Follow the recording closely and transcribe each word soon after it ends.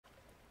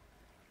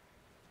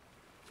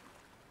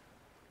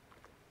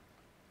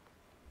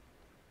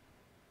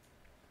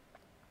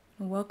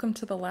Welcome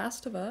to The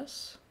Last of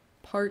Us,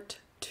 Part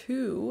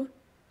 2.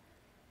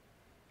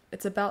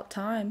 It's about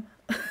time.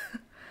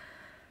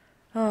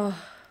 Oh,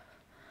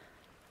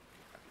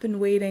 I've been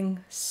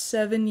waiting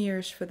 7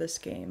 years for this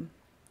game.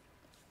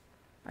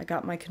 I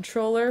got my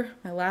controller,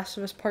 my Last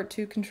of Us Part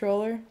 2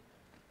 controller.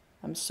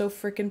 I'm so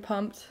freaking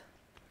pumped.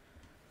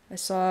 I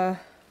saw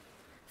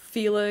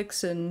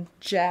Felix and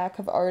Jack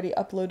have already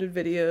uploaded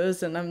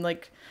videos, and I'm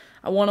like,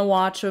 I want to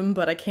watch them,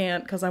 but I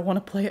can't because I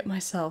want to play it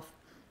myself.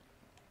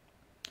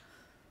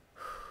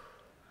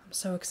 I'm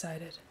so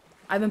excited.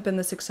 I haven't been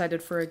this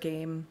excited for a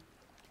game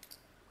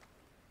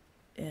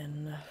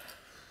in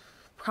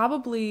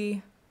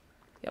probably,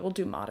 yeah, we'll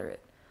do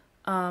moderate.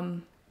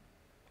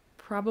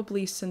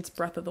 Probably since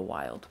Breath of the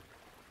Wild.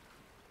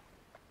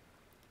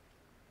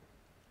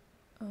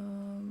 All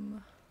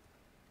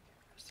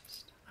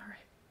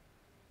right.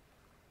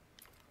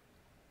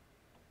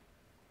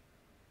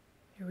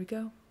 Here we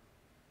go.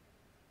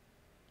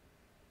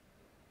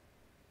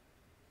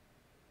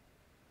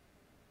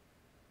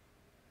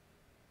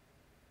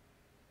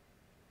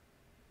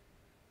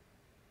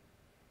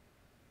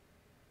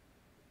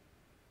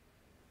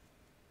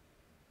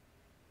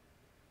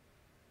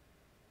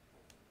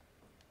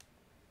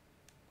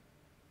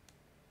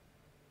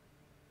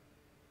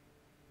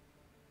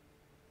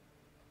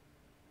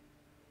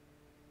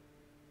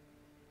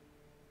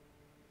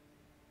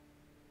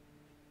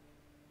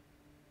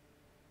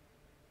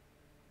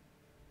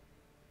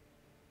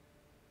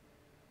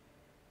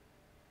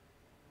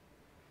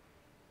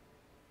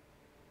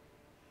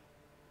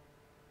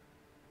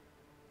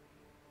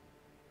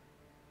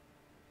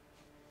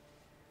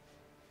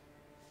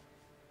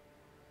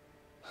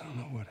 I don't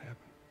know what happened.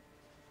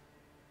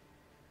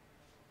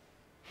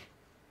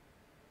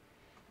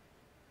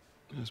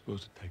 I was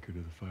supposed to take her to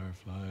the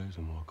Fireflies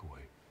and walk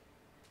away.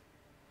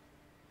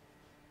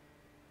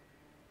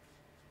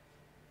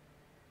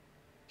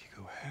 You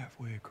go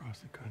halfway across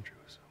the country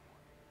with someone.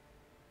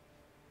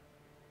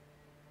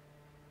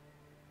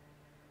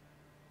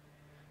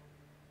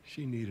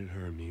 She needed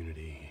her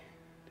immunity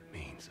to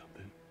mean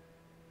something.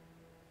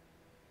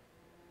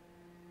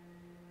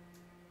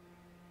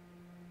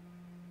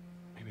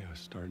 Maybe I was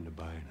starting to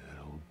buy into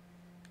that old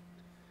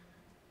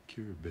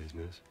cure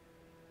business.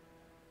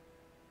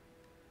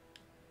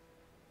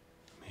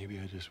 Maybe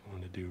I just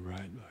wanted to do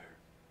right by her.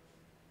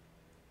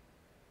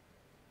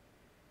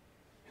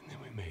 And then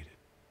we made it.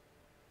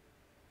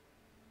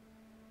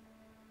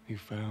 We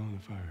found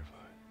the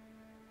Firefly.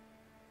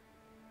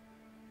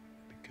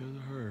 Because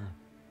of her,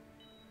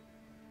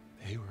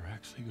 they were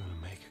actually going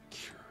to make a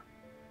cure.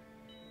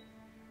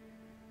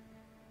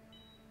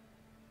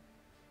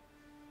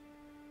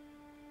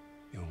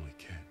 The only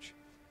catch,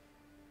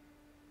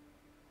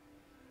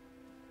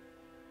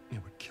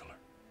 it would kill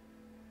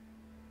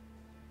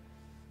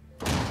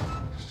her.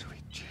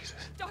 Sweet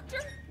Jesus. Doctor?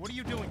 What are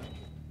you doing?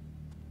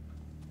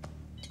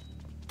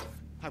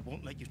 I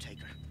won't let you take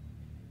her.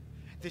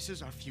 This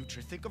is our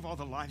future. Think of all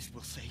the lives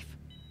we'll save.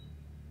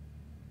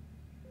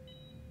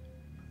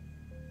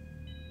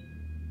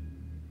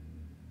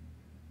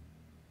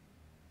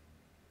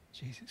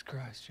 Jesus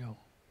Christ, Joe.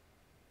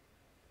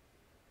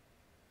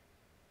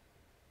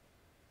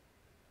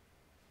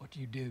 What do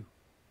you do?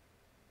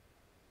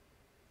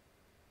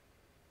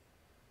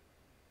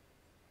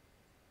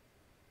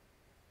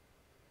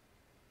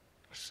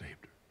 I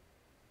saved her.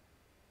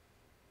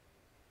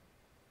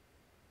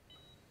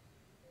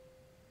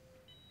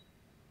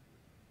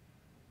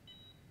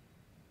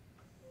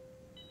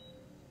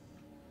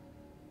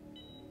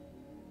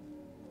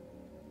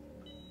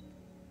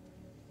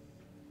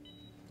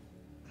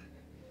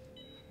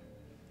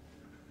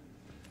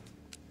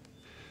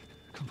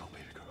 Come on,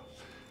 baby girl.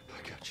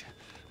 I got you.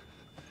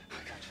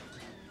 I got you.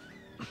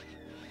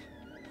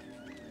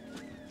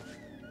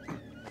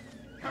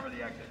 Cover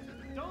the exit.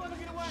 Don't let him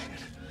get away.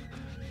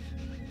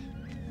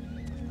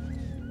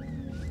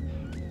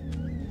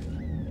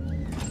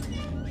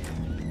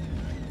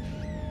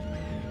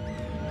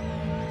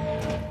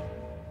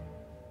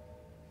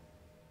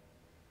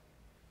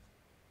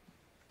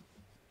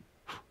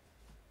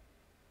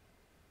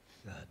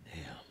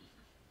 Goddamn.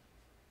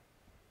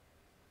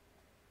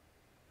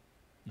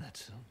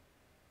 That's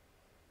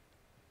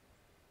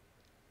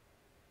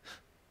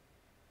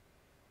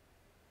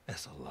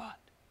that's a lot.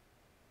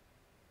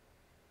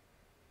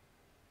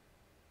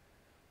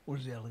 What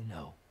does Ellie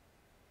know?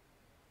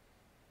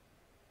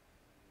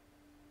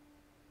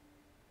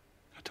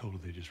 I told her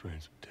they just ran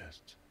some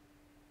tests.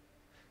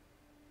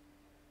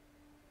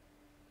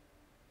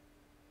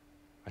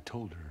 I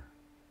told her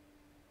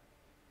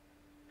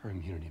her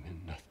immunity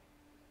meant nothing.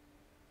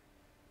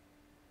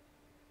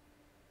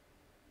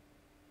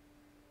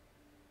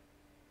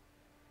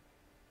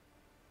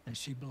 And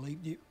she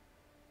believed you?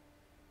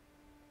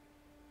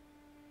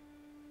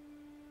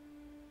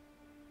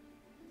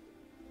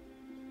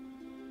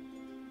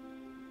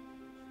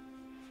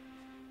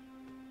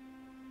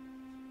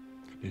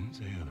 I didn't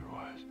say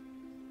otherwise.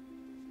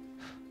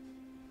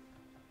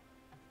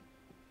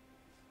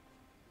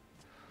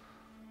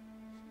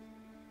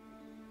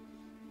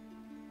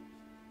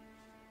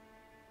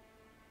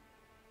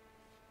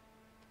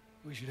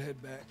 we should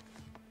head back.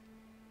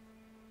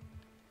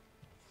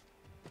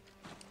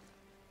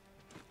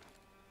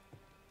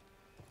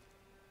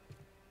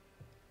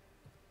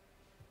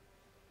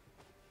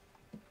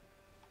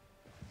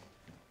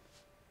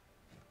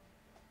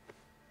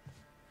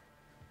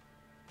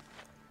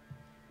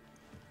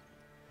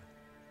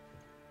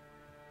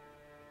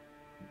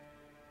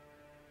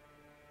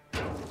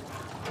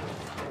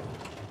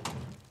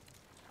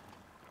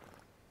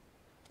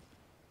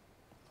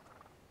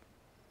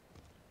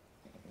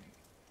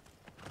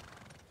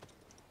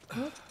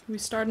 Oh, we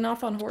starting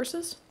off on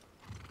horses?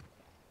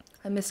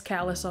 I miss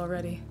Callus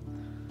already.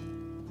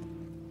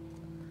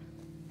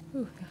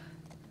 Ooh.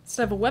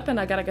 Instead of a weapon,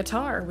 I got a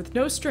guitar with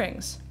no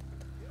strings.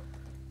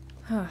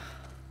 Huh.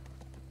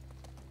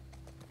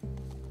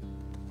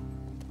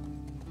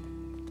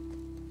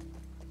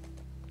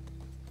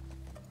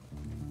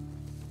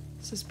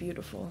 This is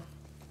beautiful.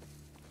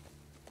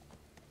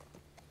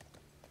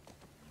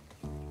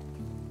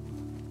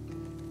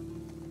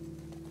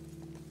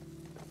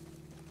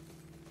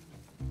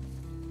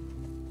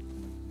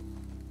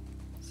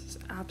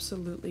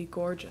 Absolutely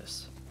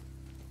gorgeous.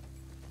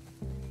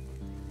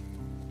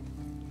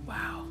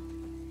 Wow.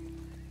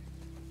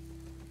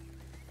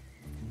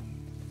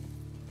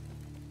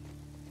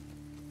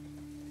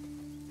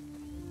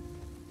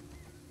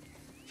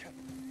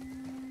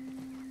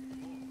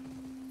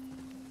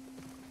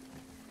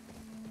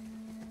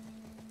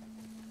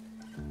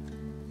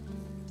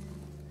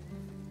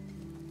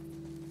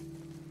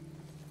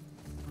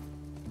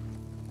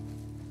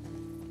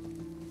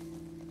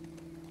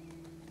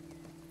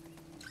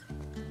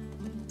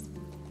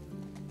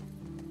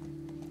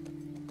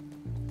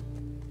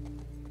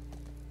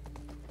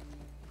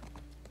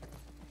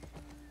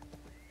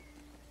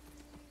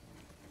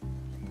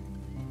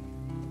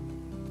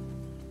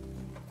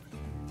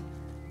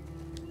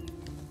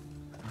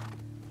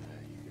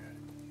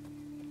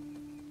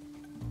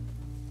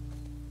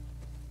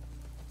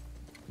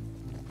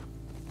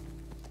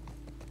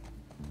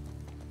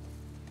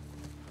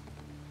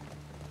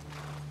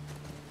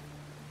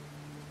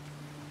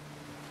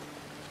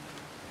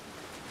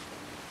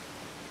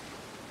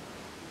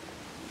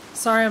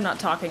 Sorry I'm not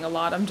talking a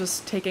lot, I'm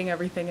just taking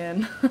everything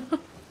in.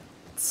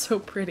 It's so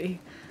pretty.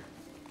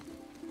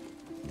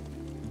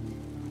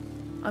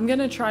 I'm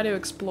gonna try to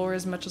explore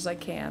as much as I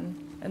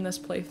can in this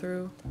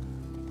playthrough,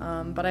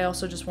 but I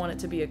also just want it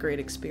to be a great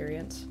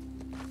experience.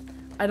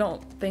 I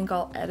don't think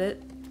I'll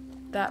edit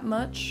that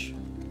much,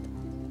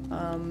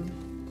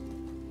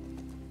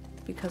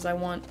 because I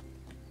want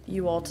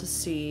you all to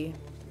see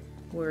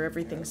where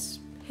everything's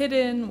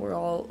hidden, where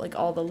all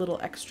the little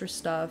extra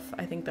stuff.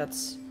 I think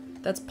that's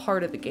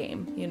part of the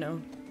game, you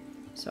know?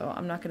 So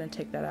I'm not gonna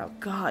take that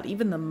out. God,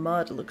 even the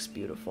mud looks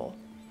beautiful.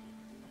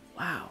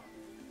 Wow.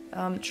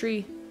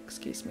 Tree,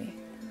 excuse me.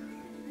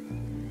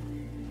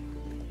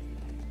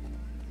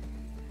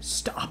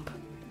 Stop.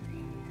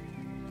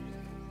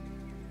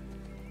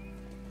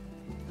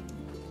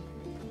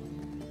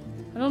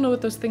 I don't know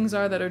what those things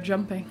are that are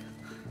jumping.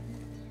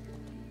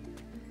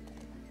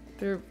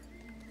 They're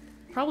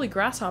probably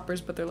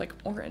grasshoppers, but they're like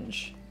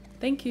orange.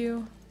 Thank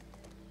you.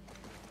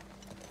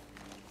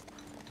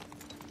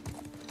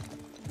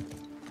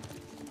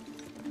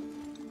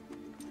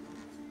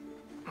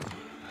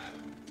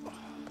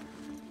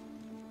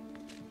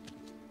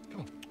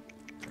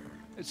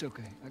 It's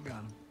okay. I got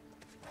him.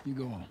 You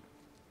go on.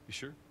 You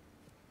sure?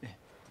 Yeah.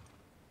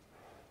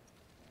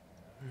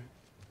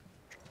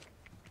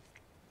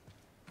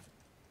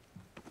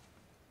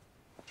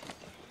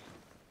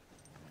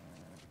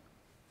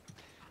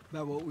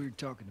 About what we were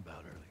talking about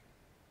earlier.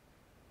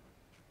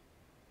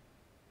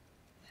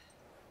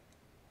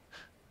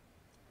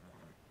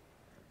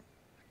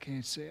 I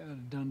can't say I'd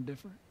have done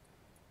different.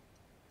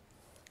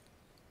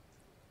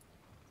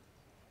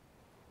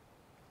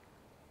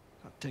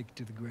 I'll take it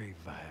to the grave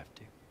if I have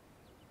to.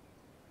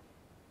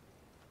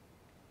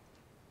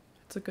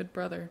 It's a good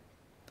brother.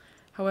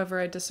 However,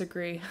 I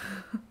disagree.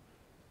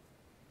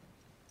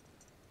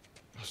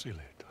 I'll see you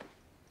later.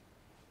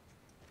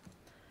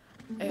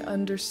 I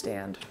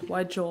understand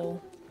why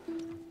Joel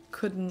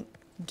couldn't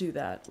do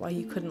that, why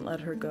he couldn't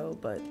let her go,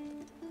 but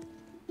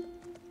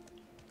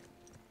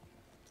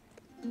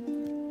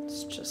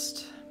it's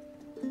just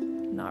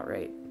not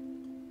right.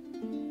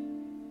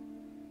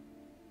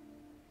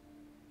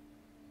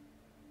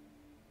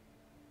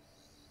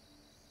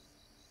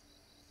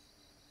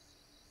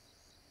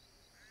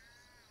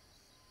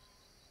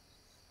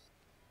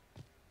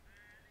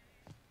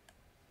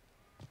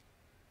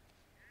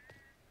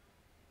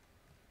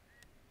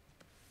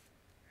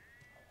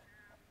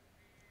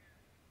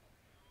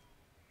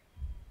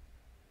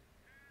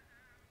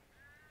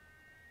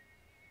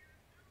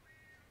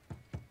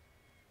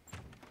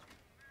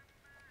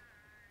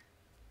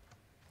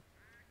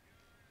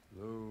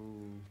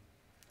 Hello,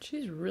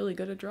 She's really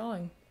good at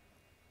drawing.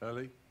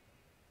 Ellie?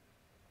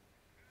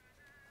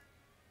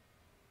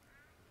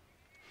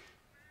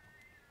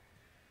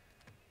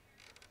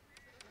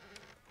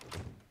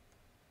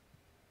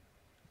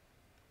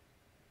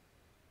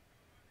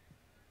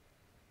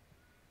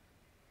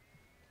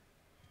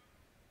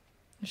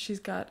 She's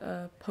got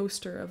a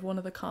poster of one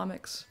of the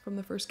comics from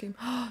the first game.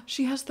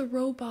 She has the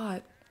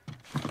robot.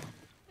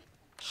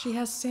 She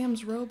has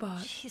Sam's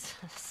robot.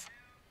 Jesus.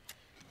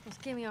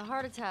 Almost gave me a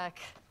heart attack.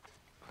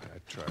 I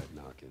tried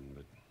knocking,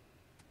 but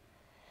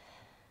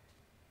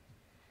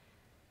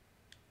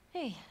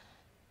Hey,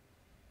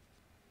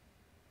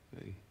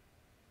 hey,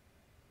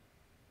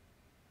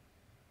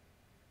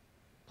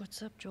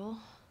 what's up, Joel?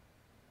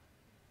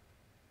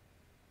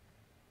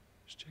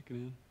 just checking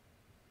in.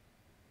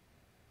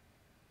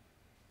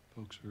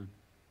 Folks are,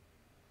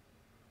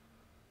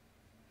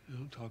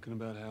 talking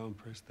about how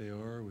impressed they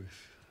are with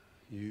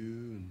you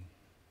and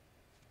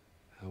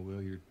how well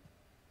you're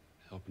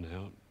helping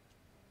out.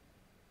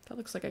 That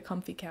looks like a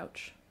comfy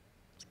couch.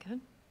 It's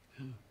good.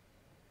 Yeah.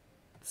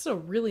 This is a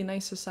really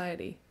nice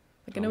society.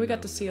 Like, I know we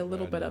got to see a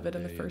little bit of it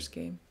in the first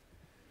game.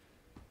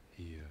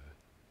 He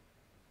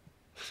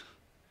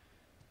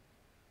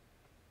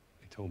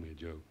told me a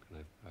joke,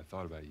 and I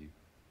thought about you.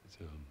 It's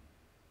oh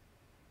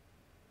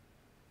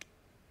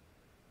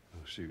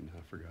shoot,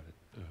 I forgot it.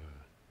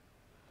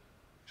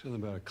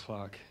 Something about a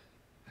clock.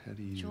 How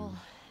do you? Joel,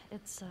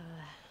 it's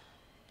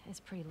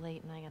pretty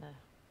late and I gotta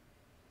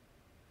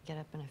get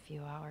up in a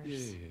few hours.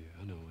 Yeah,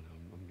 I know.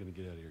 I'm gonna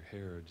get out of your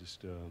hair.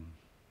 Just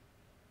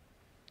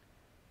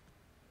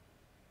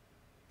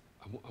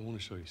I want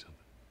to show you something.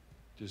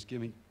 Just give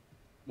me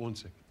 1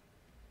 second.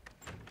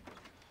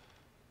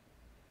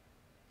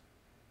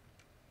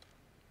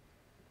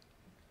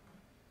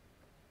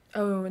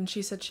 Oh, and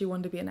she said she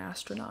wanted to be an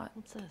astronaut.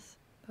 What's this?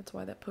 That's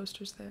why that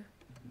poster's there.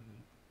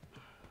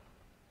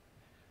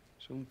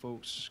 Some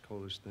folks call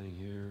this thing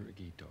here a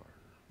guitar.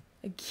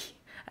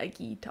 A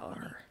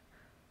guitar.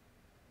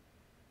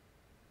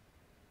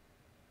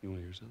 You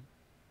want to hear something?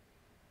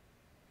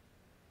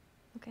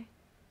 Okay.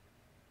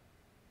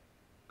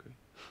 Okay.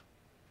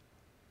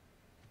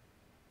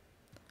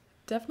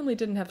 Definitely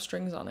didn't have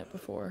strings on it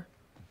before.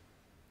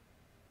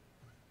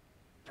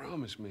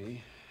 Promise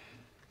me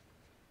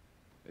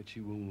that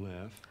you won't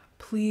laugh.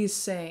 Please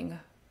sing.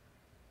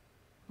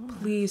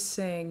 Please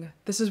sing.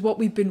 This is what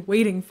we've been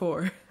waiting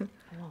for. I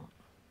won't.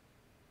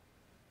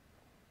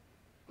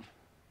 I'm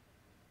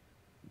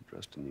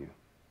trusting you.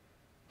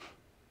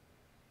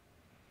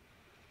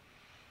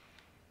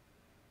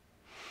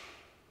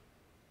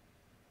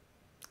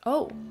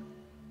 Oh,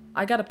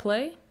 I gotta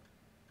play?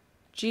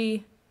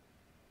 G.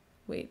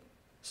 Wait.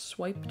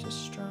 Swipe to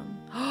strum.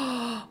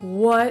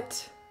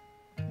 What?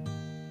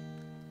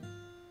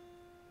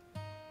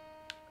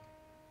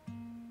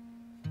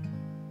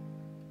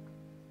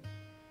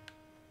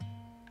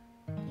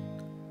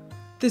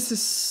 This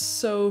is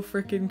so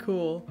freaking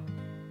cool.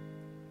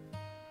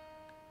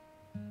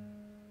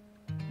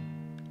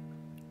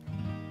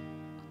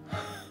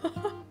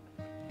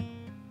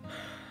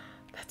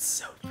 That's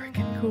so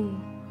freaking cool.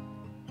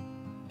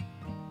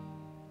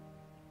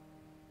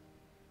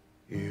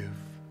 If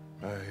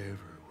I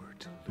ever were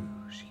to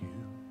lose you,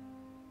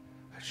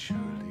 I'd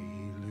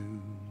surely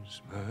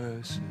lose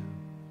myself.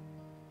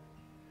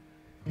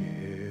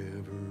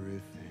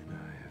 Everything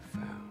I have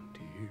found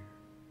here,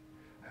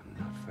 I'm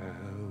not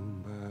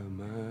found by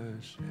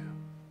myself.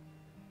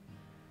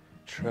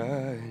 Try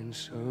and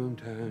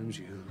sometimes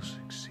you'll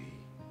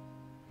succeed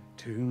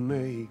to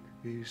make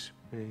this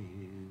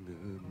man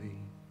of me.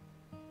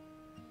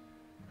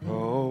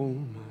 All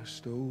my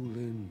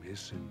stolen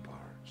missing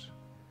parts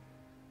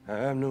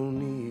I've no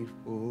need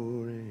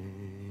for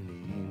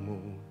any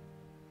more.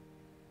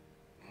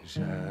 As I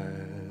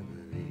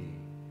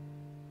believe,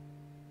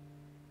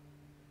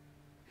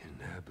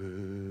 and I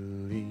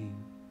believe,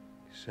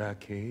 'cause I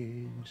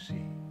can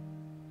see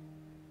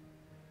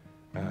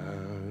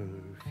our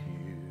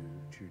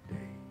future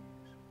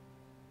days,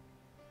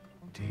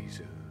 days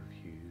of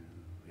you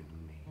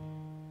and me.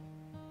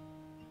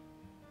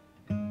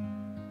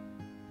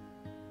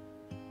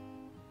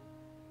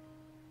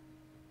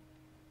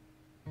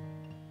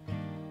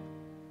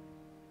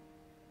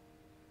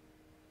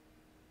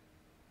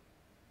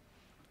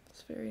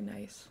 It's very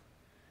nice.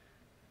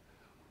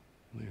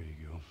 There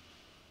you go.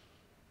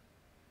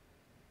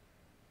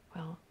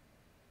 Well,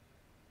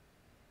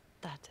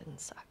 that didn't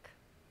suck.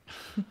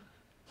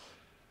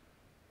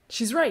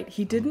 She's right.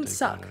 He didn't I'll take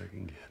suck. what I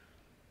can get.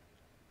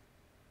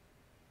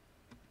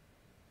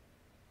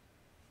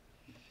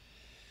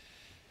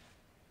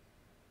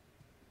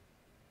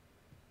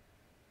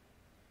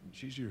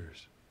 She's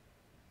yours.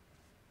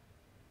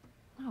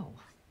 No.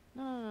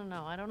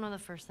 No. I don't know the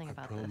first thing I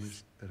about promised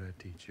this. that I'd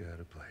teach you how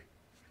to play.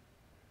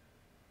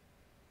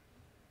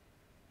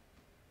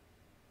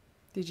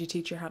 Did you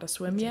teach her how to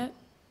swim yet?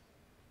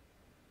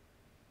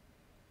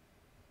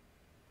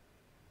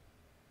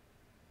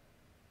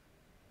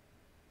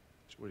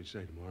 So what do you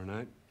say, tomorrow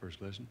night?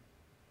 First lesson?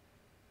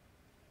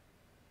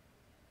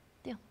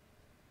 Deal.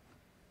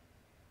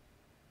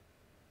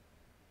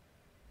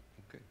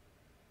 Okay.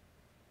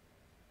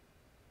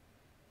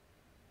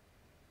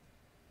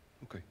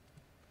 Okay.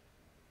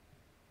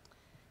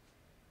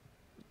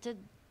 Do you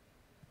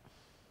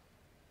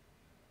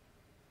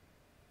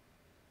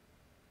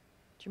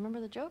remember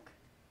the joke?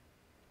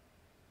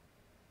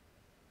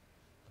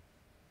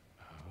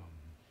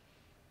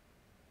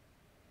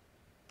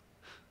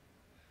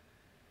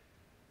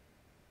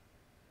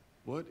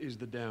 What is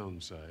the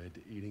downside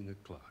to eating a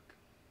clock?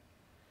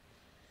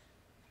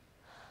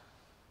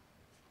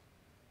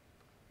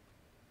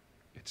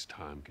 It's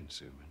time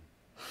consuming.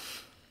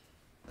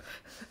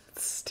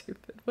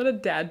 Stupid. What a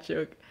dad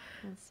joke.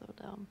 That's so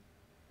dumb.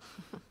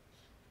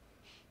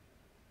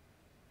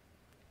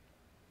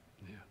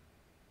 Yeah.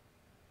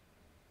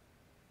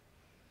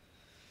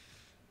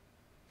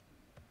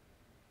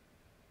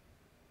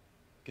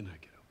 Good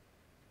night, kiddo.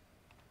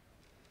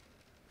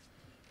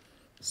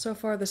 So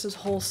far, this is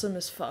wholesome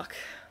as fuck.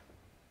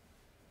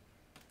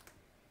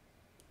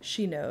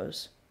 She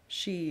knows.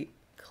 She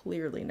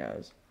clearly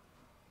knows.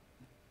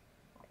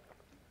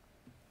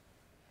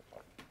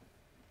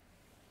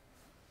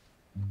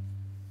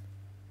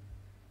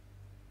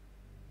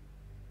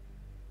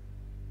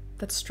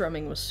 That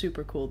strumming was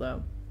super cool,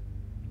 though.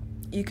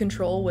 You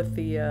control with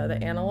the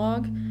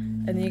analog,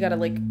 and then you gotta,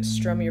 like,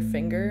 strum your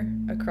finger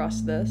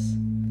across this.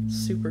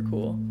 Super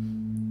cool.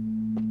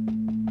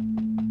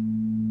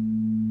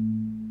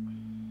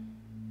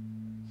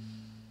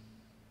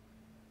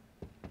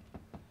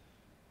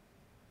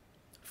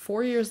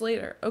 Four years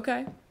later.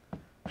 Okay.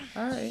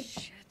 All right.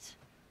 Shit.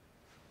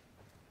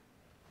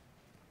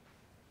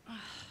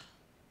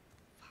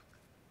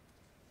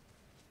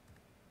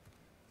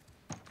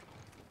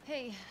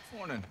 Hey,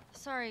 Morning.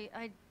 sorry,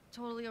 I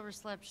totally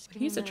overslept. Just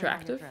give He's me a minute while I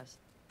get attractive. dressed.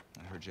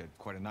 I heard you had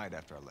quite a night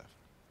after I left.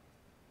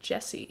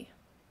 Jesse.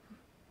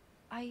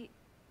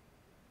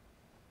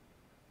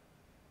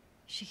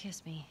 She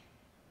kissed me.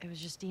 It was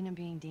just Dina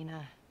being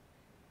Dina.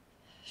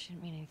 She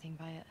didn't mean anything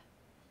by it.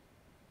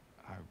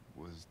 I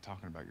was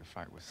talking about your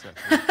fight with Seth.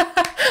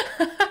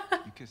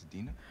 You kissed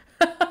Dina?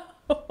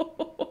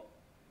 Oh,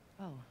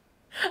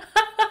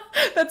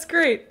 That's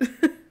great.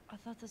 I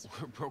thought this.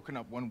 We're broken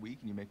up 1 week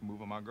and you make a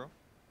move on my girl?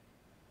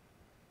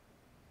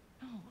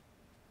 No.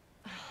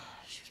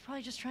 She was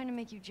probably just trying to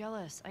make you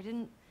jealous. I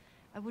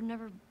would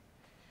never.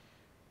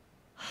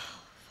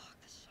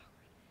 Fuck, this is awkward.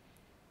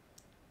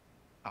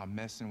 I'm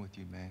messing with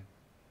you, man.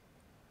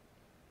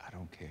 I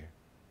don't care.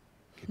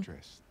 Get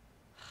dressed.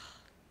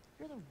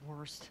 You're the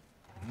worst.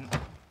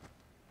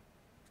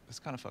 It's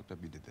kind of fucked up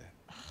you did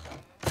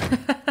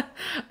that.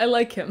 I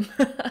like him. Stuff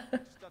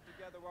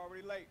together, we're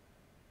already late.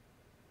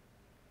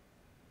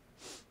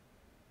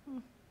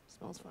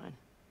 Smells fine.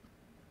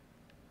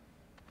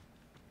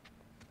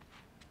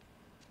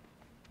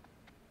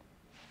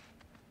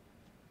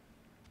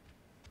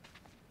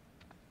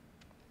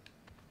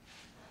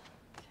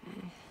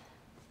 Okay.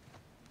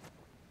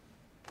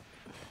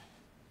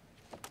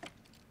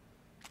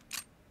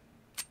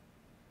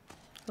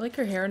 I like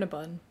her hair in a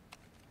bun.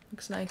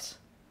 Looks nice.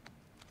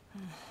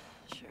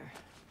 Sure.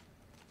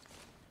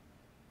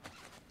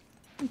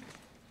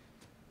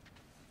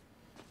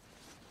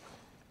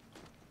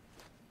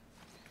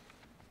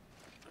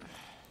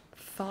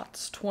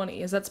 Thoughts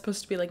 20. Is that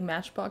supposed to be like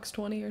Matchbox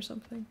 20 or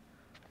something?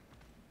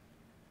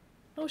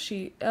 Oh,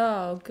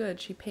 oh, good.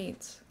 She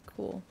paints.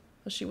 Cool.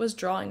 Well, she was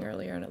drawing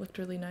earlier and it looked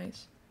really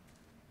nice.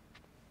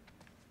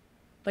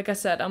 Like I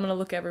said, I'm gonna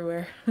look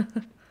everywhere.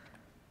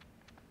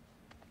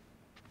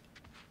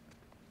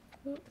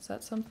 Oh, is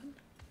that something?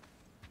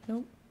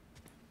 Nope.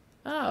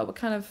 Ah, what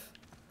kind of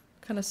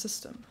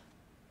system?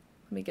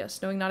 Let me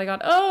guess. Knowing Naughty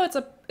God. Oh, it's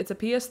a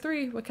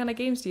PS3. What kind of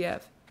games do you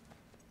have?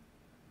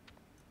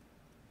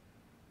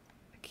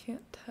 I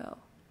can't tell.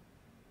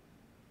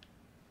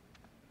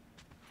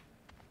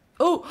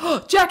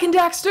 Oh, Jack and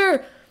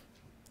Daxter!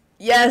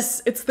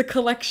 Yes, it's the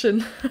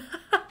collection.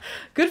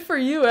 Good for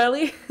you,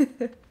 Ellie.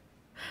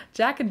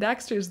 Jack and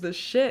Daxter's the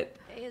shit.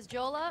 Hey, is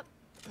Joel up?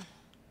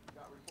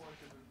 Got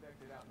reports of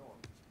infected out north.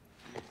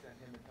 We sent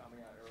him and Tommy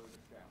out early to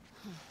scout.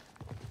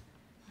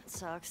 That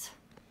sucks.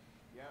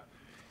 Yeah.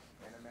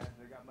 Can't imagine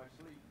they got much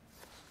sleep.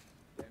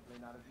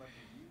 Definitely not as much as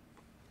you.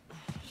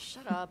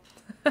 Shut up.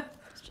 I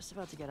was just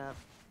about to get up.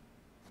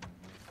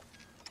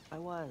 I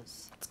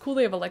was. It's cool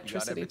they have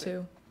electricity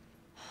everything? too.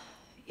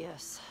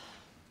 Yes.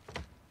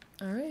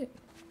 All right.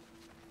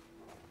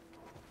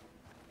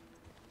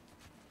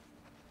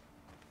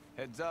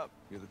 Heads up.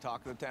 You're the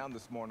talk of the town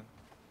this morning.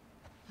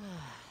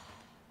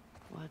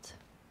 What?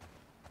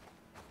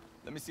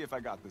 Let me see if I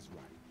got this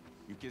right.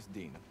 You kissed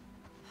Dina,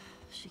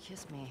 She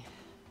kissed me.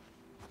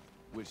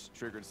 which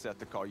triggered Seth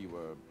to call you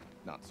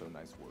a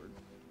not-so-nice word.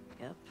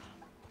 Yep.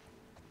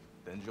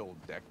 Then Joel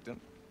decked him,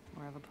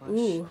 More of a push.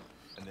 Ooh.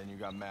 and then you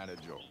got mad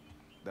at Joel.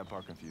 That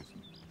part confused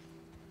me. It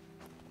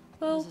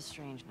Well, was a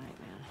strange night,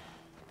 man.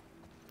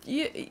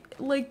 yeah,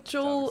 like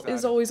Joel is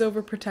excited. always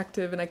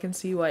overprotective, and I can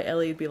see why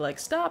Ellie'd be like,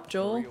 "Stop,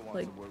 Joel!" Maria wants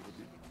Like, a word with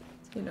you.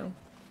 you know.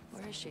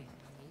 Where is she?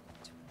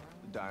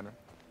 The diner.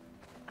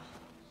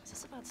 Is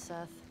this about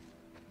Seth?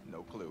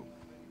 No clue.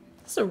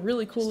 This is a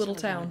really cool Just little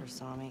tell her you town. never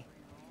saw me.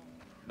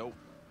 Nope.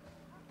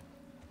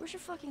 Where's your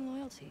fucking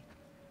loyalty?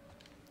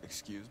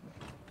 Excuse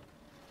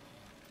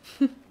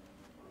me.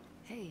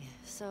 Hey,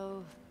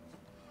 so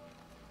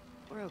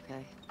we're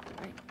okay,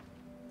 right?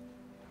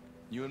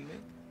 You and me?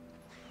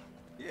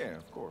 Yeah,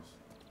 of course.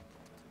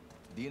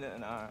 Dina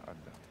and I are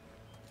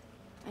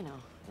done. I know.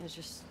 It's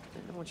just I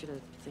don't want you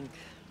to think.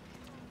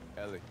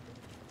 Ellie,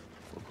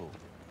 we're cool.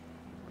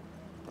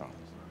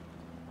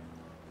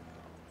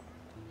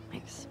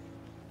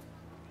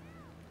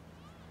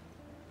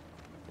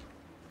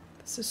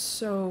 This is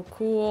so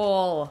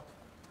cool.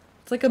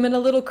 It's like I'm in a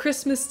little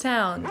Christmas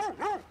town.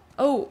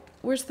 Oh,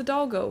 where's the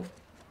doggo?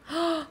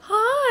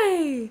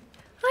 Hi!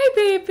 Hi,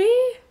 baby!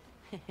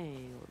 Hey,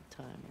 old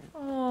timer.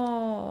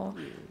 Oh,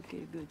 Yeah,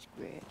 get a good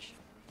scratch.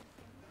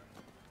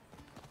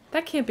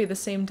 that can't be the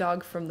same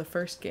dog from the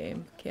first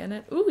game, can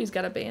it? Ooh, he's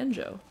got a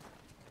banjo.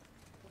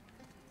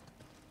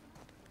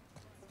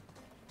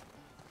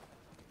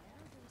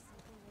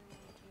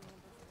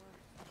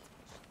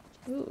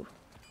 Ooh.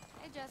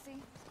 Hey, Jesse.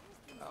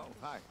 Oh,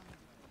 hi.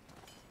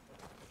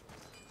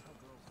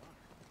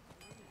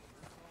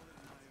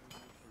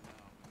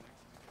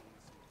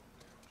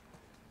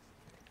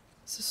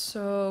 This is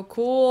so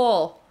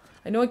cool.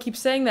 I know I keep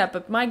saying that,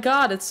 but my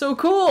god, it's so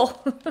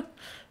cool.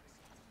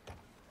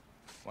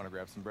 Want to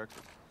grab some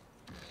breakfast?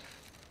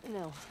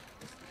 No.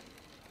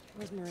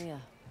 Where's Maria?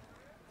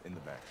 In the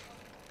back.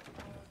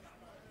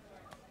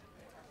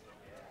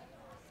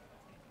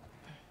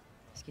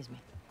 Excuse me.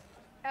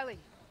 Ellie.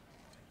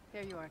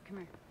 There you are. Come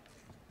here.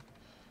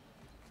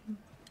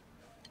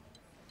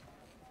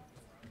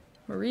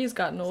 Marie's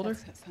gotten older.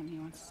 Seth's got something he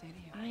wants to say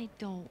to you. I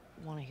don't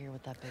want to hear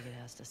what that bigot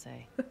has to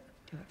say. Do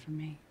it for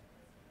me.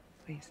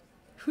 Please.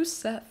 Who's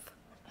Seth?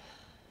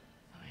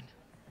 Fine.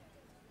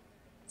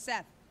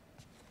 Seth.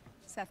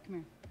 Seth, come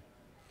here.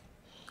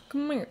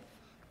 Come here.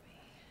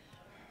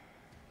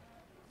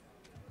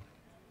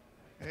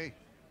 Hey.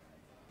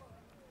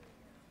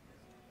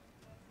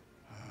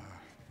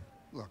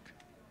 Look,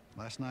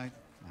 last night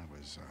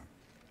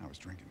I was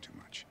drinking too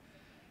much.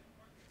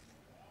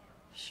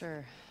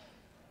 Sure.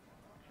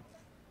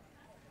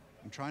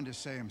 I'm trying to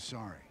say I'm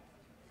sorry.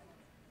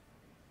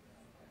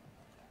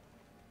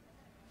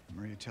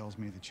 Maria tells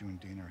me that you and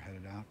Dina are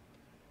headed out.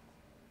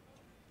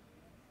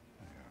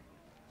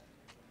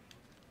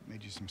 I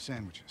made you some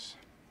sandwiches.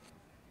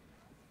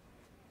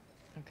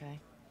 Okay.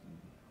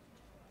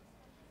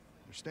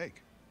 They're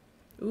steak.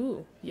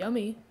 Ooh,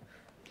 yummy.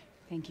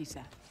 Thank you,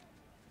 Seth.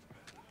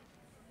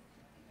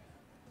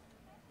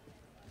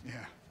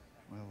 Yeah.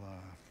 Well,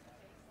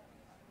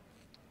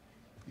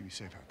 you be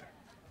safe out there.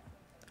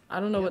 I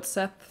don't know what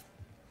Seth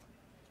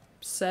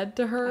said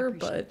to I her,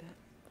 appreciate but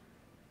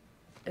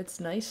that. it's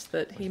nice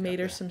that he made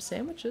her some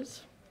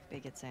sandwiches.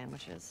 Bigot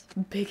sandwiches.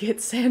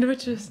 Bigot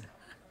sandwiches.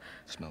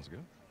 Smells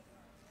good.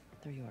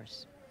 They're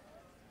yours.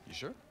 You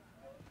sure?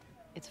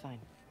 It's fine.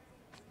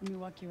 Let me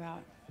walk you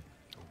out.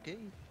 Okay.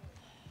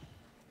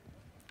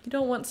 You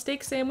don't want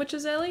steak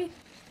sandwiches, Ellie?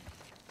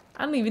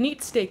 I don't even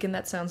eat steak and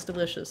that sounds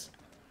delicious.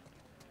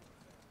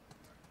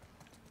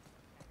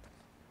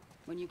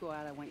 When you go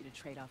out, I want you to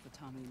trade off with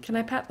Tommy and Can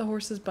I Joel. pat the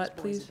horse's Those butt,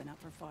 boys please? have been up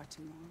for far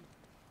too long.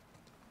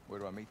 Where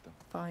do I meet them?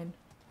 Fine.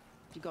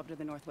 If you go up to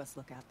the Northwest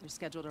Lookout, they're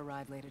scheduled to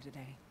arrive later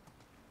today.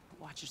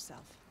 Watch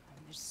yourself. I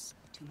mean, there's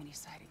too many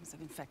sightings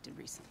of infected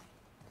recently.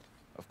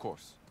 Of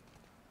course.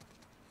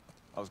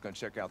 I was gonna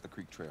check out the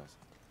creek trails.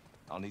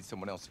 I'll need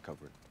someone else to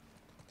cover it.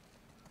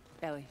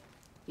 Ellie,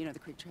 you know the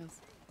creek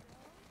trails?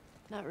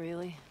 Not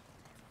really.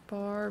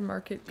 Bar,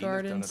 market, Dina's done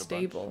garden, it a bunch.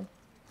 stable.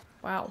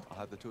 Wow. I'll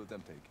have the two of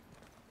them take it.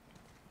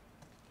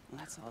 Well,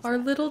 that's all. Our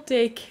Seth. little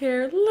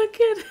daycare. Look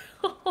at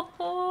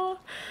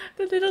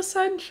the little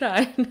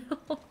sunshine.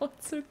 Oh,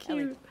 it's so Ellie, cute.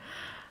 Can I talk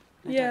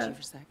Yeah. to you for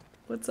a sec?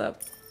 What's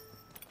up?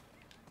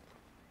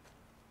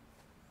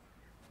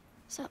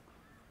 So,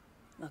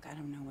 Look, I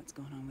don't know what's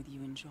going on with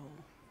you and Joel.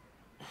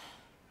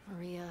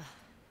 Maria,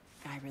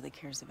 Guy really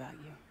cares about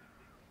you.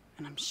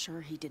 And I'm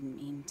sure he didn't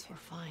mean to. we're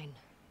fine.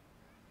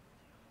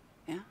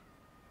 Yeah?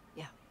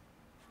 Yeah.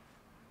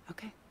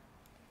 Okay.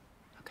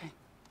 Okay.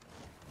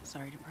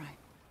 Sorry to pry.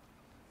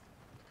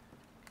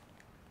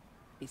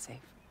 Be safe.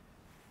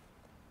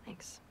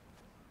 Thanks.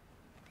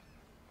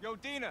 Yo,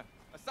 Dina!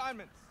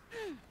 Assignments!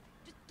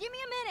 Just give me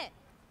a minute.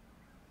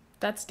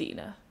 That's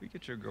Dina. We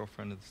get your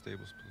girlfriend to the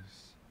stables,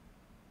 please.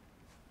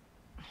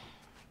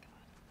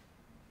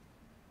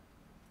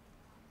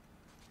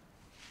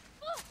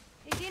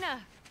 Hey, Dina.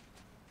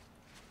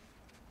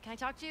 Can I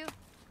talk to you?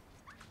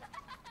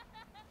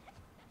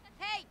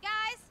 Hey,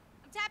 guys!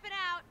 I'm tapping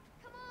out.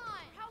 Come on!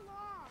 How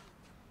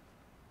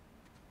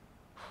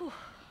long?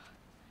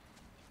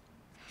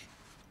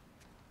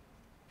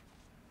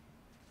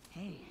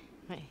 Hey.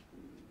 Hey.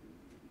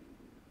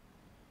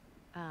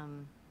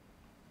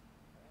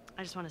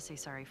 I just want to say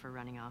sorry for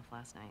running off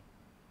last night.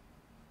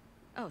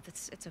 Oh,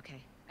 it's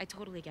okay. I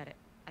totally get it.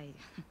 I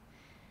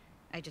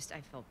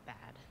felt bad.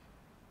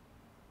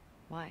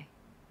 Why?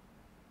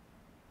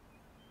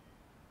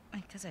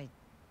 Because I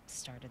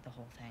started the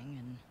whole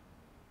thing,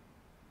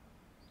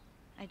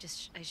 and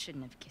I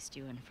shouldn't have kissed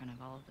you in front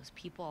of all of those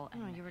people.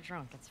 No, And you were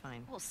drunk. It's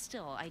fine. well,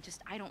 still, I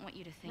don't want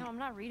you to think. No, I'm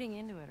not reading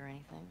into it or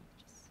anything.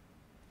 Just...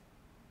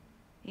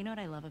 You know what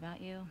I love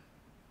about you?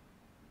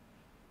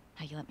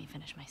 How you let me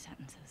finish my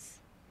sentences.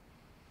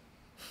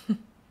 All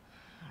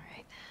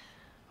right.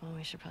 Well,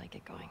 we should probably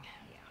get going.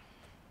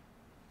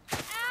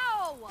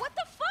 Ow! What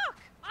the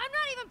fuck? I'm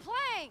not even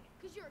playing!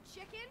 Cause you're a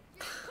chicken?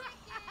 You're a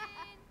chicken!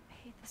 I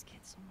hate this kid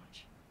so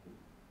much.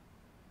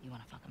 You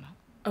want to fuck him up?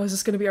 Oh, is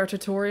this gonna be our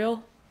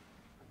tutorial?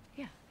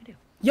 Yeah, I do.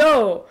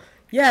 Yo!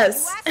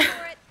 Yes! You asked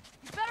for it.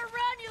 You better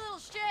run!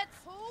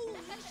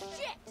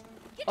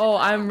 Oh,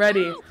 I'm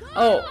ready.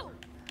 Oh.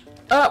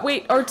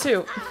 Wait,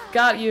 R2.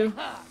 Got you.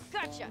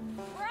 Gotcha.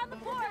 We're on the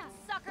board,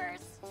 suckers.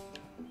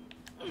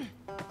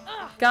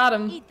 Got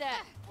him. Eat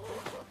that.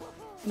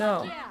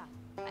 No. Yeah.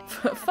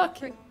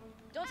 Fuck you.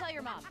 Don't tell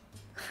your mom.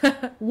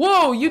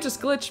 Whoa, you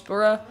just glitched,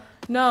 bruh.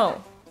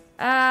 No.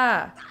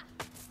 Ah.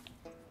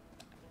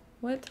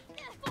 What?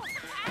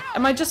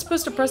 Am I just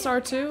supposed to press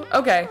R2?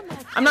 Okay.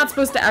 I'm not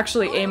supposed to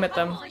actually aim at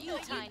them.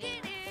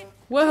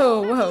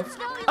 Whoa, whoa.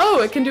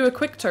 Oh, it can do a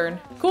quick turn.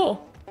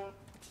 Cool.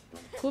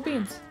 Cool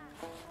beans.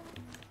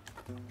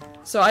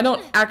 So I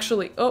don't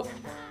actually... Oh.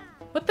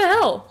 What the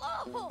hell?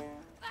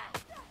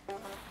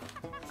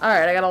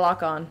 Alright, I gotta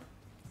lock on.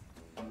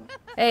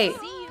 Hey.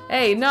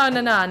 Hey, no,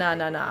 no, no, no,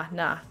 no, no,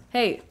 no.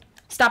 Hey,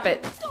 stop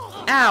it.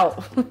 Ow.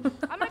 I'm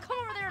gonna come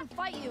over there and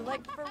fight you,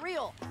 like, for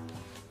real.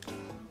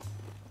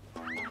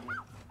 Oh,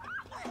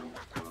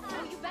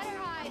 you better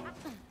hide.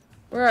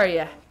 Where are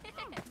you?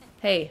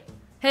 Hey.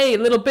 Hey,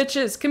 little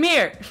bitches, come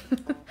here.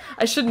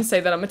 I shouldn't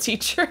say that I'm a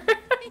teacher.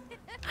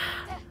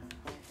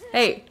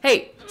 Hey,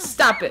 hey,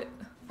 stop it.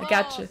 I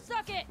got you.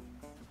 Suck it.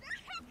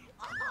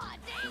 Aw,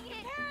 dang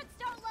it. Parents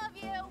don't love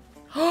you.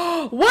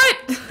 What?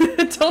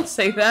 Don't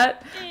say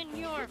that. In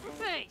your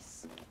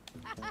face.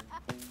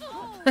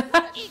 Oh,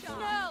 eat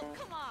snow.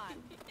 Come on.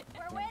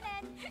 We're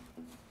winning.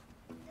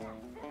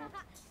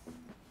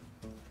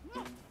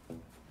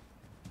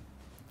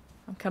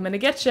 I'm coming to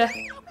get you.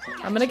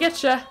 I'm gonna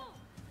get you.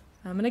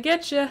 I'm gonna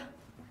get you.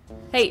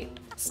 Hey,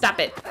 stop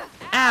it.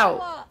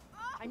 Ow.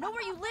 I know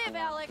where you live,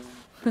 Alex.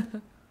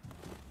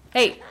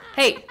 Hey,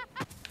 hey.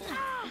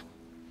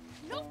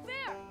 No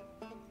fair.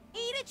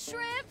 Eat it,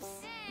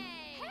 shrimps.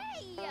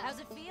 Hey. How's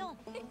it feel?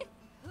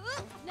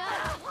 No.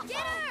 Get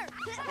her.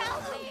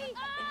 Help me.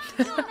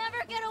 You'll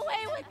never get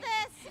away with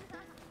this.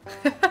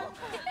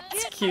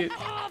 It's cute.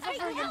 Off of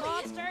her, you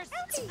monsters.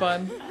 It's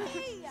fun.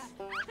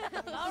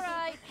 All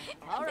right.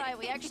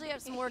 We actually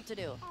have some work to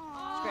do.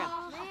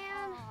 Scram.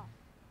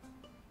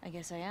 I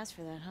guess I asked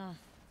for that, huh?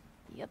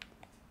 Yep.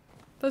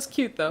 That's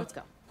cute though. Let's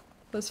go.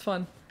 That's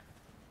fun.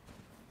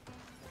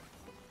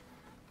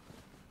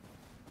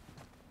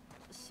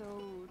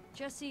 So,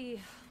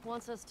 Jesse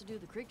wants us to do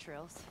the creek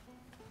trails.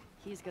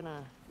 He's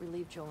gonna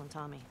relieve Joel and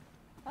Tommy.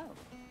 Oh,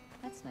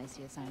 that's nice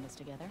he assigned us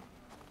together.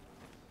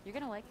 You're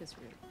gonna like this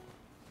route.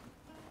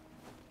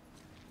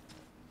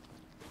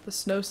 The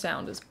snow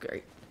sound is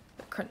great.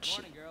 The crunchy.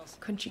 Morning, girls.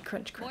 Crunchy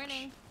crunch crunch.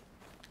 Morning.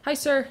 Hi,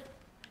 sir.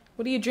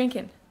 What are you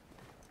drinking?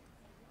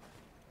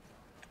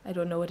 I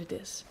don't know what it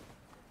is.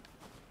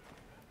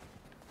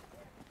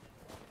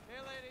 Hey,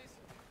 ladies.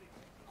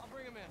 I'll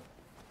bring them in.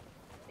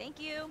 Thank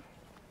you.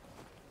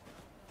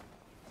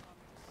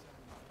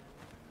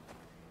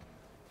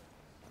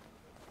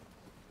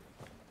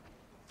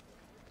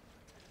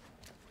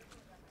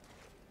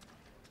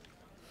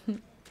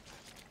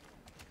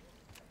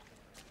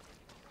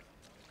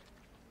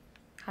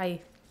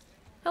 Hi.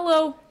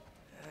 Hello.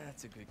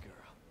 That's a good girl.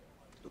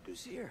 Look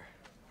who's here.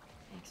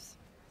 Thanks.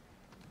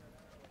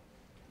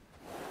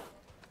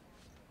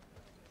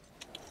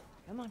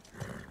 Come on.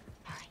 All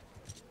right.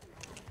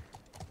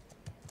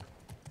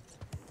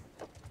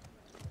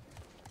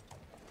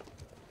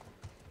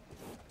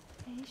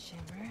 Hey,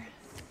 Shimmer.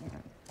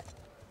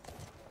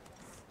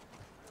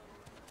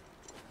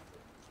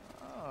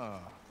 Ah,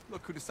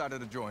 look who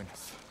decided to join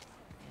us.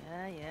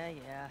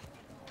 Yeah.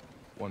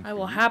 One I for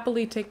will you,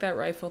 happily take that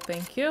rifle,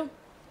 thank you.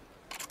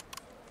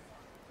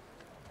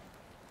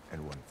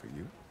 and one for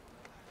you.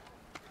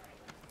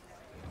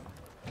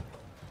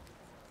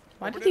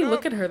 Why Open did he it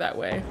look up. at her that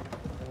way?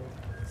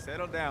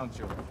 Settle down,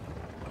 children.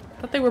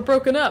 Thought they were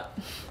broken up.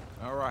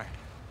 All right.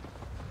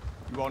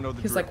 You all know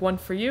the He's drill. like, one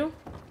for you.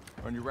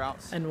 Run your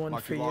routes. And one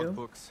mark for your you. log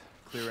books.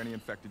 Clear any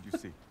infected you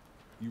see.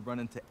 You run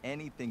into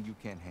anything you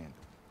can't handle.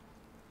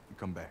 You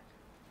come back.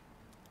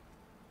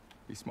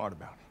 Be smart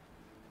about it.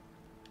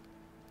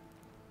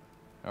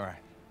 All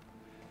right.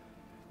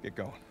 Get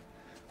going.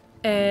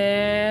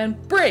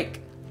 And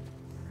break.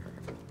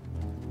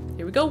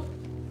 Here we go.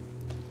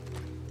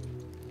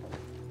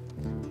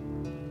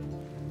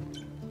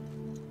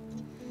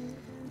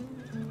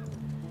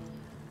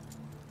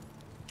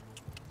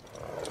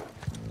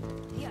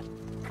 Yeah.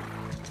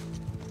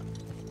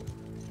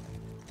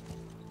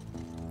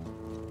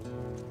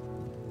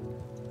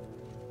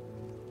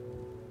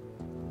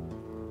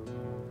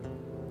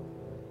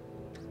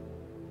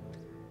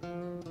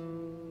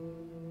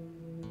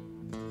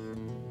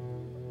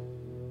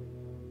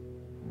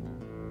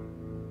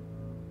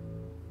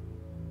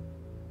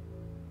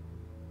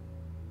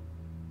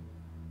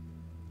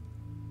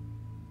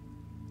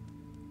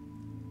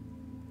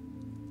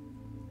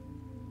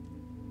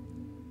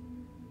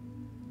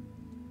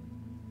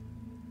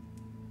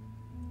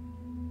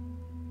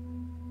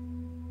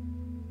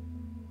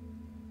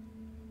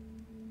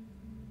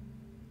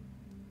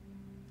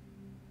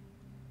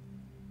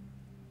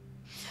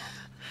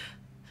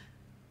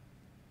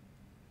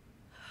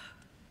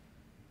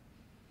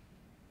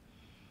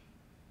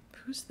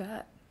 Who's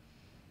that?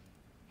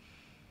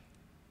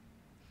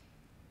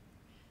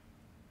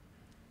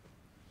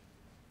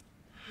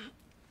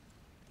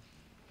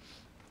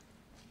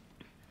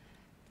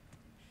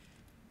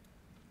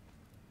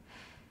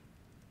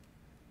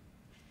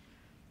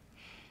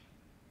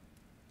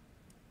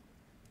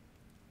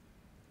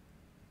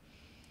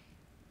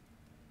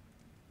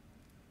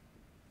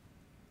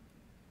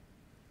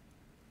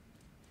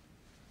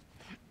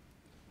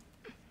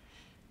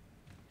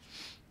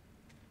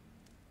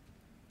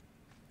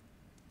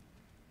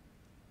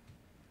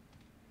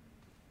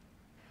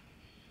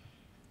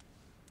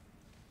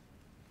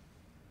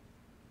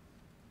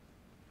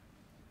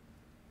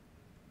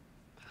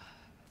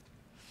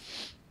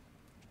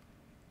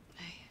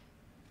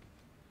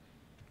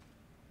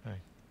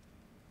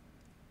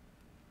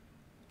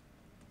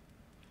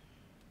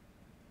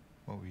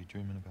 you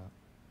dreaming about?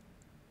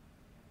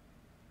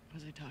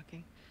 Was I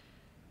talking?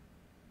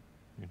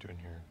 You're doing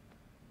your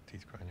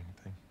teeth grinding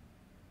thing.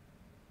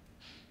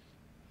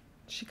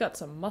 She got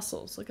some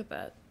muscles. Look at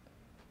that.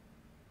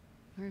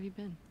 Where have you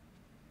been?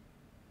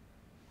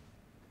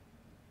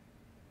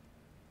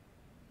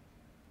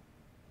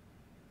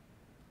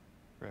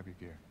 Grab your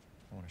gear.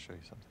 I want to show you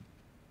something.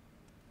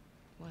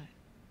 What?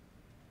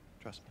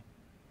 Trust me.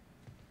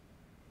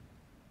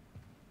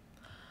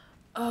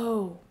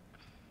 Oh.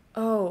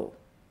 Oh.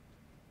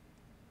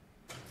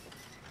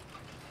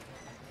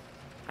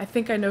 I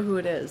think I know who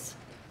it is.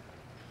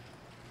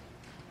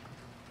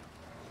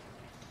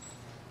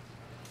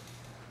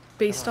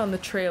 Based on the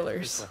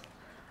trailers.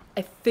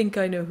 I think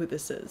I know who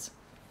this is.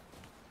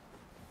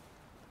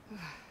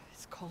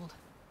 It's cold.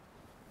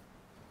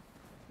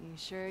 You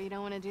sure you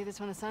don't want to do this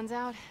when the sun's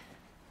out?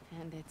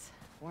 And it's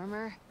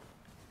warmer?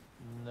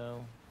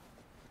 No.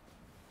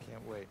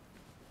 Can't wait.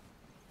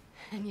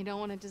 And you don't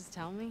want to just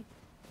tell me?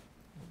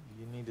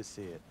 You need to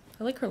see it.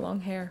 I like her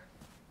long hair.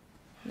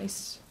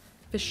 Nice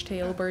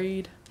fishtail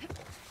braid.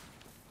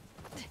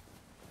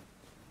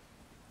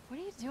 What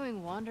are you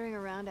doing wandering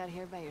around out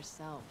here by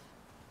yourself?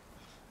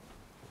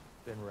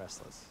 Been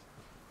restless.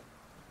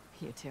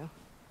 You too?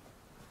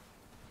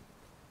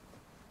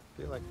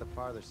 Feel like the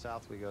farther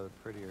south we go, the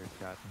prettier it's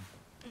gotten.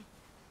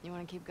 You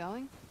want to keep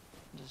going?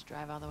 Just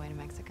drive all the way to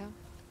Mexico?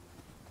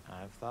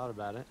 I've thought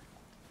about it.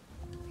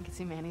 You can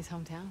see Manny's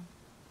hometown.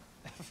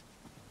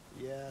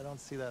 Yeah, I don't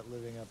see that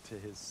living up to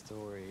his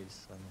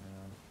stories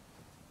somehow.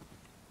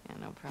 Yeah,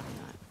 no, probably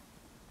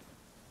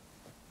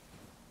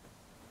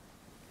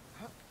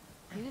not.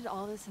 You did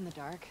all this in the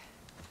dark?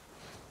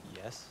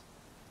 Yes.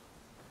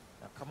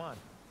 Now come on.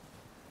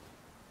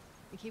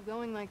 We keep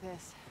going like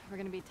this, we're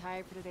gonna be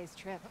tired for today's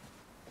trip.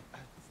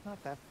 It's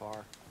not that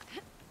far.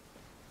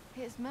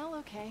 Hey, is Mel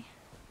okay?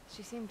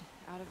 She seemed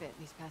out of it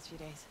these past few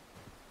days.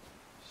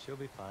 She'll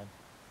be fine.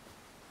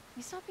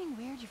 You stop being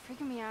weird, you're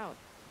freaking me out.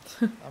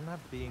 I'm not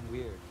being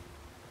weird.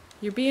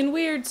 You're being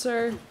weird,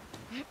 sir.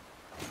 Are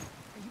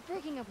you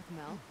breaking up with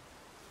Mel?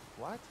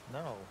 What?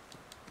 No.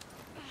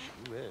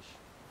 You wish.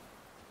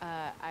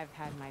 I've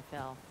had my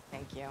fill,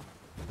 thank you.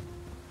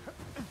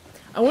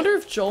 I wonder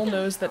if Joel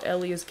knows that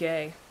Ellie is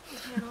gay. We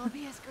can't all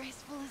be as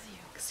graceful as you.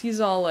 Because he's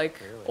all like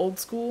Clearly. old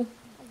school.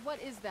 What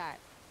is that?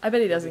 I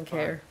bet he It'll doesn't be fine.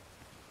 care.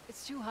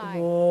 It's too high.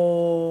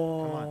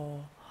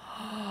 Whoa.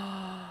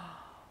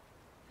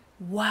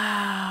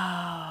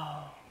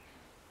 Wow.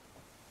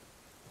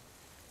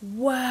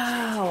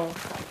 Wow.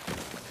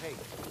 Hey,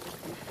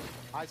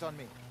 eyes on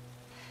me.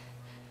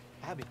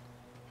 Abby,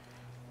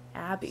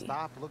 Abby.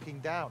 stop looking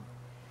down.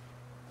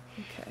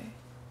 Okay.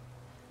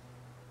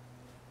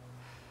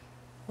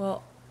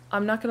 Well,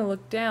 I'm not gonna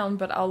look down,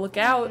 but I'll look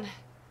out.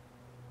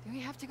 Do we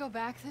have to go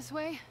back this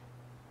way?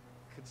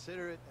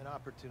 Consider it an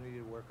opportunity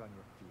to work on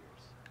your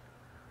fears.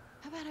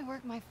 How about I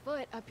work my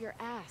foot up your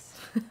ass?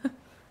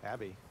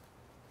 Abby,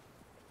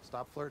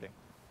 stop flirting.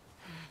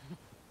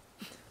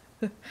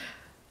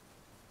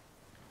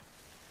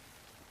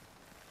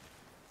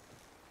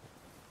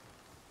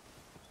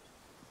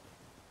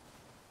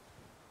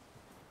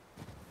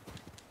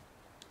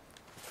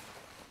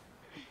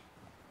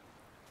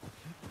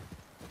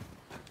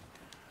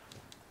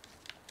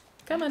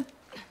 Come on.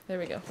 There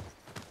we go.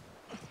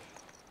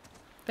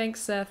 Thanks,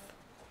 Seth.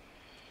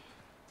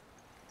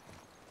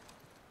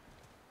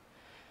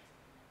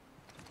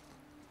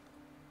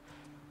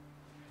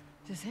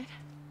 Is it?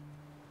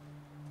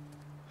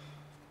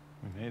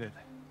 We made it.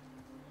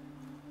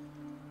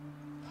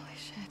 Holy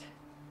shit.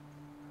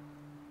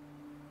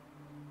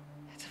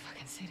 It's a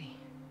fucking city.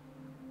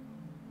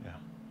 Yeah.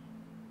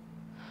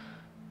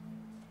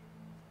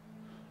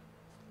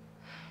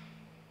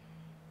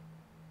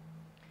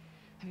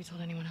 Have you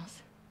told anyone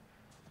else?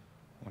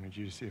 Wanted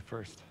you to see it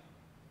first.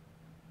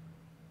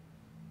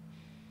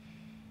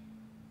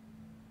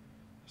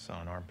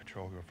 Saw an armed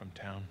patrol go from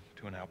town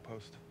to an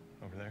outpost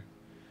over there.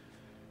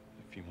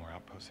 A few more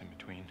outposts in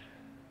between.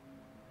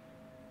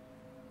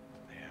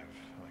 They have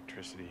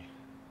electricity,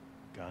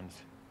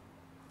 guns.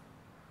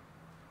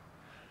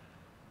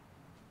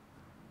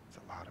 It's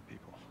a lot of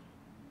people.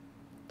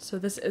 So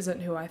this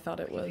isn't who I thought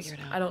it We can was.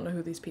 figure it out. I don't know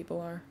who these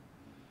people are.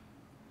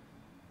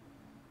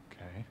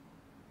 Okay.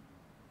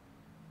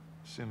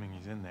 Assuming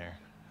he's in there,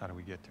 how do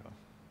we get to him?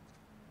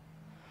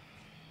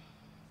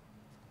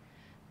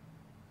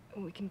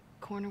 We can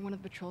corner one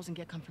of the patrols and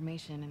get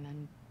confirmation, and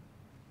then,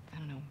 I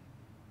don't know,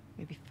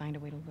 maybe find a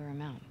way to lure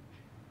him out.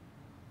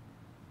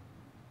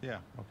 Yeah,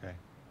 okay.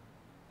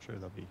 Sure,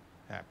 they'll be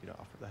happy to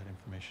offer that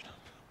information up.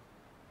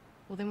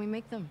 Well, then we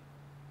make them.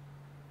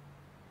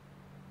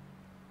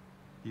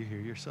 You hear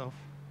yourself?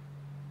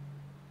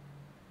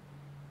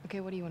 Okay,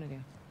 what do you want to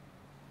do?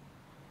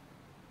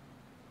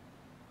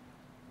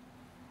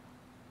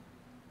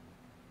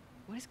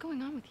 What is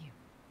going on with you?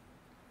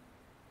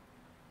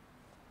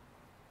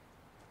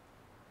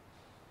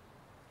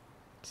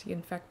 Is he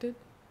infected?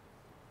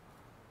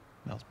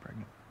 Mel's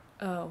pregnant.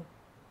 Oh.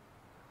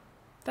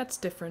 That's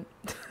different.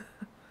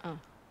 Oh.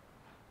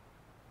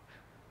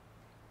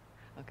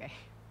 Okay.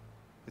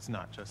 It's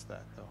not just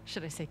that, though.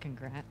 Should I say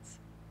congrats?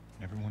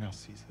 When everyone else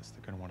sees this, they're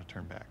gonna want to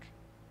turn back.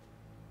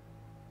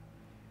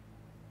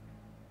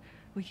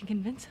 We can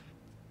convince him,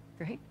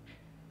 right?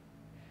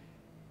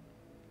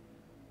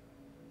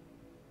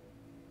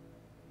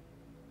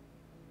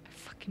 I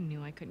fucking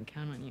knew I couldn't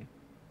count on you.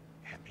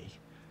 Abby,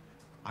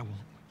 I want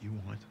what you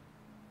want,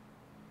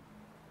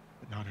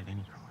 but not at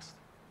any cost.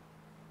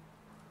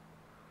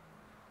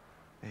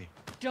 Hey.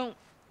 Don't.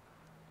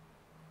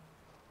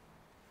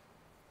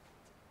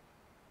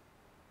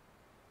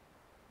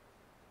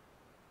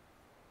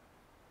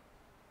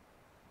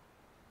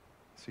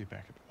 See you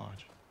back at the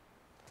lodge.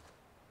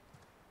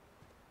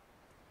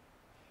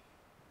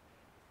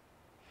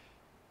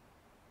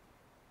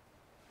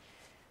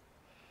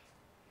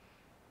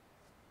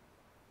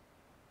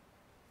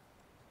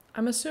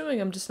 I'm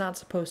assuming I'm just not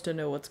supposed to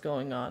know what's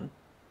going on.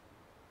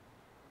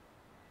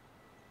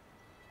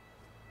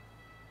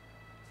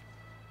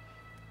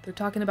 They're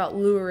talking about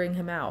luring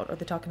him out. Are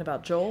they talking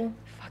about Joel?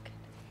 Fuck it.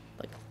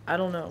 Like, I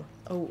don't know.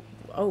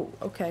 Oh,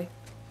 okay.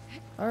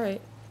 Alright.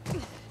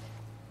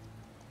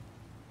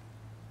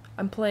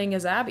 I'm playing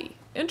as Abby.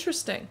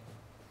 Interesting.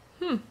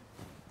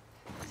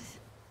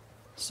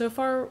 So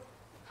far,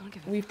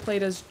 we've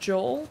played as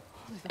Joel,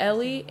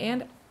 Ellie,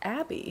 and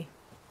Abby.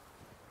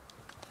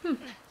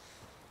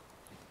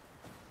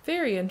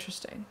 Very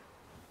interesting.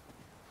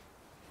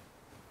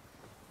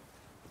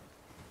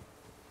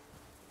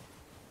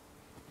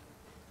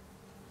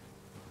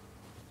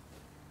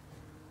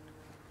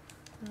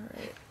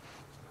 Alright.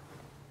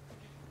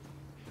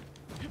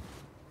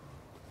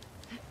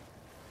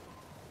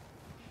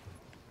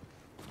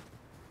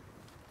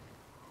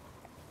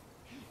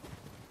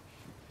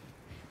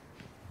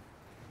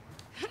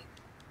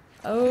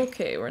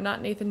 Okay, we're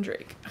not Nathan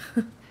Drake.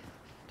 Do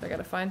I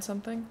gotta find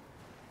something?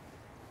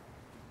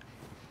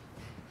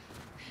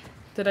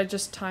 Did I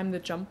just time the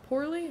jump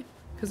poorly?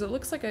 Because it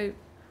looks like I...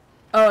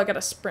 Oh, I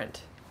gotta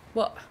sprint.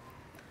 Well,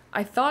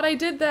 I thought I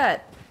did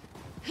that.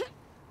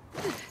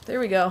 There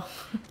we go.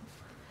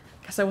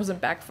 Guess I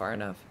wasn't back far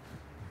enough.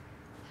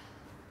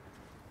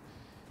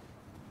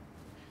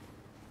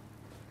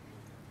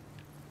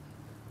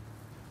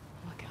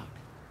 Look out.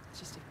 It's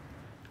just a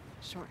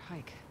short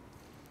hike.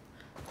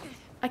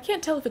 I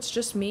can't tell if it's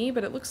just me,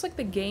 but it looks like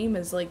the game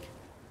is like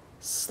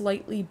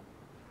slightly...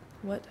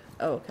 What?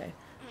 Oh, okay.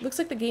 Looks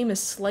like the game is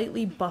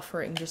slightly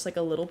buffering, just like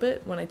a little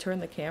bit when I turn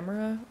the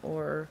camera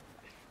or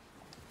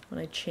when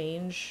I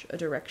change a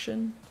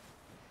direction.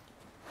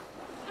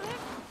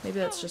 Maybe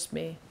that's just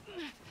me.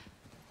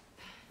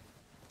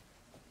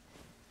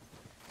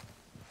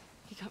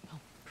 You got Mel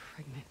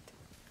pregnant.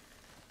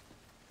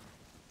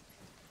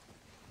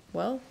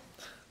 Well,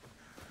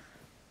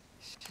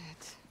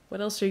 Shit.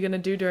 what else are you gonna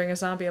do during a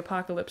zombie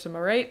apocalypse, am I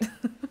right?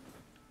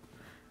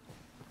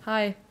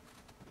 Hi.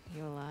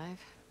 You alive?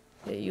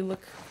 Yeah, you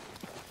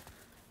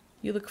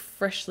look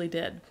freshly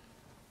dead.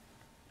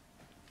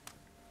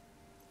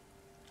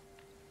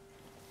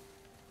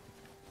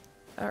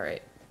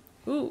 Alright.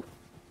 Ooh.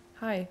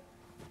 Hi.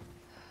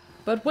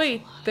 But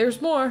wait,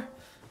 there's more!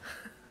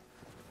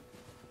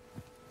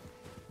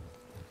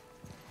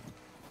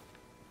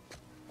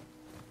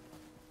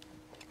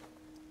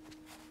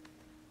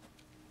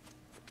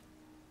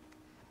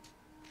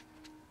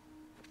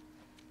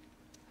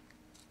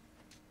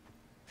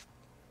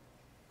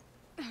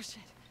 Oh shit.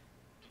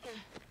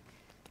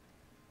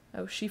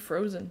 Oh, she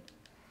frozen.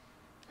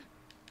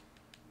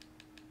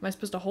 Am I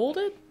supposed to hold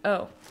it?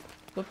 Oh.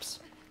 Whoops.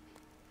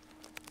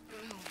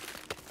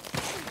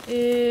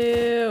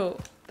 Ew.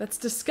 That's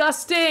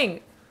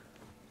disgusting!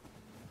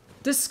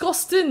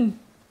 Disgusting!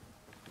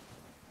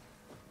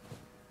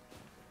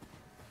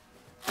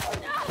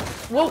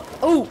 Whoa!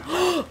 Oh!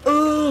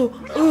 Oh!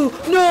 Oh!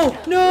 No!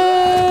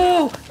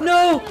 No!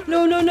 No!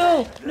 No! No!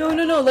 No! No!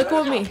 No! No! Let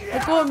go of me!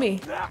 Let go of me!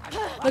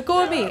 Let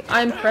go of me!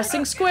 I'm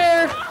pressing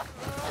square!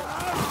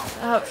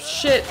 Oh,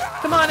 shit.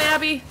 Come on,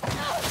 Abby!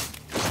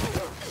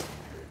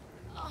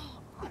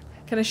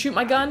 Can I shoot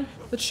my gun?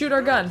 Let's shoot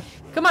our gun.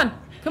 Come on!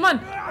 Come on!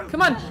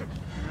 Come on!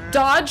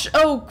 Dodge?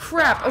 Oh,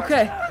 crap.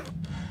 Okay.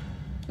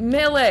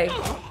 Melee.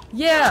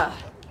 Yeah!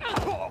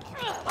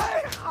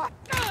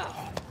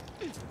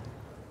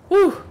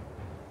 Whew!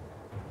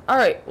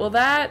 Alright, well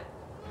that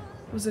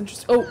was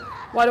interesting. Oh,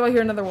 why do I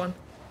hear another one?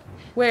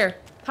 Where?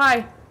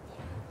 Hi!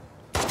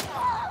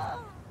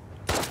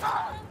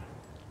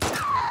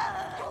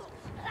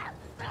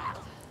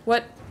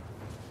 What?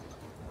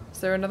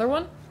 Is there another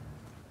one?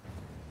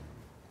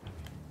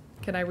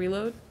 Can I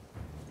reload?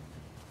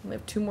 I only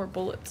have 2 more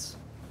bullets.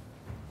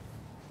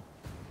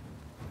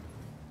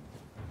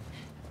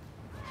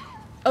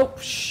 Oh,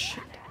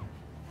 shit.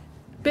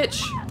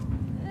 Bitch!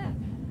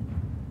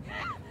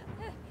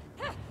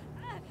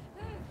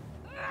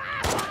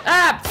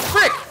 Ah,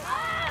 frick!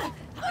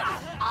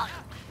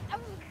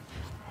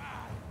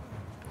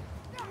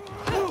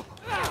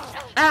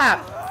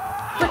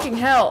 Ah, fricking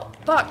hell.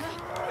 Fuck.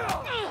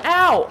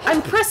 Ow!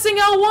 I'm pressing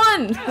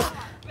L1!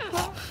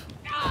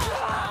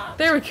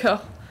 There we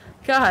go.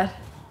 God.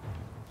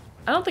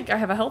 I don't think I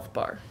have a health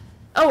bar.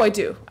 Oh, I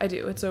do. I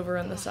do. It's over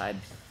on the side.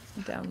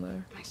 down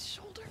there. My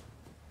shoulder.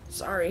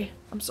 Sorry.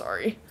 I'm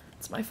sorry.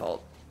 It's my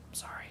fault. I'm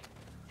sorry.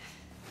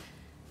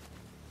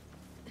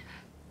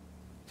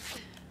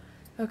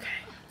 Okay.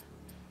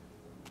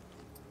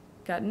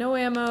 Got no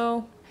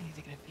ammo. I need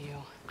to get a view.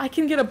 I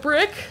can get a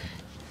brick.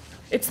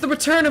 It's the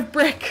return of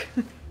brick.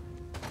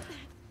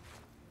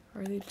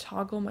 Or they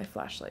toggle my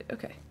flashlight.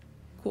 Okay.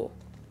 Cool.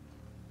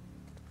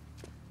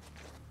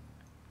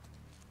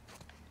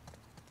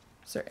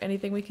 Is there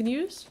anything we can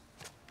use?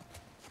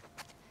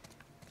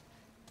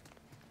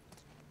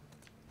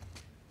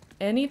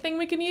 Anything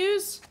we can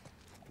use?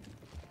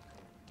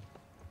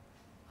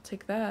 I'll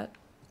take that.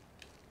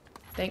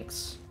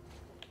 Thanks.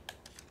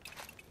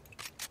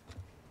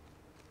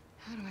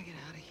 How do I get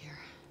out of here?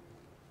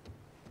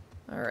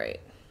 Alright.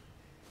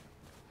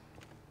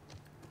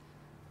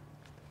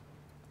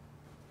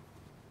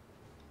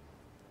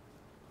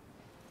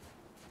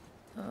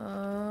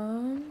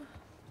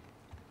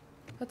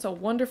 That's a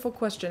wonderful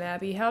question,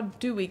 Abby. How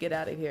do we get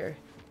out of here?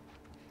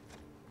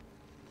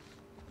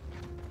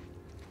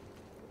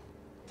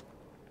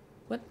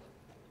 What?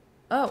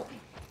 Oh.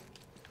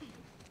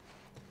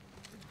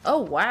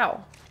 Oh,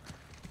 wow.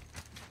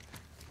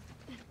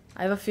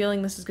 I have a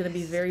feeling this is going to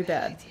be very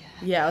bad.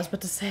 Yeah, I was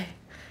about to say.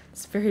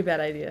 It's a very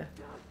bad idea.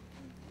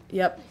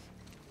 Yep.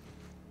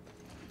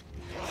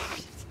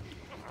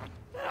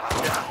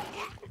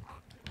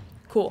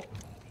 Cool.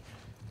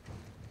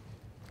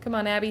 Come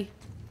on, Abby.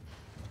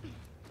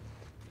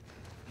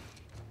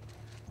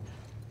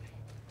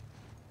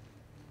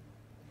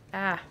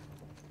 Ah.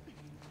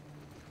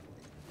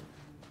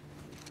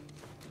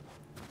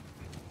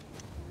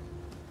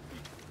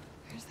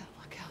 Where's that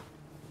lookout?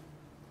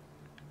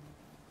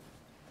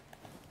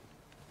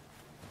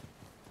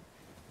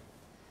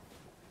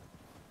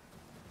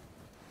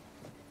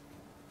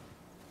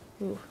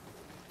 Ooh.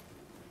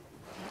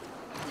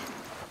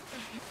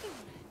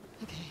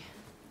 Okay.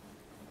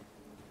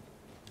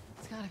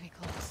 It's gotta be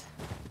close.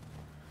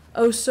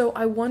 Oh, so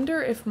I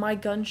wonder if my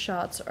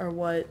gunshots are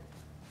what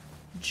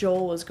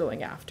Joel was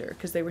going after,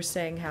 because they were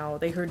saying how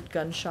they heard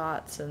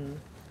gunshots and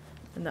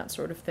that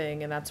sort of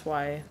thing, and that's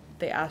why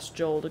they asked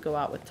Joel to go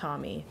out with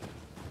Tommy.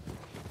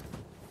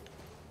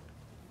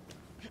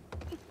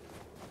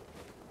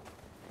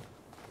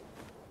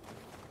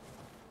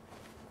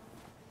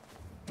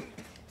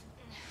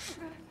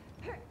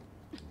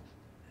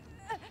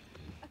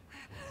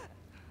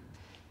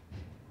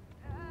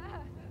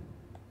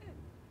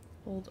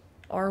 Hold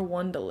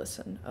R1 to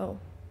listen. Oh.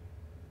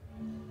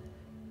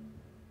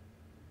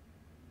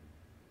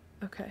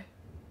 Okay.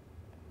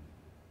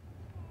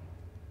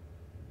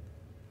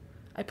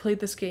 I played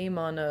this game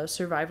on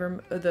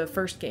the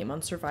first game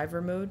on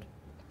Survivor mode,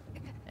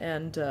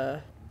 and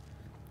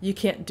you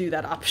can't do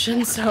that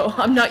option, so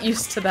I'm not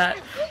used to that.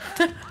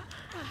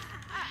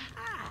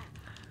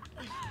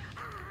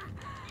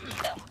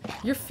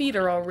 Your feet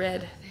are all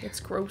red.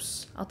 It's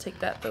gross. I'll take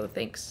that though,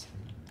 thanks.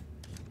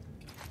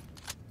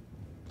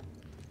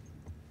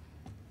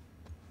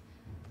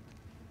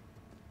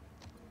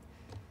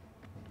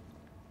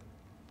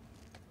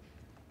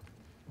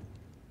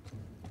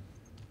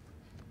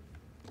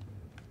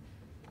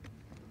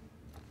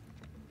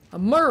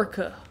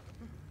 America!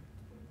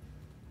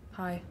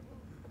 Hi.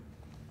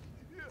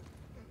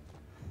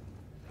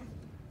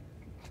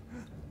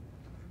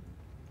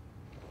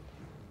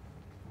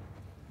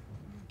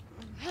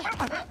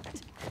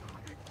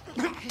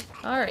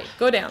 Alright,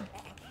 go down.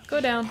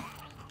 Go down.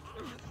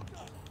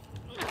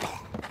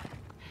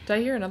 Did I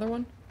hear another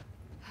one?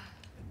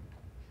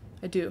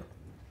 I do.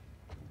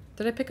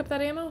 Did I pick up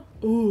that ammo?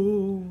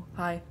 Ooh,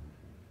 hi.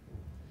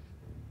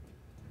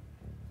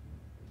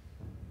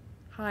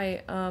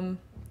 Hi,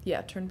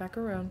 yeah, turn back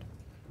around.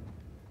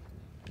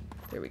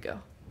 There we go.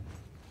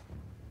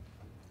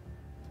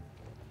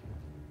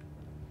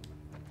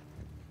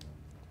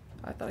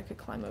 I thought I could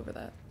climb over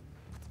that.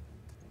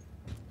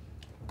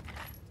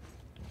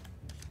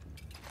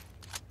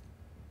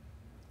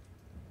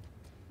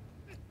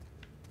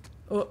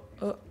 Oh,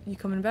 you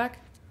coming back?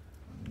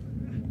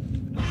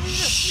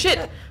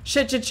 Shit!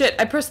 Shit.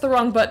 I pressed the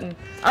wrong button.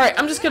 Alright,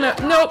 I'm just gonna...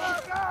 Nope!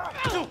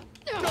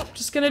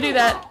 Just gonna do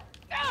that.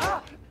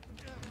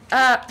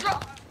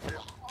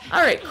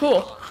 Alright,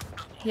 cool.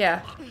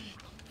 Yeah.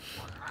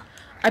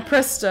 I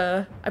pressed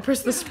the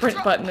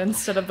sprint button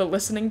instead of the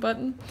listening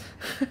button.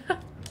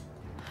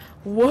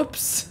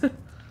 Whoops. That's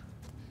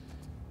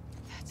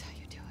how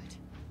you do it.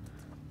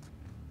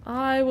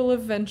 I will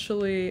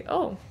eventually...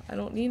 Oh, I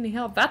don't need any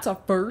help. That's a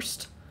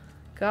first.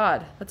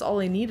 God, that's all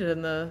I needed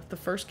in the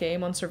first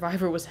game on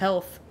Survivor was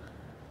health.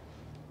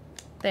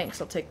 Thanks,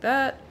 I'll take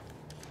that.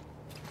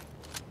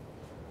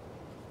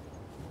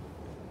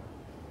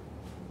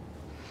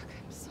 I'm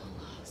so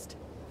lost.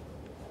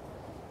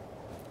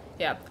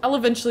 Yeah, I'll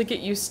eventually get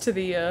used to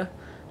the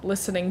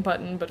listening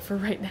button, but for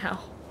right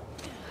now.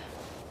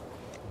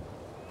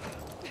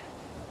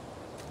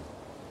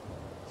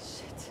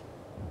 Shit.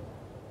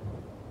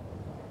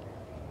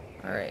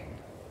 Alright.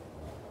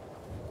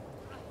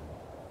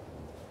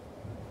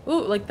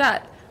 Ooh, like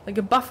that. Like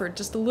a buffer,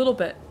 just a little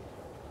bit.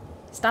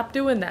 Stop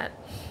doing that.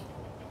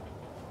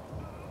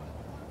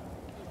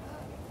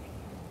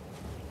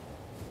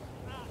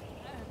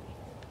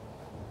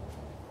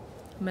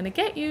 I'm gonna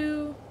get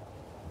you.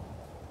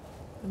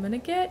 I'm gonna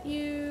get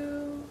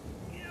you.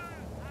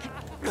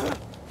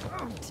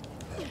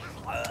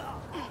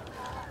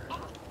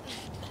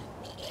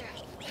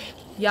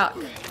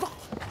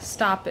 Yuck.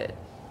 Stop it.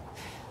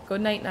 Go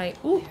night night.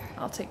 Ooh,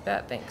 I'll take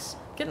that, thanks.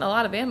 Getting a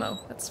lot of ammo.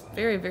 That's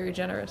very, very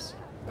generous.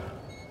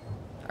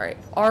 Alright,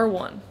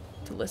 R1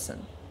 to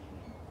listen.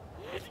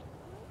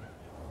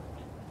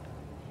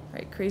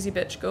 Alright, crazy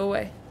bitch, go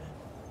away.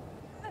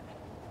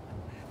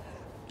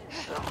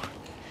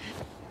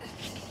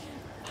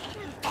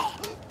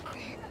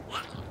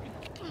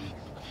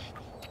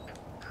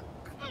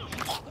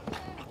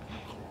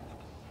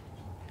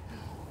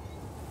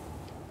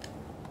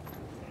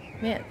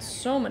 Man,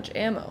 so much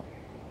ammo.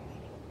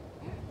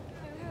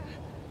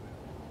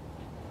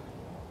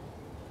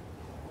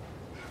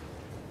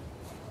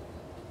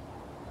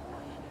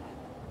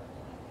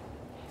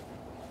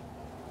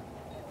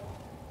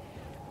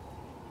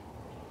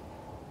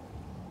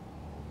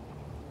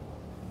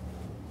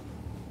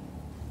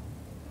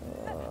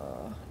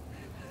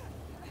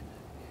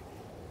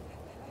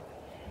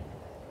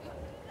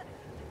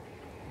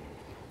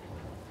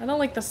 I don't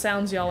like the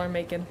sounds y'all are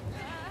making.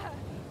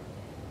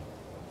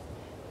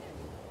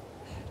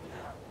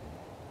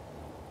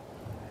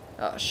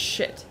 Oh,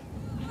 shit.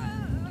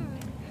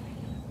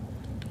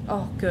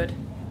 Oh, good.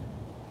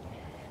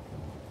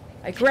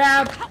 I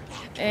grab,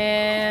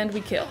 and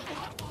we kill.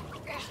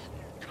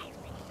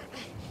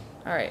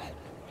 Alright.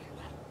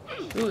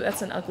 Ooh,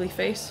 that's an ugly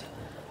face.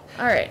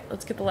 Alright,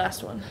 let's get the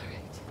last one.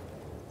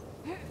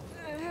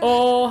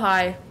 Oh,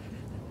 hi.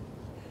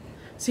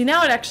 See,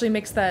 now it actually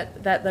makes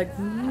that like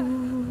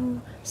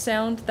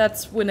sound.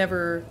 That's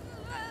whenever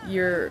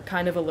you're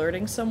kind of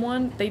alerting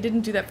someone. They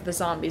didn't do that for the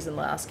zombies in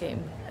the last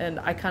game, and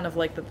I kind of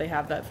like that they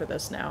have that for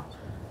this now.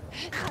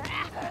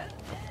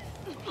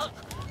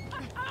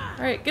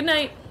 Alright, good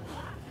night.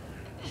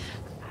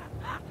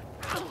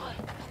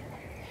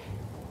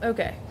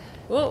 Okay.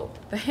 Whoa,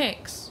 the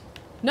Hanks.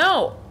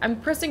 No!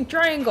 I'm pressing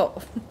triangle!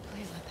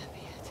 Please let that be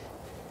it.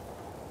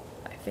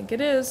 I think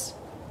it is.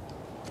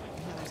 The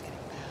weather's getting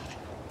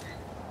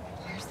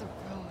bad. Where's the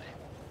road?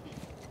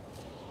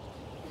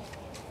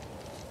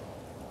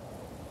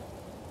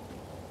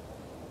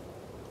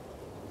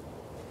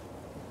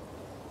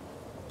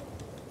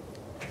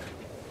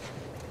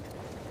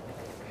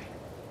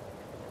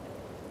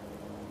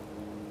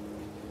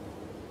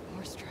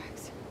 Horse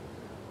tracks.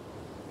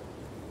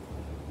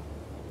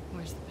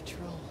 Where's the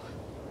patrol?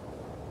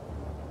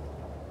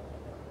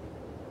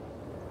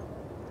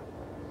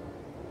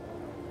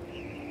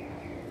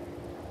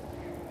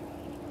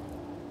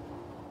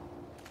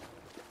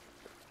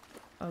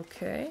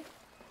 Okay.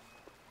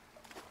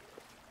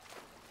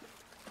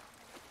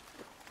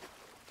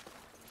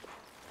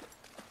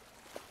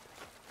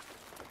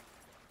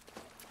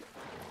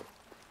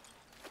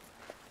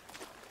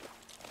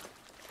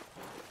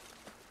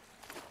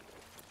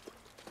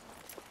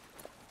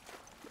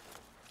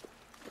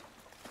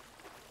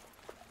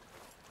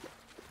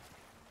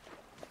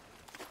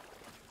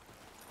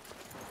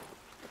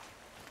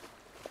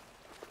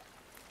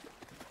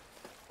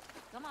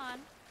 Come on.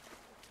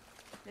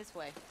 This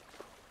way.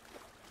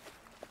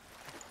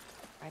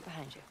 Right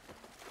behind you.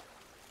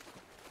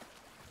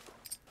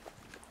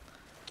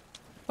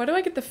 Why do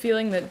I get the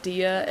feeling that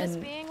Dia Miss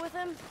and being with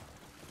him?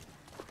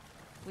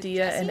 With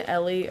Dia and Jesse?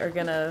 Ellie are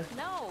gonna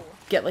No.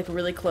 get like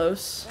really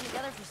close, Been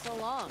together for so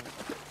long.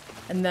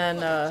 and then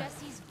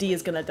Jesse's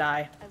Dia's gonna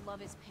die. I love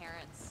his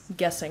parents. I'm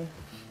guessing.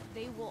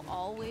 They will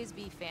always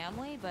be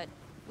family, but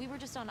we were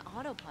just on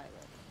autopilot.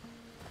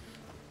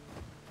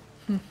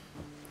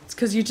 It's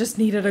because you just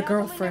needed a Yeah, but we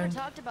girlfriend.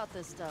 never talked about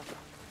this stuff.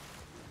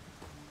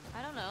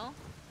 I don't know.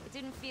 It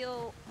didn't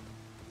feel...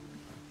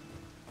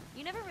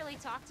 You never really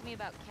talked to me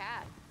about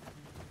Kat.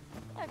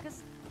 Yeah,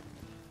 because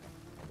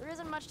there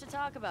isn't much to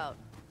talk about.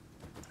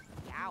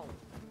 Yow.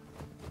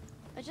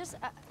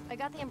 I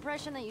got the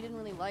impression that you didn't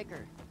really like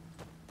her.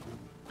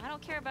 I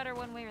don't care about her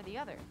one way or the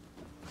other.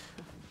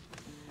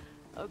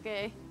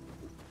 Okay.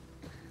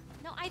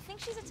 No, I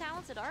think she's a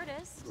talented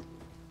artist.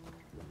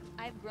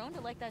 I've grown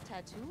to like that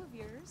tattoo of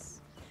yours.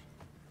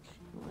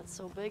 Well, that's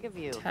so big of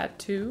you.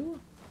 Tattoo?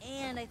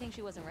 And I think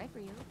she wasn't right for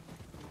you.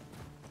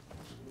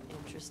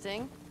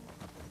 Interesting.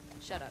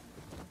 Shut up.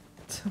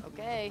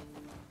 Okay.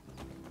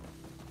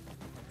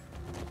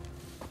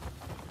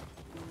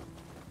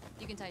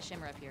 You can tie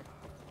Shimmer up here.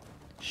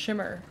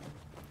 Shimmer.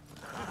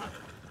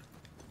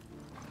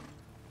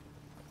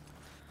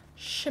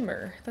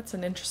 Shimmer. That's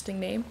an interesting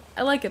name.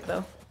 I like it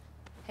though.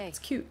 Hey, It's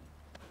cute.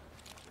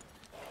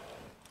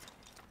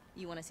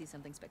 You want to see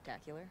something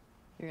spectacular?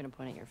 you're gonna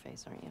point at your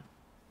face, aren't you?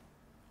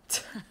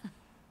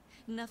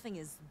 Nothing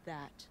is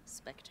that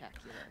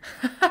spectacular.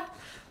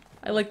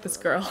 I like this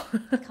girl.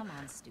 Come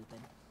on, stupid.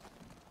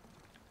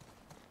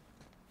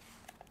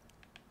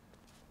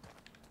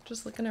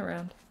 Just looking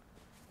around.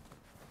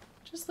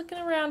 Just looking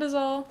around is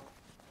all.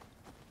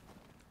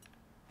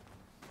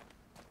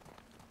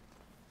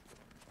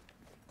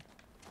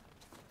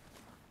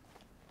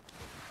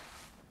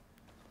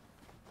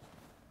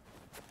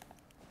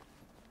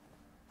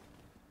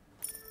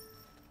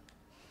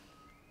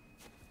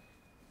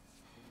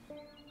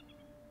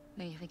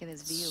 What do you think of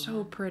this view?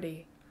 So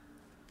pretty.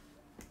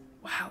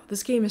 Wow,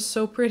 this game is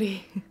so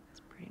pretty. It's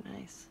pretty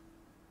nice.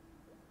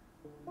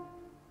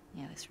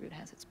 Yeah, this route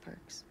has its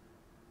perks.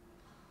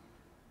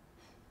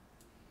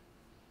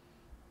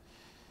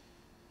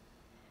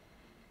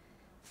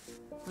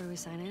 Where do we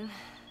sign in?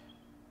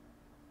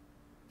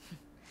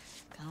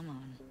 Come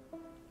on.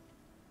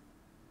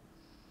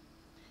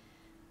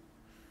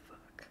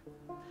 Fuck.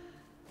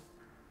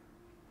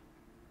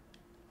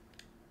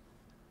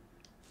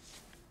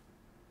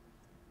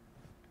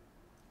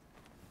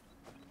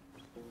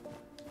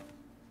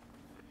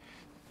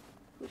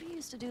 Who do you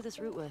used to do this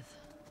route with?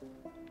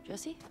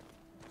 Jesse?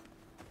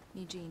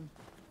 Eugene.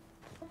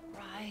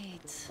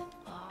 Right.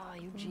 Oh,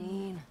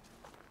 Eugene.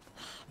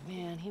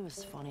 Man, he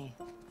was funny.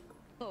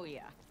 Oh,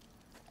 yeah.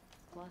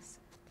 Plus,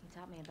 he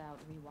taught me about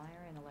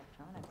rewiring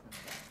electronics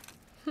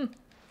and stuff.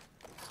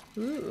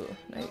 Ooh, He told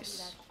me nice.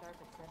 that sharp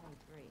at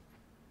 73.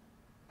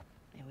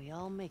 May we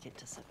all make it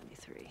to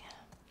 73.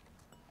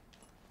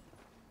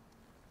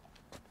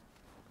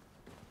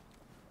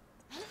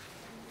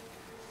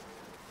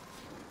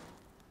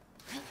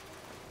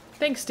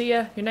 Thanks,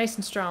 Dia. You're nice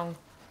and strong.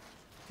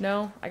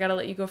 No, I gotta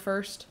let you go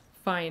first.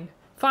 Fine.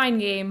 Fine,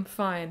 game.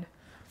 Fine.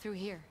 Through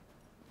here.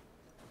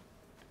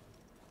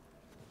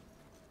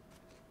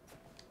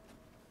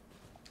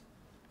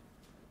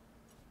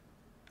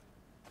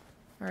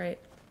 Alright.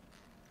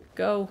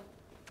 Go.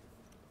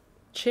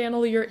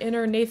 Channel your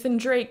inner Nathan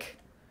Drake.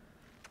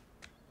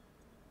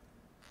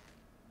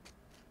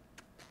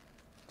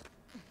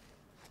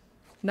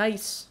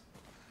 Nice.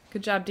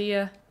 Good job,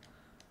 Dia.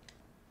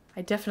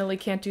 I definitely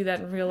can't do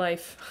that in real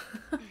life.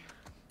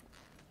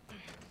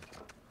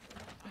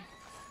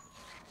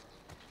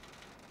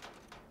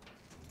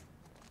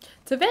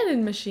 It's a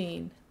vending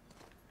machine.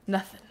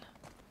 Nothing.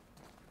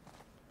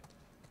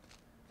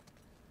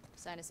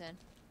 Sign us in.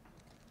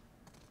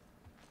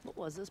 What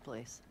was this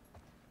place?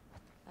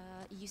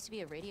 It used to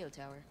be a radio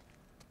tower.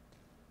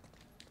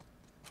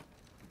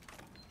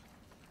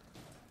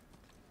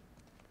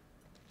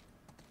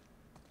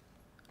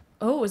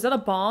 Oh, is that a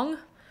bong?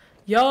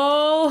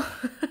 Yo!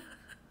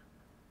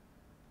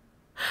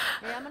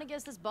 Hey, I'm gonna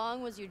guess this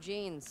bong was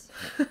Eugene's.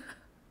 That's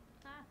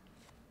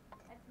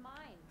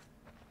mine.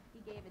 He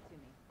gave it to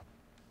me.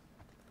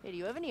 Hey, do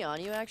you have any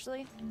on you,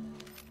 actually?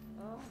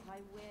 Oh, I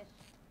wish.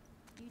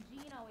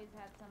 Eugene always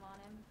had some on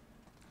him.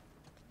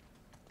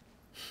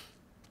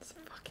 It's a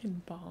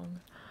fucking bong.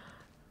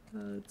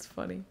 It's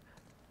funny.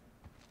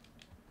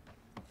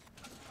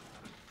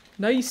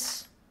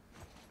 Nice!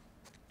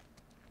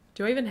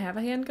 Do I even have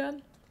a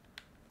handgun?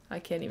 I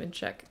can't even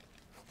check.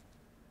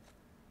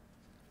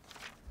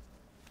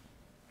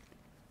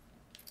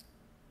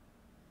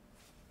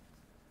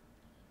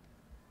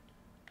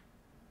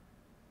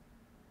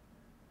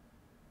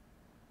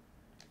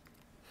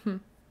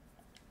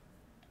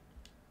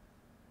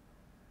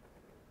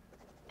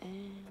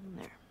 And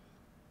there.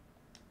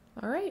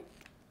 Alright.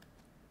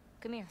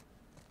 Come here.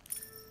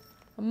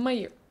 I'm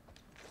here.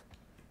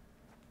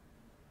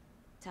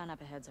 Town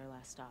up ahead's our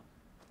last stop.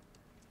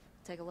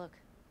 Take a look.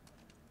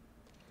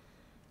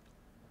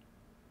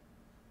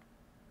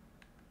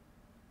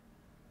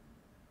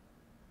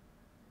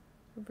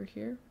 Over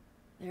here.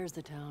 There's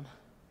the town.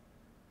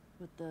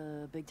 With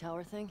the big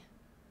tower thing?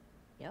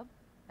 Yep,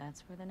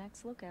 that's where the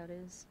next lookout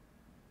is.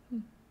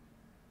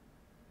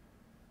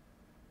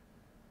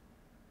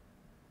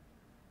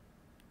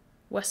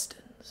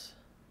 Weston's.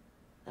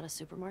 That a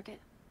supermarket?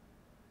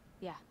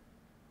 Yeah,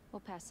 we'll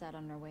pass that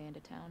on our way into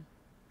town.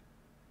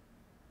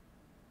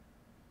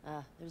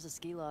 Ah, there's a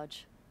ski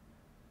lodge.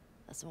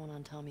 That's the one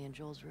on Tommy and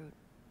Joel's route.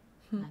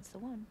 That's the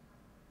one.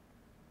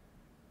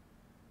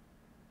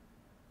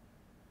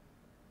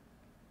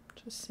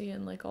 Just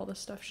seeing like all the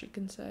stuff she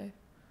can say.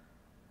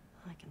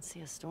 I can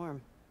see a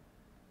storm.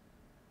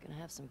 Gonna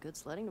have some good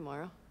sledding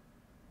tomorrow.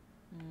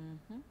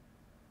 Mm-hmm.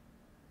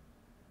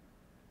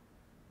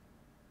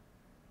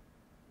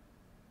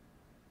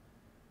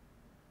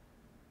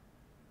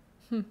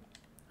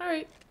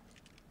 Alright.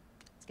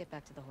 Let's get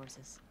back to the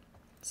horses.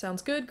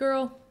 Sounds good,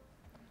 girl.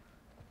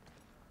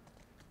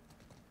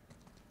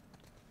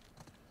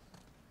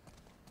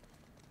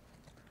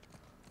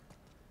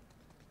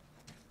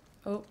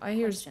 Oh, I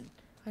heard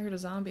a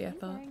zombie, I Were you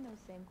thought. wearing those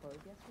same clothes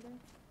yesterday?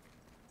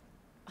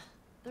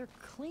 They're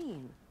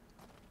clean.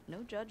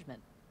 No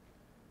judgment.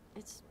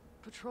 It's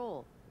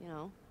patrol, you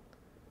know.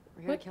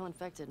 We're here What? to kill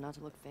infected, not to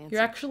look fancy.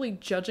 You're actually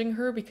judging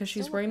her because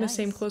she's Still look wearing the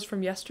same nice. clothes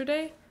from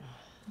yesterday?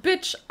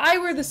 Bitch, I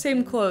wear the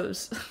same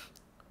clothes.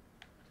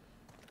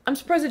 I'm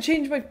surprised I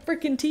changed my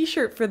freaking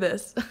t-shirt for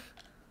this.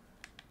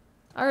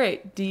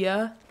 Alright,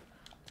 Dia.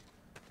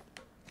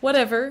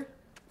 Whatever.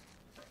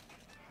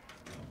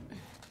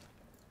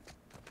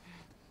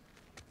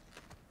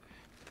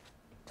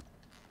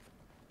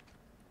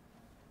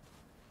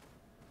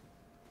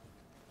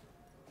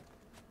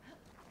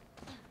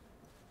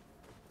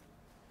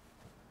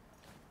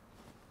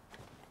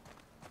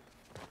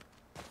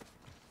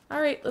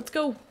 Alright, let's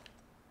go.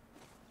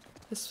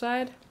 This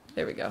side?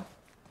 There we go.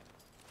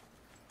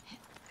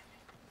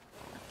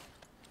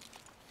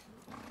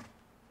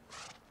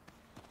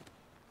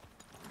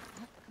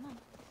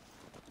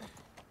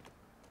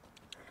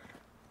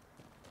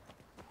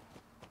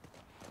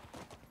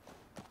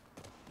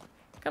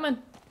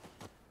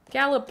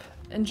 Gallop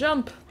and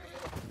jump.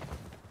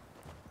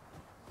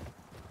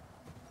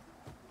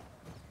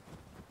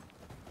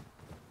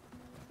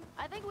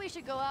 I think we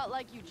should go out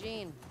like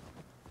Eugene.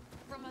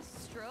 From a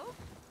stroke?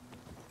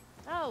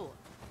 Oh,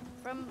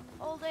 from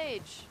old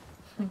age.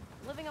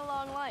 Living a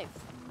long life.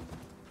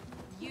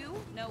 You?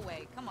 No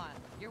way. Come on.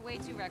 You're way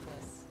too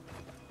reckless.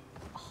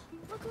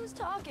 Look who's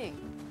talking.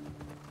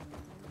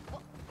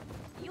 Well,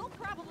 you'll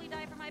probably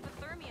die from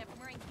hypothermia from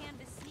wearing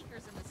canvas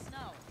sneakers in the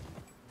snow.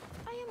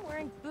 I am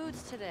wearing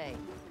boots today.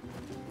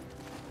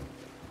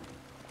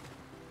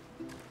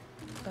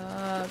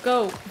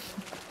 Go.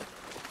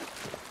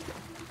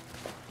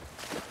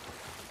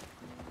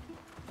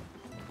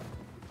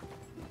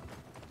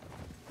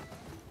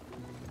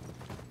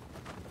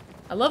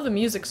 I love the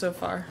music so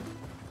far.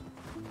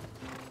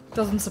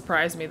 Doesn't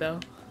surprise me though.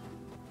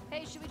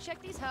 Hey, should we check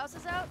these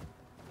houses out?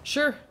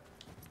 Sure.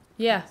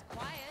 Yeah. It's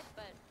quiet,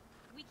 but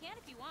we can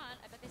if you want.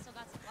 I bet they still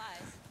got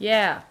supplies.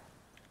 Yeah.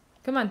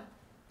 Come on.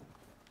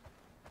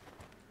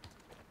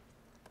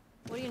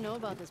 What do you know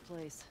about this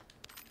place?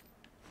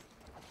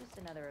 Just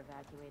another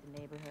evacuated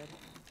neighborhood.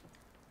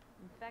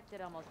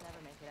 Infected almost never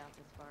make it out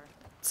this far.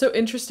 So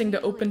interesting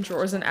to open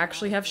drawers and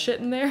actually have shit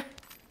in there.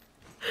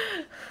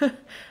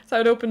 So I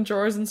would open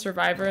drawers in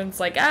Survivor and it's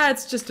like, ah,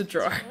 it's just a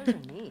drawer. Those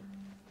are neat.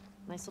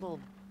 Nice little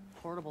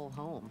portable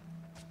home.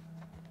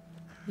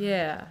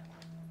 Yeah.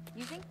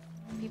 You think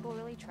people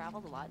really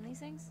traveled a lot in these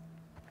things?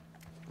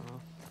 Oh,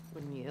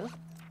 wouldn't you?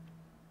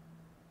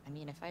 I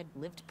mean, if I'd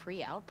lived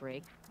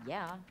pre-outbreak,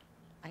 yeah.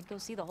 I'd go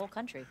see the whole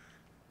country.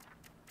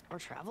 Or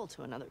travel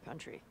to another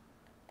country.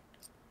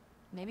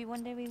 Maybe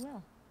one day we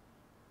will.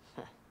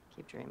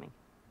 Keep dreaming.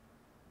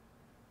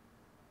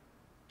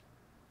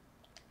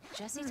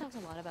 Jesse talked a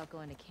lot about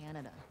going to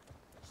Canada.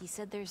 He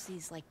said there's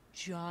these, like,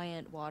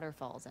 giant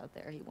waterfalls out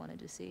there he wanted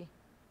to see.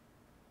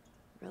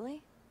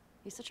 Really?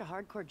 He's such a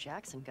hardcore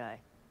Jackson guy.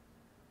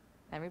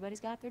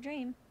 Everybody's got their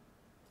dream.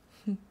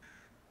 If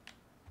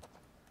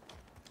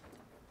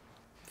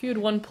you had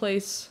one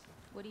place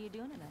What are you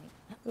doing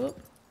tonight?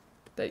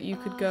 that you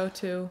could go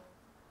to,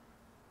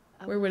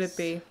 where would it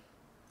be?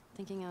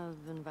 Thinking of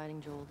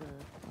inviting Joel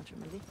to watch a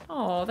movie.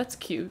 Oh, that's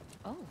cute.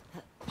 Oh,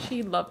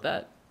 She'd love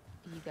that.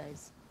 you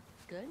guys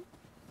good?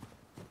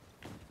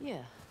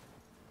 Yeah.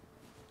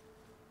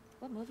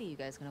 What movie are you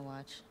guys gonna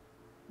watch?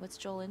 What's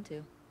Joel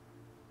into?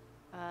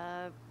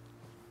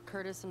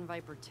 Curtis and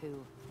Viper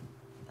 2.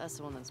 That's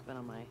the one that's been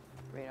on my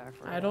radar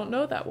for a I don't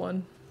while. know that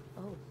one.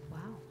 Oh, wow.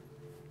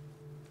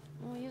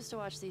 Well, we used to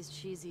watch these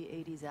cheesy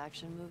 80s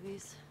action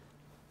movies.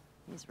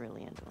 He's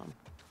really into them.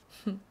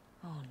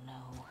 Oh,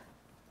 no.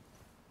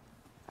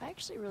 I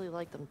actually really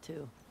like them,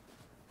 too.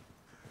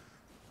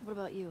 What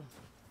about you?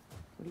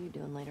 What are you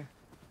doing later?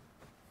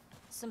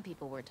 Some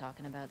people were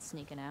talking about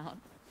sneaking out.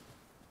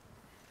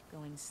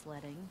 Going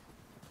sledding.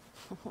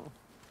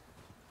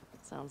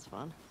 Sounds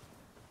fun.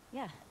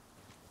 Yeah.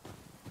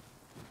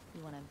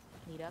 You wanna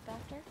meet up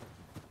after?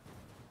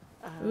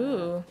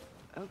 Ooh.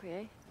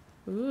 Okay.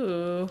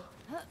 Ooh.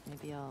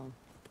 Maybe I'll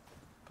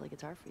play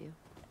guitar for you.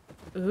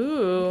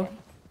 Ooh. Okay.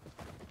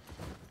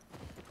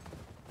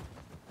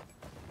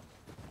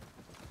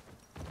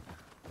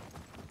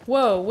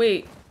 Whoa,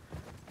 wait.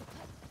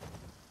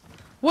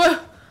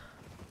 What?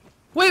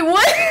 Wait,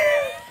 what?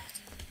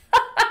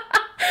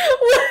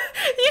 What?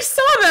 You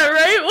saw that,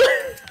 right?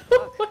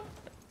 Look.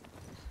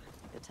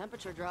 The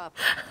temperature dropped.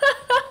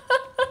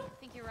 I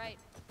think you're right.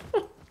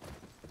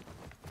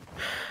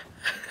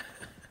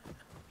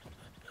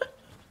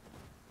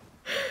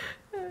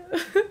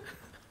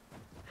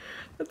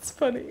 That's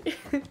funny.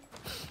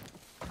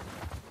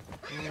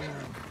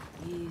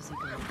 Easy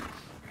going.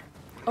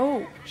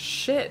 Oh,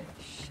 shit.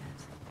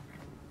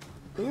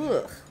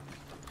 Ugh.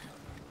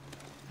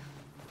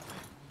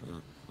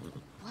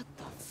 What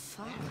the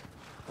fuck?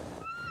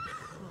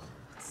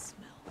 That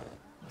smell.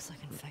 Looks like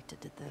infected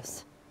did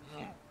this.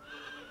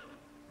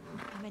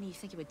 How many do you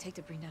think it would take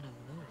to bring down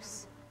a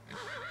moose?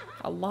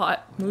 A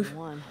lot.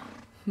 One.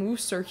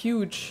 Moose are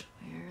huge.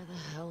 Where the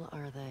hell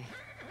are they?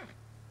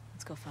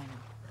 Let's go find him.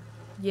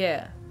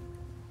 Yeah.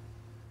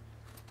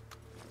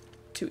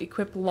 To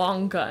equip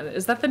long gun.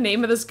 Is that the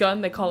name of this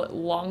gun? They call it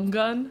long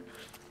gun?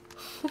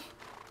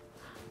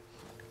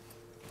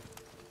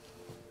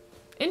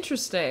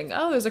 Interesting.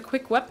 Oh, there's a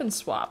quick weapon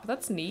swap.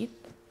 That's neat.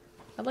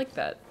 I like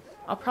that.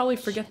 I'll probably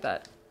forget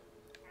that.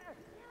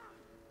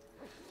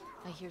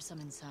 I hear some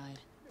inside.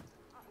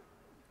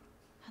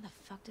 How the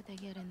fuck did they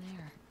get in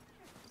there?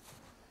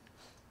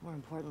 More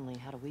importantly,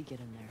 how do we get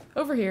in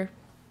there? Over here.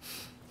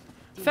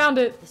 Dina, Found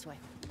it. This way.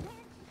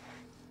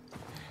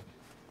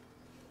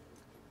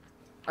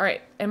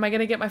 Alright, am I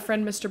gonna get my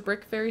friend Mr.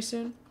 Brick very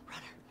soon?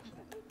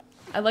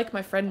 I like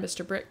my friend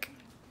Mr. Brick.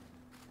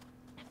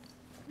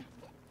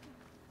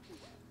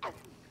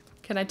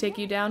 Can I take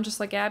you down just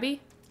like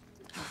Abby?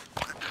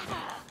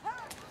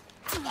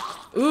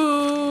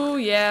 Ooh,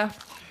 yeah.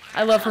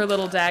 I love her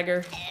little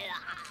dagger.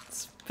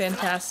 It's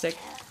fantastic.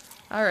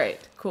 Alright,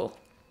 cool.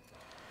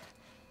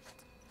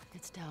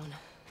 It's down.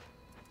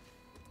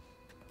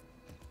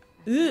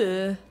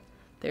 Ugh.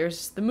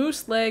 There's the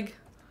moose leg.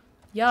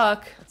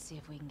 Yuck. Let's see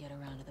if we can get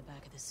around to the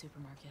back of the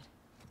supermarket.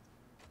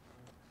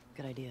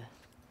 Good idea.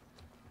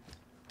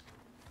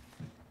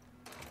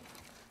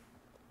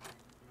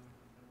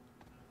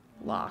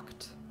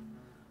 Locked.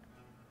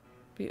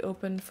 Be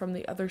opened from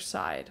the other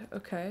side.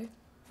 Okay.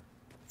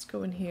 Let's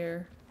go in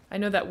here. I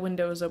know that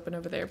window is open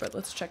over there, but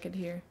let's check it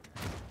here.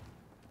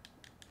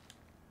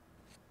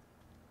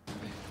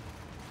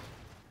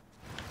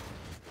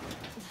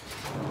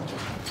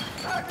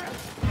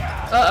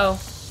 Uh-oh.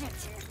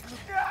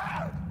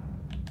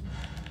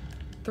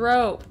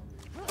 Throw.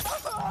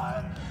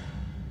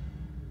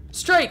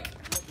 Strike!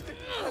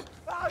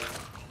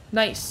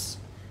 Nice.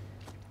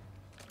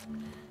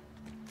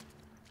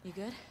 You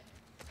good?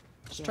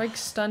 Strike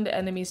stunned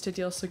enemies to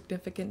deal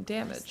significant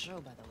damage. Throw,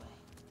 by the way.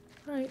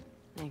 Alright.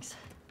 Thanks.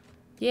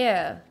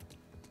 Yeah.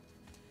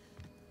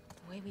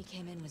 The way we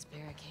came in was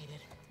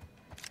barricaded.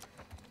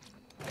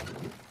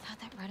 How'd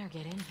that runner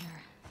get in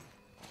here?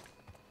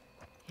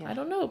 I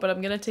don't know, but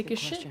I'm gonna take Good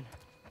a shit. question.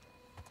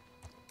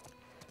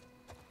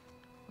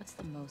 What's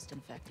the most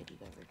infected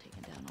you've ever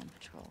taken down on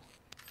patrol?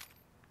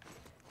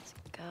 It's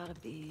gotta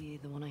be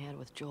the one I had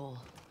with Joel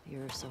a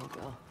year or so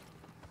ago.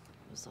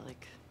 It was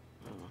like,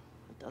 I don't know,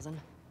 a dozen.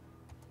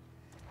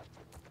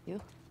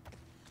 You?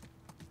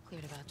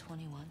 Cleared about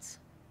 20 once.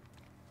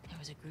 There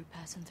was a group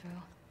passing through.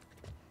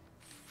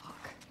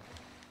 Fuck.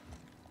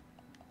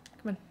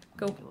 Come on,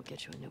 go. Maybe we'll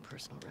get you a new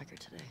personal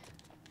record today.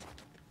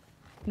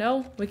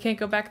 No, we can't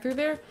go back through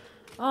there?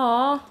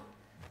 Aw.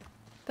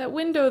 That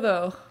window,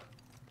 though.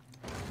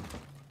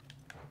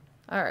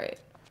 Alright.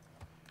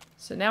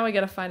 So now we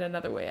gotta find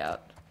another way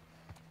out.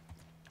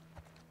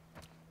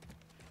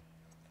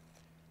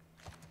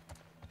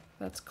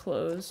 That's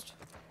closed.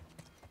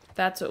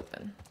 That's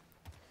open.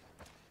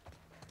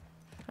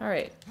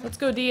 Alright, let's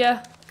go,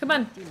 Dia. Come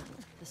on. Dina,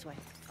 this way.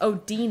 Oh,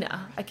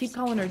 Dina. I keep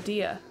calling her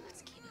Dia.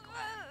 Let's keep it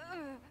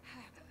quiet.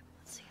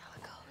 Let's see how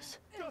it goes.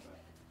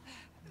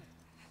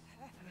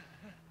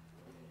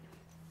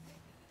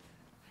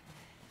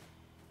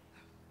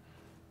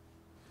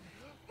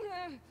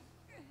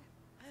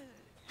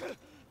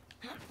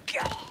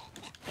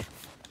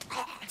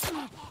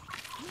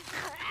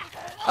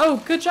 Oh,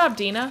 good job,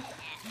 Dina.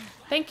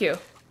 Thank you.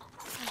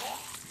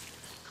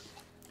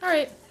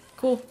 Alright,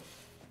 cool.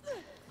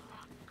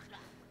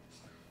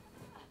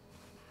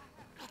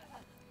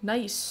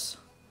 Nice.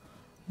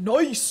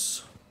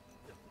 Nice!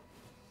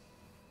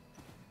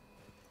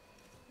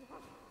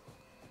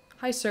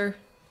 Hi, sir.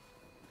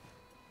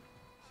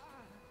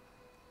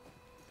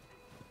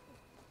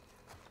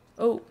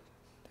 Oh,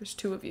 there's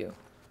two of you.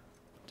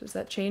 Does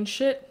that change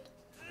shit?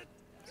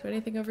 Is there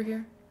anything over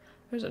here?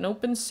 There's an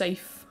open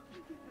safe.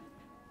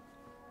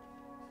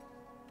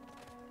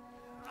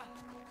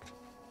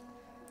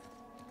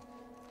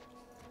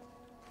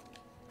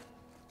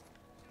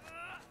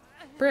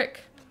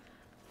 Brick.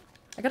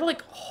 I gotta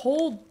like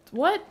hold,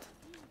 what?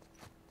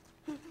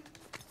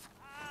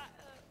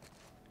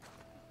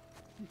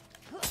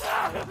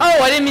 Oh,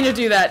 I didn't mean to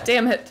do that,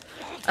 damn it.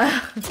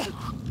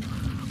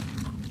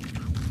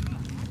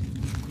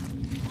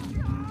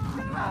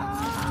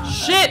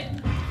 Shit!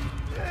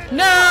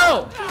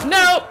 No!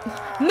 No!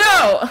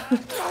 No!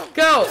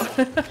 Go!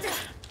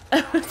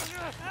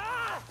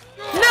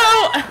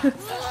 No!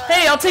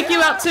 Hey, I'll take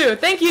you out too.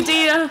 Thank you,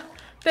 Dina.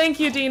 Thank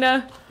you,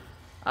 Dina.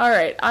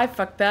 Alright, I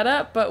fucked that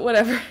up, but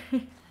whatever.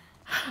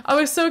 I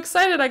was so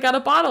excited I got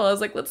a bottle. I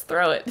was like, let's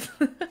throw it.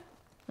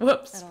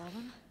 Whoops. Is that all of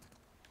them?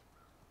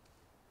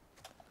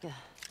 Yeah.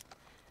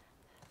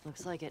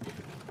 Looks like it.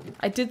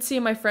 I did see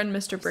my friend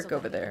Mr. Brick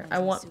over there. I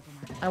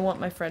want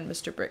my friend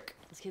Mr. Brick.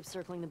 Let's keep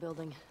circling the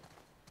building.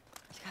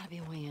 There's gotta be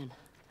a way in.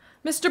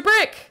 Mr.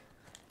 Brick!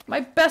 My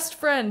best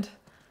friend.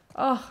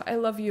 Oh, I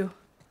love you.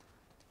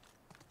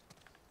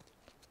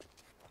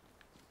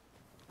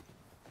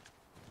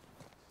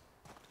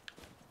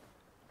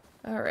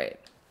 Alright.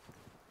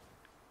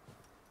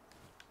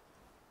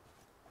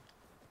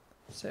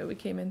 So we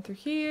came in through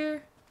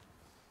here.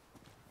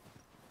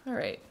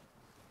 Alright.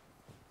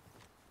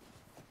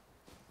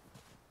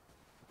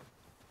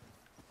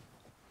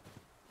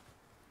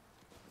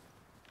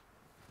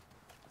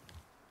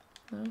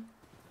 No?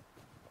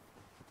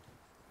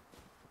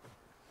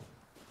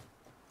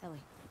 Ellie,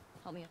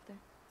 help me up there.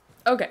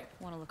 Okay.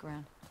 Want to look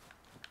around?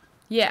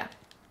 Yeah.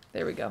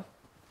 There we go.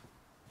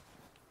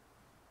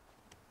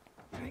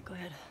 Alright, go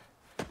ahead.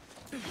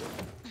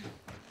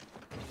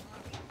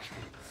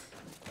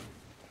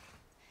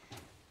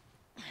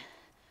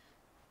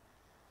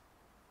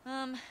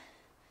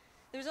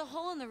 There's a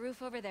hole in the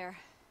roof over there.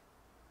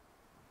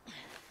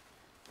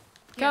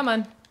 Come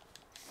on.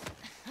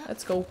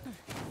 Let's go.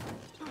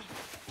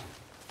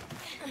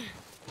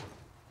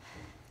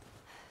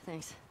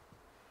 Thanks.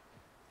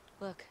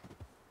 Look,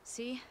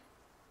 see?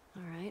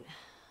 Alright.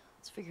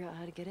 Let's figure out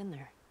how to get in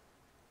there.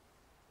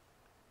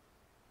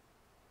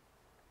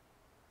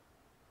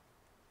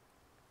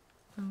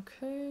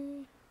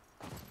 Okay.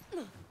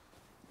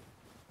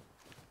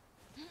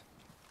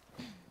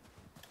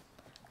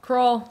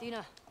 Crawl.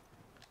 Dina,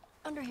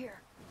 under here.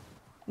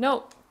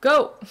 No,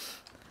 go.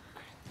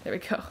 There we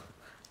go.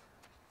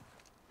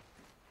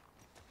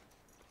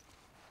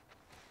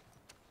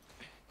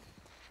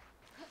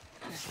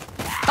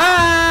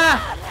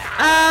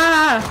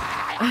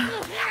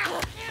 Ah!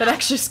 That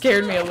actually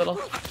scared me a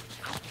little.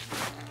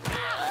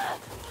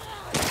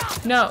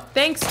 No,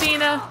 thanks,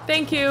 Dina.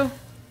 Thank you.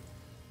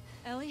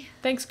 Ellie,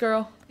 Thanks,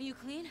 girl. are you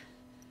clean?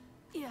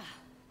 Yeah.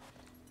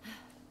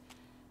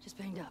 Just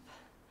banged up.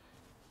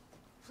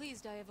 Please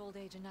die of old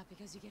age and not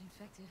because you get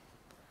infected.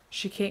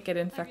 She can't get I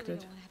really infected.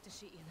 don't want to have to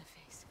shoot you in the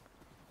face.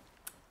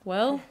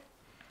 Well,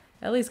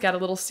 Ellie's got a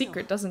little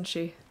secret, doesn't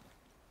she?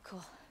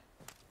 Cool.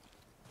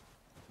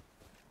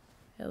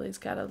 Ellie's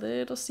got a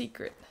little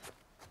secret.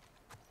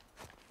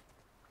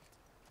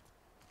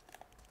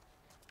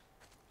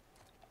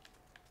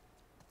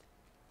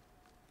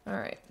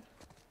 Alright.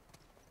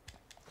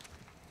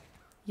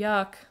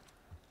 Yuck.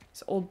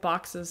 These old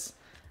boxes.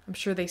 I'm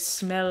sure they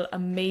smell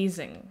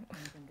amazing.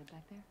 Anything good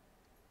back there?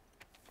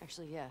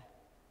 Actually, yeah.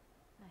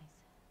 Nice.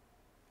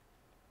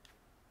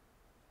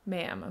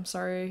 Ma'am, I'm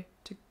sorry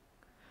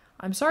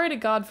to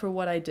God for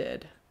what I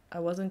did. I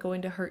wasn't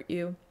going to hurt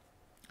you.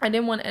 I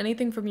didn't want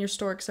anything from your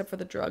store except for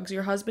the drugs.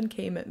 Your husband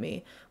came at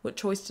me. What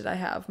choice did I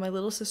have? My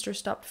little sister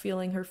stopped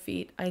feeling her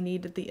feet. I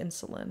needed the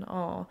insulin.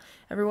 Aw,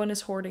 everyone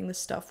is hoarding this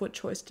stuff. What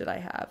choice did I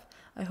have?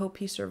 I hope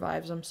he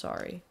survives. I'm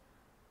sorry.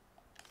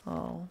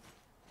 Oh.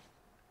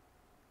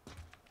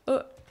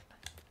 Was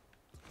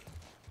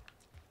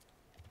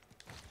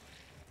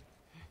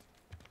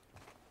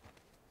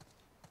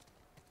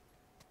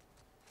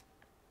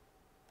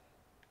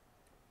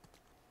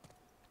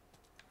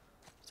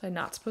I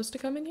not supposed to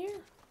come in here?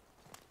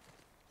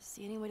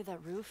 See any way to that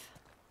roof?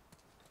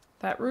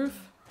 That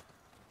roof?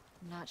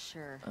 I'm not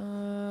sure.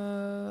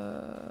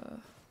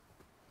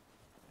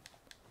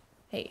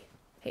 Hey,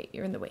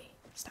 you're in the way.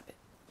 Stop it.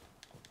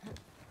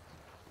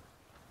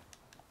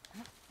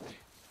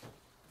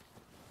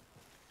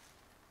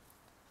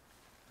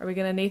 Are we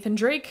gonna Nathan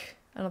Drake?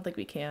 I don't think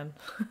we can.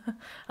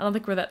 I don't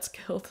think we're that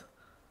skilled.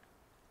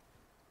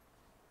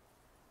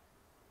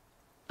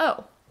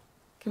 Oh.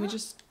 Can we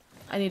just...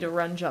 I need to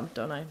run jump,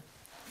 don't I?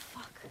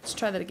 Fuck. Let's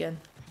try that again.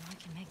 I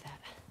can make that.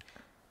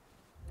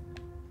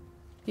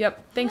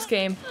 Yep. Thanks,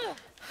 game.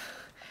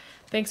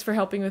 Thanks for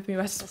helping with me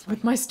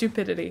with my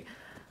stupidity.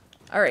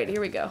 Alright,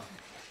 here we go.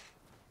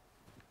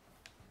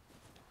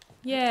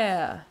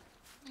 Yeah.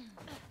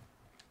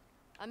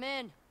 I'm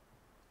in.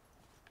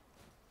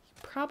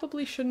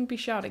 Probably shouldn't be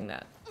shouting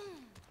that.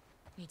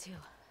 Me too.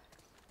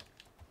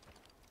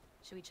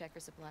 Should we check for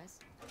supplies?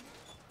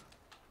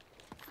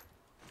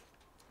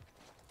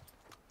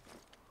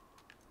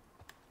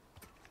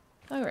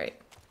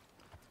 Alright.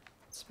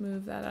 Let's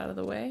move that out of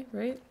the way,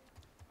 right?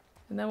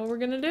 Isn't that what we're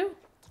gonna do?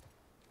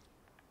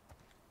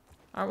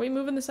 Are we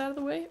moving this out of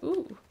the way?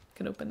 Ooh,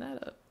 can open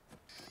that up.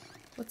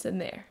 What's in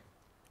there?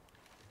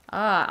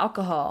 Ah,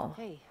 alcohol.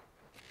 Hey,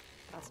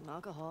 got some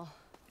alcohol.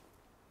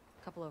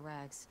 Couple of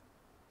rags.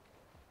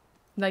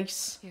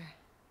 Nice. Here,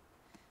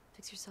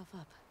 fix yourself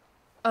up.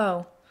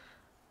 Oh,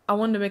 I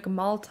wanted to make a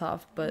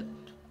Molotov, but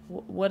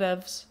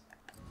whatevs.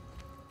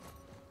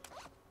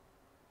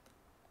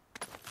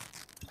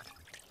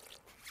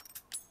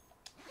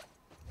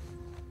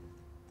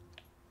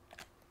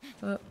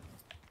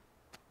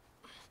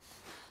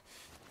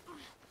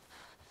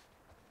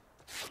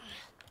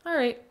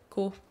 Alright,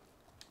 cool.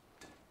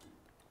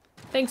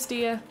 Thanks,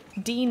 Dia.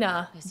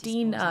 Dina.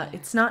 Dina.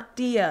 It's not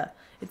Dia.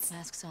 It's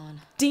Masks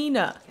on.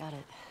 Dina. Got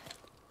it.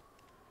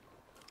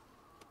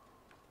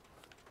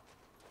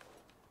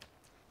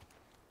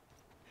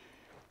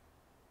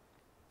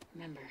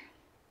 Remember,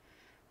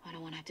 I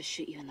don't want to have to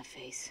shoot you in the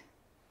face.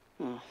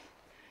 Oh,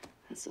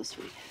 that's so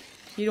sweet.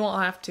 You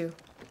don't have to.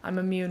 I'm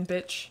immune,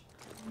 bitch.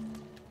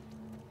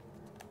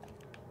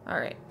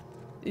 Alright.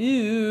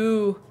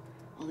 Ew.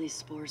 All these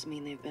spores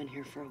mean they've been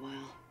here for a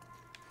while.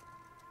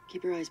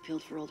 Keep your eyes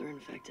peeled for older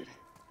infected.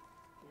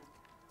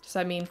 Does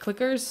that mean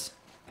clickers? Is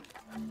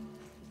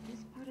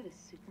this part of the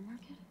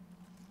supermarket?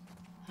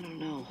 I don't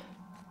know.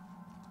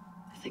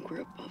 I think we're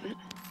above it.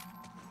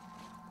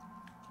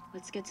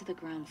 Let's get to the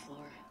ground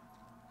floor.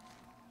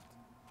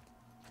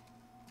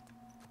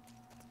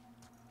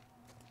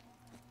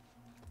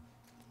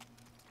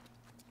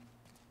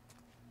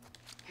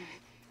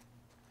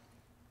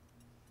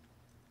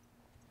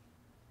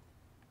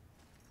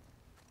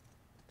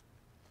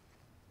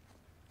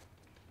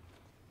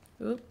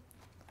 Oop.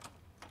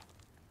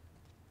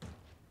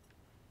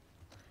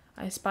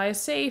 I spy a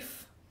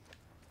safe.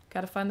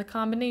 Gotta find the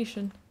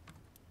combination.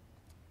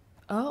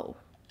 Oh.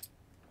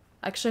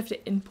 I actually have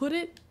to input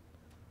it?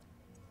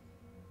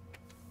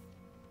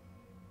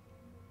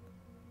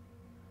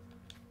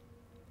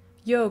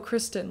 Yo,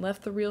 Kristen,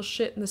 left the real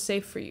shit in the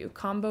safe for you.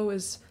 Combo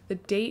is the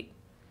date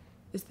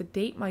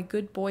my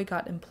good boy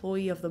got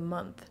employee of the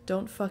month.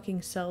 Don't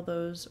fucking sell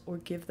those or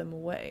give them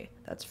away.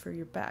 That's for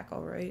your back,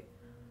 alright?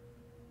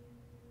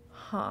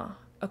 Huh.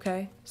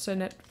 Okay.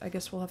 So I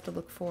guess we'll have to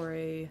look for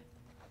a...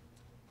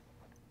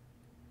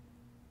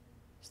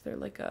 Is there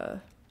like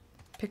a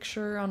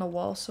picture on a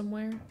wall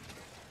somewhere?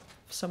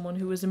 Of someone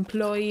who was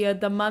employee of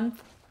the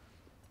month?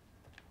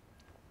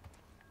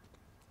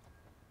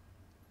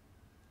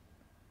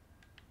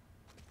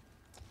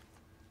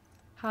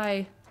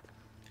 Hi.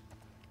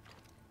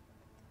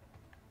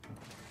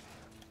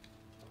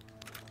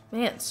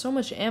 Man, so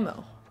much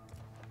ammo.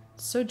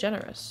 It's so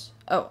generous.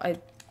 Oh, I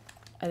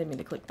didn't mean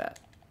to click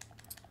that.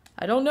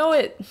 I don't know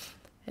it.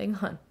 Hang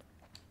on.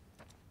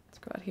 Let's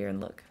go out here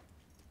and look.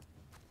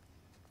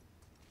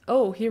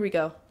 Oh, here we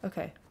go.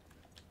 Okay.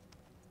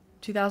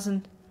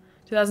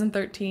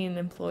 2013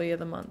 Employee of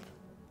the Month.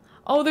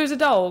 Oh, there's a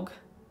dog.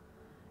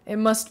 It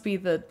must be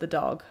the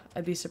dog.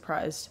 I'd be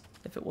surprised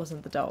if it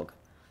wasn't the dog.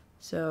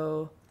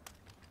 So,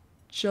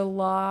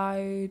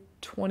 July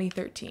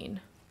 2013.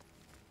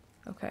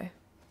 Okay.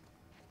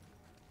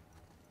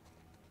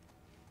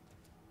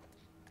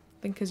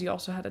 I think because you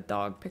also had a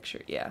dog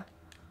picture. Yeah.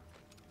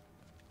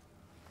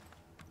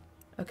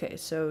 Okay,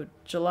 so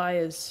July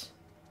is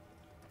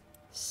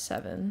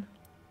 7.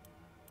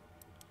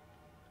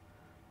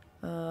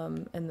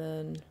 And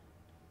then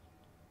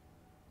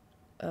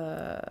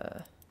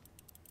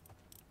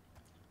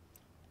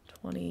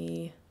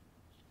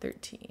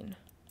 2013.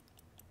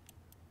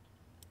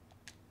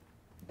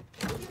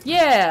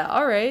 Yeah,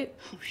 alright.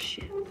 Oh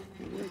shit, it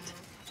worked.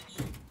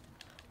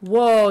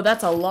 Whoa,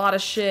 that's a lot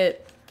of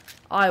shit.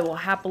 I will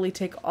happily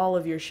take all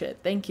of your shit.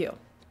 Thank you.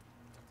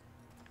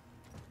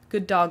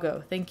 Good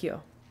doggo. Thank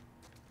you.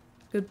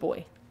 Good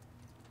boy.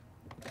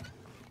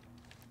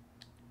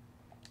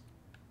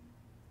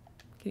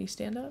 Can you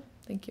stand up?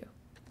 Thank you.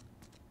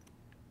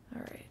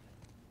 Alright.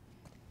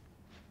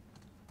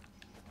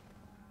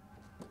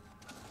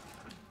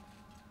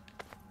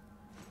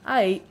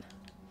 Aight.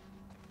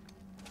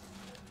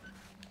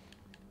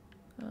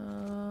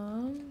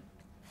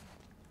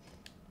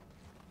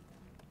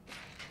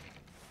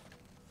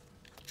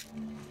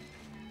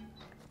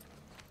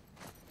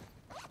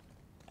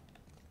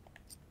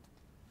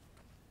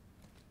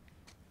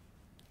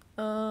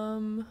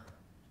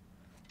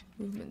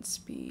 Movement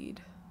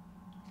speed.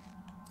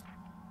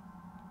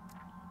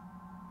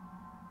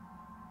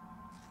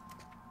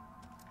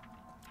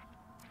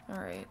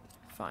 Alright,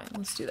 fine,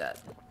 let's do that.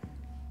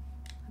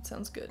 That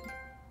sounds good.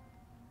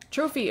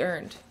 Trophy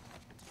earned.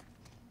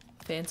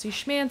 Fancy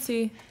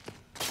schmancy.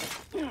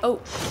 Oh.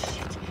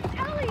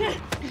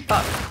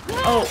 Fuck.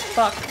 Oh,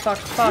 fuck, fuck,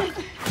 fuck.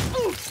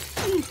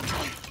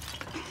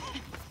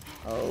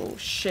 Oh,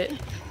 shit.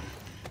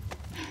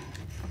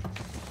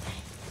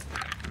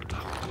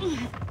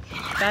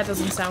 That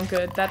doesn't sound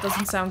good. That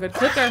doesn't sound good.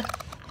 Clicker!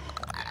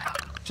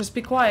 Just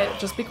be quiet.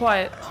 Just be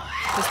quiet.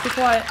 Just be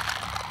quiet.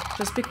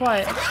 Just be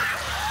quiet.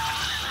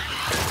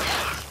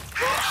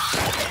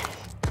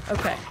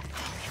 Okay.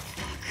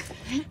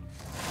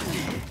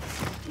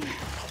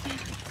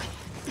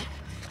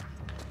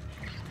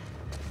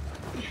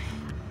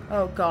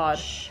 Oh god.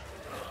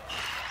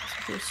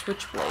 Your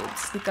switchblade.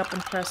 Sneak up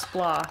and press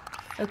blah.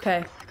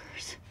 Okay.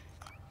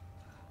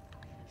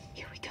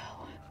 Here we go.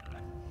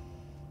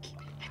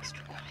 Keep it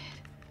extra quiet.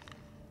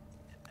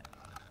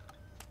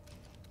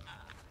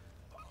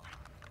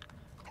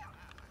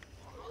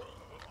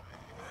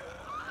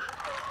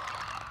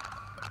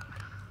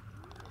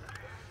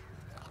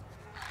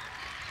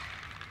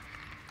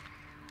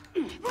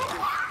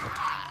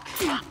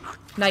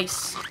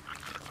 Nice.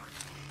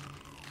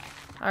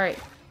 Alright.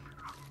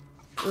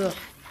 Ugh.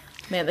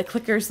 Man, the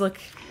clickers look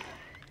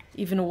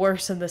even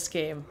worse in this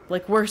game.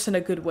 Like, worse in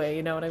a good way,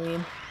 you know what I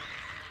mean?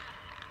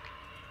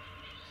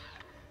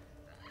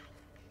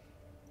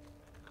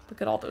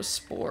 Look at all those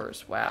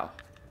spores. Wow.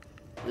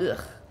 Ugh.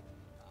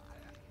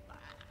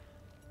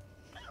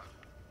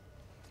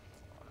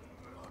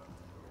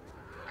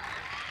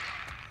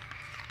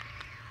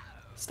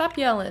 Stop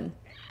yelling.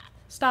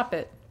 Stop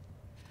it.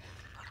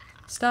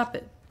 Stop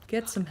it.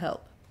 Get some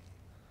help.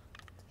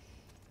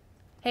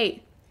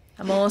 Hey,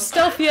 I'm gonna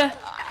stealth ya.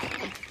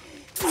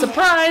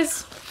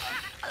 Surprise!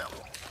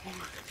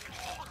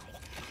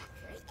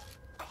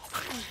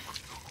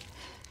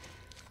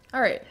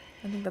 Alright,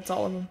 I think that's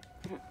all of them.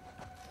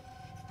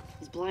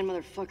 Those blind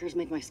motherfuckers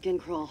make my skin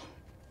crawl.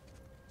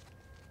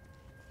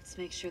 Let's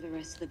make sure the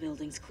rest of the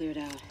building's cleared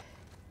out.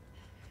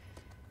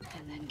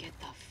 And then get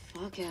the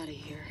fuck out of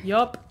here.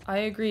 Yup, I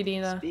agree,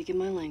 Dina. Speaking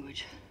my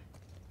language.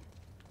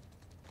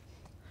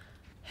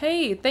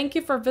 Hey, thank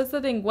you for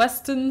visiting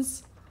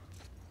Weston's.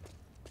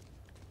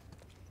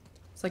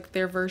 It's like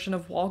their version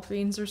of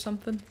Walgreens or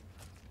something.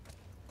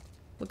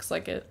 Looks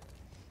like it.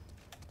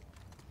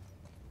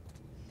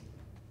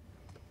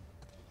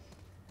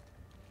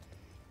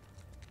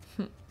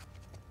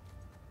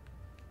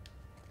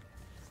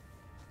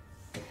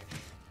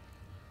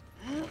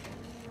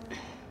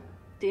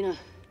 Dina,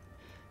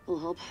 will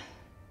help.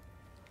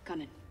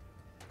 Coming.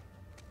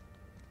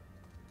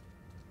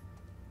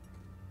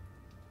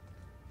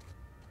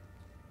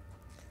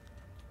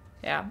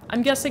 Yeah,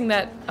 I'm guessing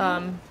that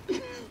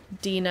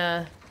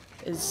Dina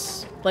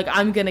is like,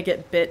 I'm gonna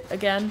get bit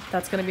again.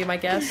 That's gonna be my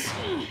guess.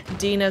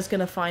 Dina's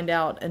gonna find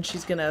out and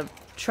she's gonna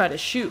try to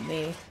shoot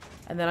me,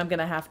 and then I'm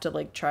gonna have to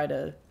like try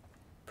to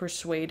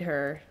persuade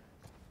her.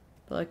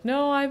 But like,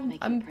 no,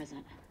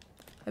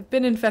 I've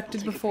been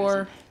infected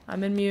before.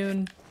 I'm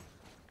immune.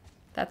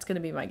 That's gonna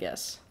be my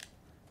guess.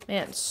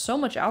 Man, so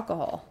much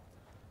alcohol.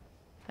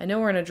 I know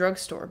we're in a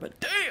drugstore, but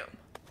damn!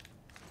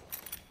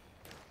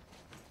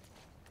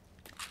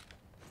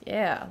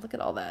 Yeah, look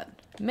at all that.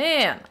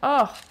 Man,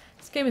 oh,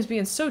 this game is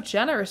being so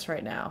generous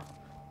right now.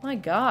 My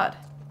god.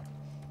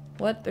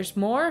 What? There's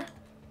more?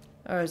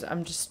 Or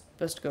I'm just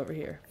supposed to go over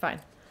here. Fine.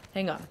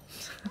 Hang on.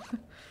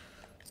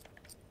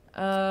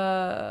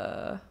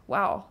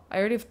 Wow. I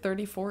already have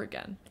 34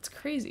 again. It's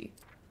crazy.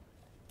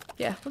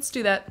 Yeah, let's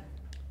do that.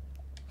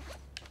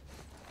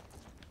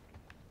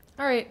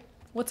 Alright.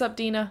 What's up,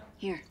 Dina?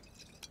 Here.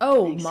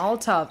 Oh, Thanks.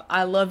 Molotov.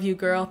 I love you,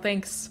 girl.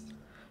 Thanks.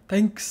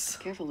 Thanks.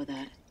 Careful with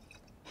that.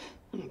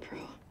 I'm a pro.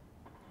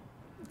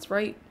 That's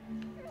right.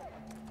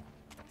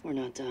 We're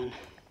not done.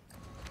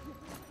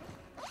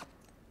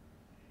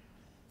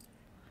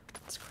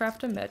 Let's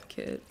craft a med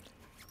kit.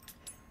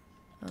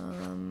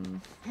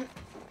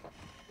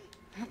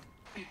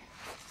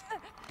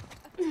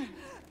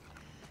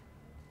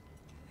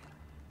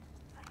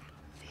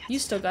 You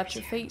still got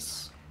your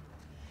face.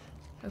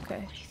 Okay.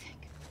 What do you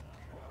think?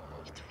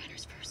 Get the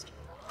runners first.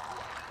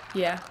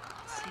 Yeah.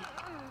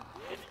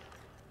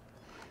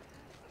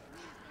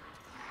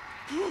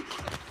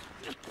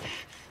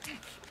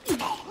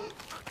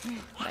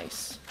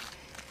 Nice.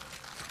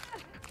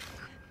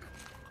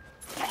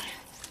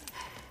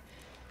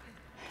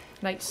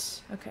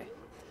 Nice. Okay.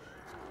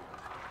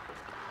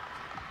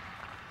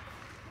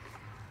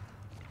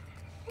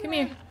 Come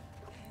here.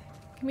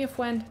 Give me a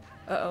friend.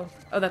 Uh-oh.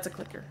 Oh, that's a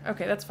clicker.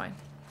 Okay, that's fine.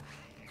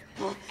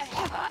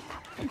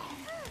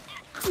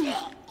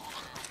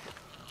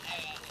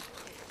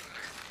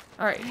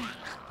 Alright.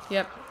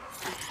 Yep.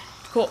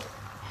 Cool.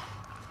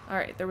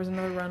 Alright, there was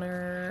another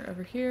runner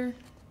over here.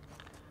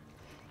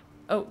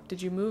 Oh,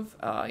 did you move?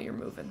 Oh, you're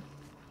moving.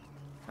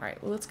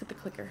 Alright, well, let's get the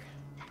clicker.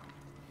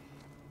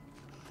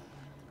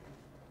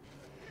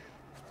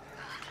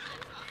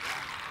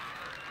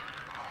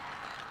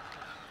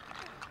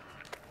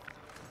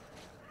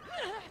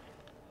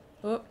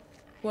 Oh,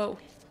 whoa.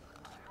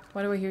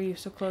 Why do I hear you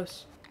so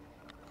close?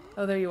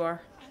 Oh, there you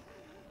are.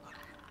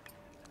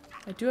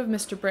 I do have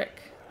Mr.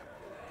 Brick.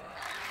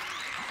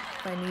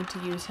 If I need to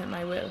use him,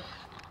 I will.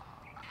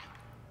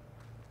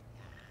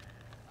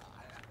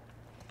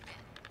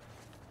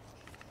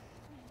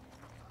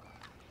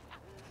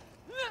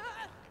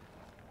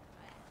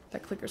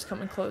 That clicker's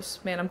coming close.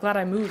 Man, I'm glad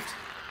I moved.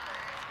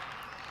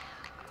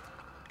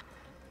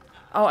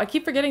 Oh, I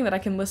keep forgetting that I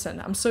can listen.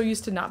 I'm so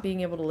used to not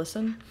being able to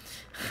listen.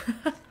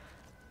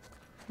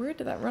 Where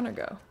did that runner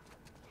go?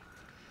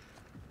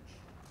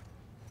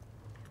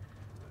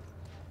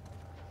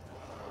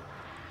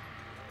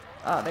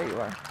 Ah, there you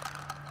are.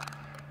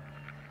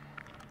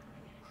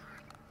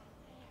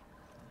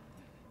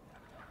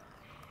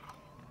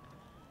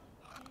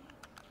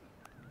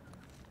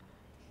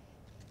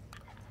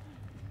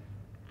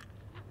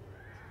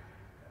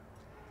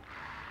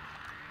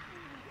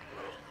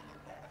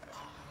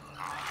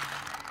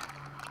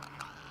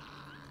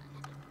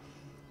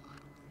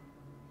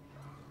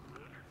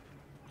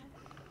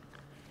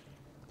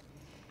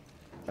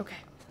 Okay.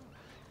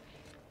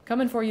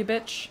 Coming for you,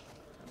 bitch.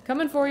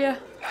 Coming for you.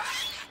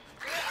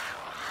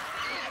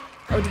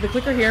 Oh, did the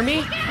clicker hear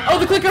me? Oh,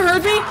 the clicker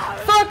heard me?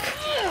 Fuck!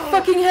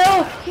 Fucking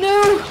hell!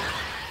 No!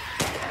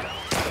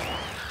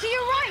 To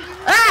your right!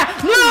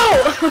 Ah!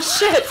 No! Oh,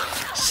 shit!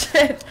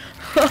 Shit!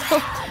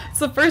 It's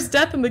the first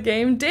death in the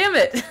game. Damn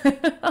it!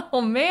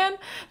 Oh, man.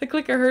 The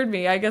clicker heard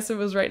me. I guess it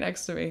was right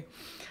next to me.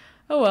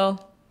 Oh,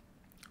 well.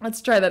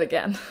 Let's try that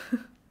again.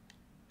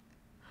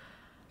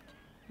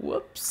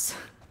 Whoops.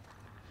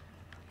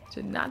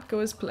 Did not go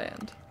as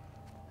planned.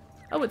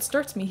 Oh, it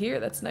starts me here.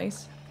 That's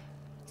nice.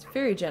 It's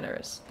very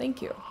generous.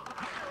 Thank you.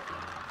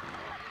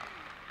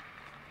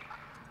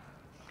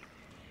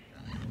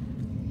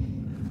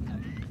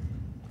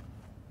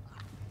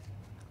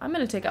 I'm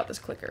gonna take out this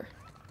clicker.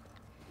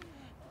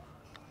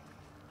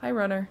 Hi,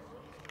 runner.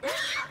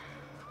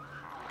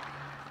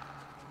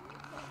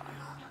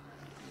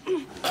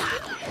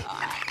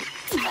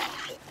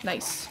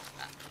 Nice.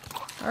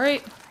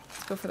 Alright,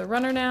 let's go for the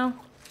runner now.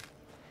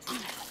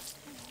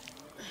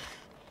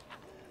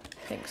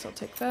 Thanks, I'll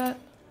take that.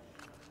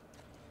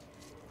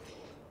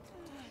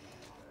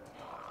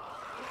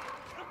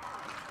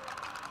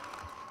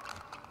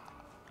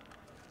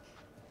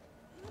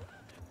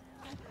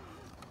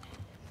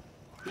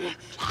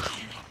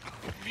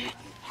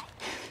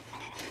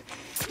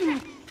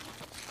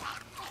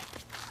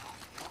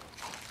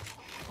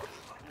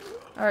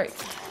 Alright.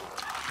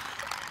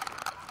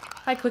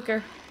 Hi,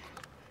 clicker.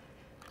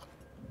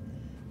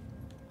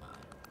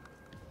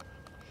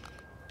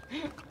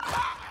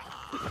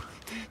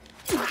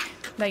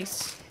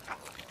 Nice.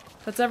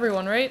 That's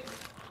everyone, right?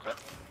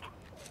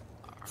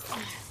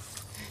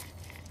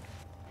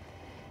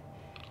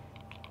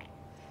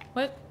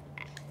 What?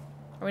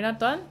 Are we not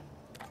done?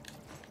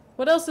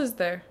 What else is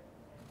there?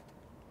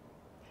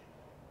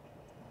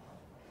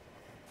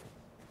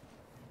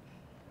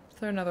 Is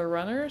there another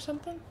runner or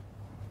something?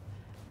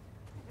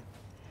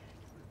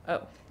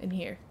 Oh, in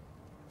here.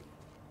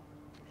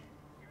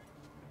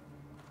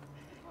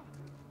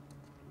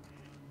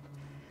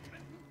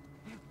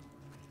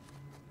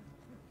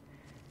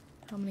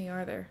 How many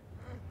are there?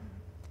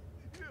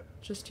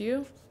 Just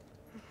you?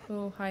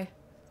 Oh, hi.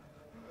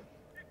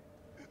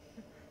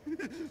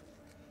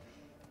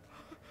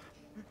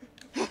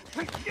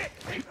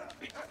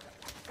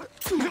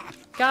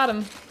 Got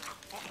him.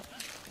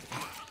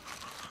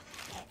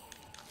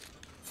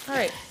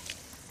 Alright.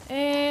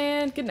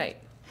 And good night.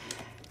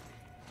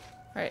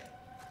 Alright.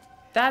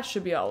 That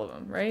should be all of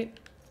them, right?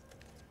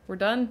 We're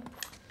done?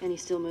 And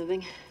he's still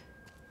moving?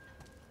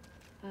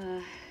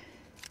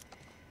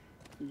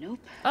 Nope.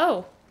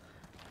 Oh.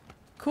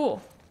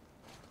 Cool.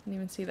 Didn't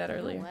even see that You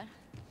know earlier. what?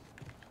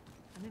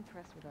 I'm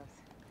impressed with us.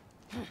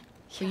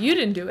 So you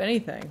didn't do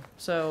anything,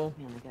 so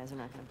Man, the guys are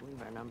not gonna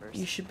believe our numbers.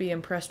 you should be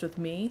impressed with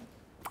me,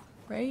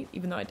 right?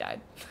 Even though I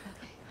died.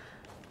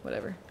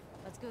 Whatever.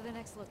 Let's go to the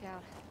next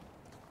lookout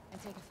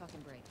and take a fucking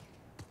break.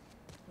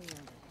 We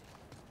earned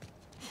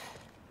it.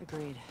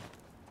 Agreed.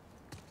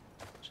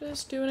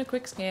 Just doing a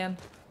quick scan.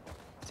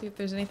 See if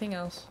there's anything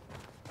else.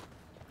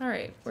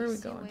 Alright, where are we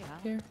Is this the going? way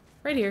out? Here.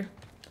 Right here.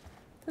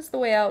 This is the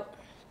way out.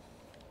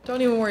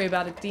 Don't even worry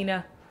about it,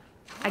 Dina.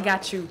 I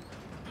got you.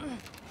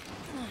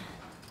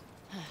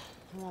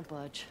 I won't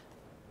budge.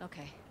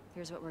 Okay,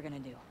 here's what we're gonna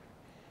do.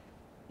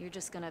 You're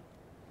just gonna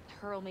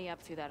hurl me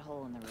up through that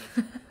hole in the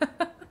roof.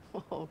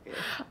 Okay.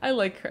 I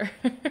like her.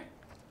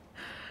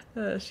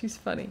 She's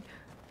funny.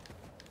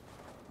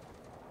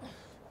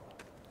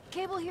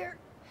 Cable here.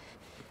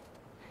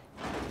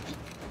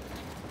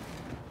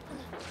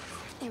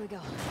 Here we go.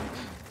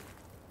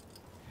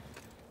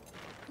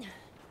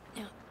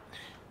 Yeah.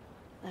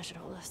 That should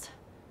hold us.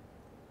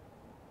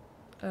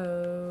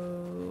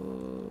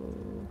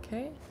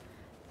 Okay.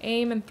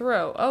 Aim and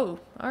throw. Oh,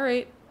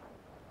 alright.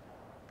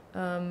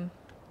 Am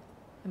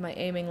I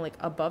aiming like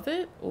above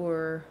it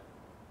or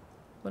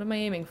what am I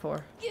aiming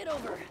for? Get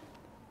over.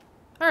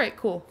 Alright,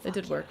 cool. It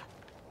did work.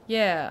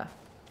 Yeah.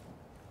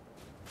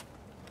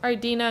 Alright,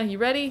 Dina, you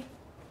ready?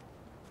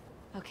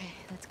 Okay,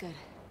 that's good.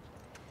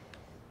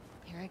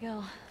 Here I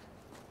go.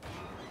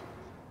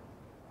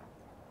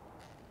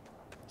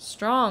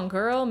 Strong,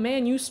 girl.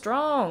 Man, you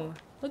strong.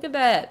 Look at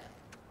that.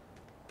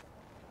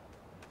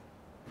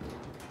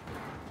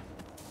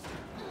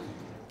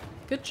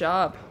 Good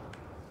job.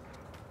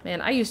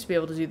 Man, I used to be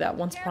able to do that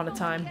once upon a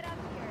time.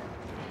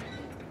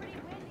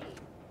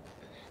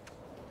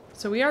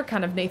 So we are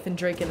kind of Nathan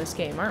Drake in this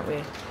game, aren't we?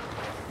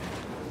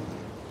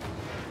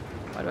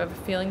 Why do I have a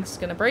feeling it's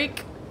gonna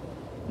break?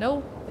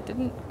 No, it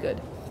didn't. Good.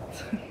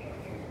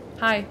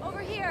 Hi. Over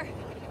here.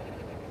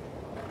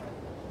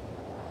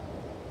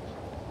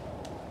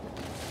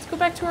 Let's go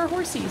back to our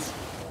horsies.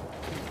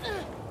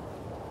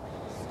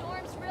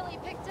 Storm's really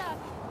picked up.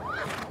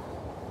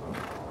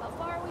 How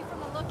far are we from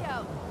the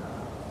lookout?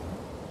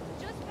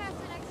 Just past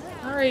the next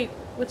town. Alright,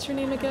 what's your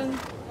name again?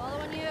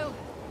 Following you.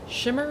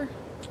 Shimmer?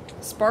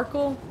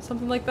 Sparkle?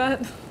 Something like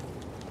that?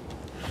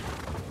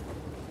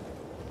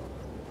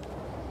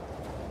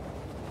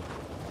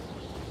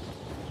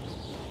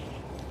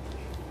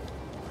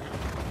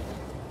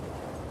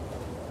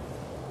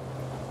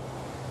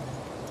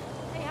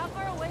 Hey, how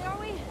far away are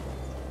we?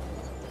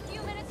 A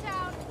few minutes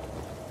out.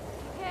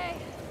 Okay.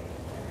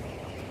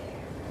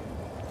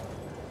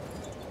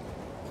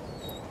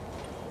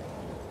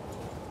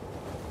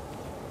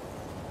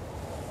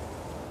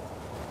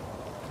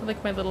 I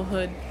like my little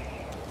hood.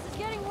 This is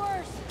getting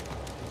worse.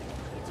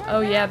 You turn Oh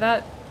yeah,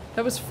 back.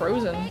 that was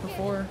frozen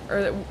before. Or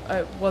it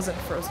wasn't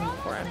frozen We're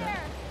before, I almost meant.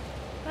 there.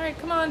 Alright,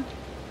 come on.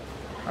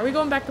 Are we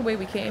going back the way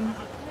we came?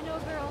 I know,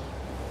 girl.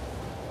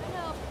 I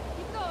know.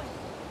 Keep going.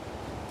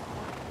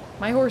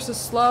 My horse is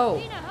slow.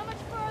 Dina, how much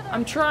further?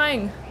 I'm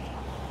trying.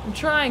 I'm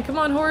trying. Come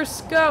on,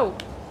 horse. Go.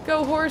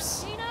 Go,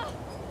 horse. Dina!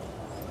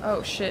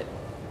 Oh, shit.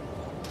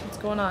 What's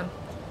going on?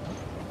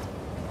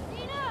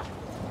 Dina!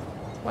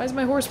 Why is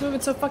my horse moving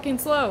so fucking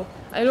slow?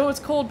 I know it's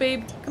cold,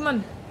 babe. Come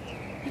on.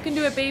 You can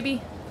do it,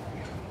 baby.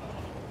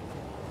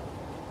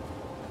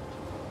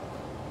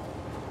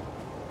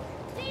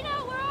 Dina,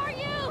 where are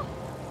you?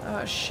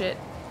 Oh, shit.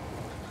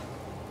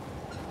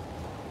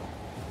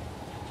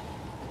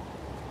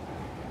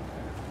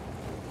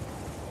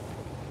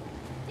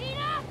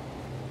 Dina!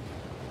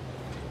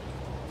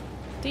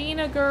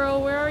 Dina,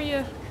 girl, where are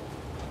you?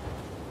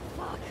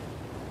 Fuck.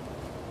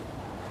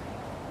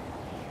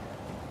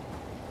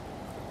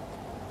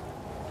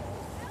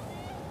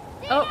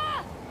 Oh.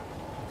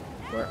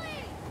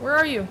 Where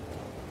are you?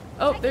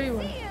 Oh, there you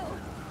See are. you.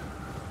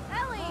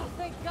 Ellie! Oh,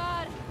 thank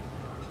God.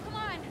 Come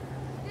on.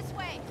 This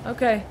way.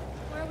 Okay.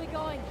 Where are we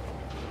going?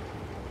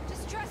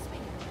 Just trust me.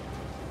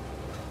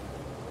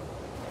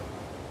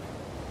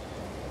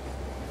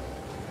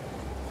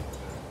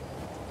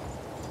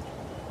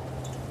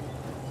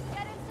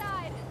 Get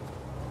inside.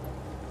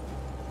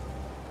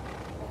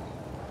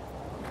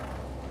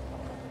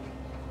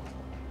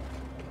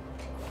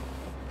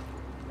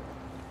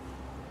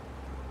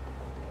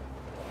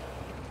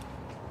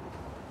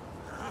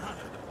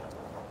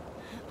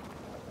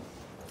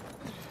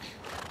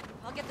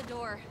 I'll get the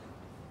door.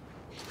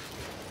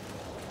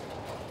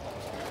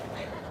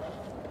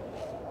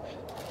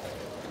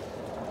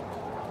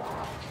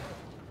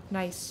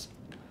 Nice.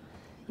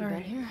 You All been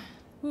right. here?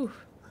 Whew.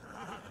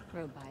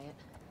 Rode by it.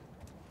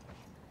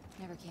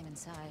 Never came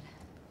inside.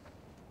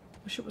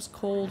 Wish it was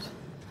cold.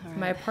 All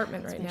my right,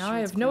 apartment let's right make now. sure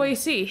I it's have no clear.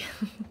 AC.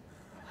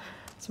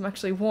 So I'm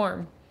actually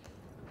warm.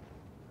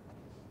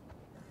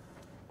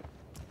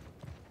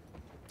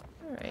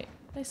 Alright,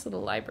 nice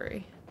little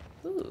library.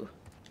 Ooh.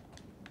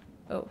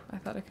 Oh, I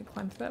thought I could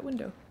climb through that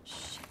window.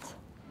 Shit.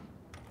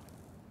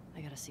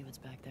 I gotta see what's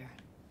back there.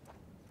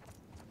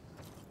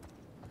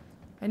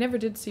 I never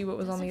did see what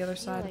was on Doesn't the other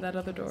feel side of like that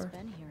other anyone's door.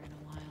 been here in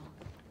a while.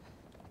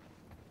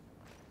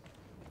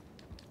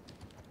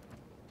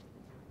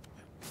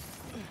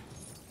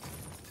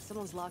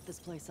 Someone's locked this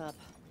place up.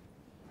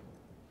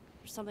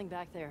 There's something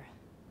back there.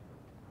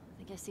 I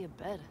think I see a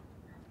bed.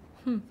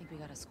 Think we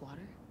got a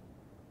squatter?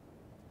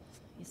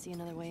 You see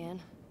another way in?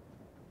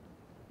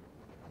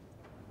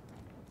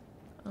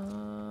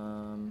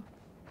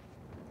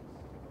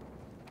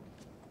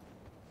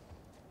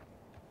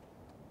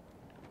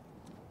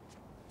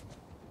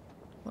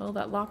 Well,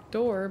 that locked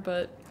door,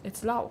 but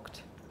it's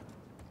locked.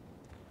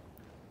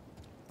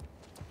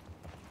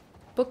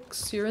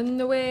 Books, you're in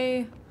the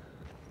way.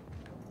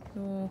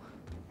 No.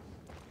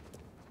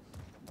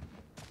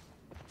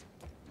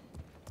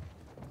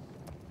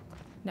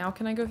 Now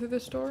can I go through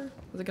this door?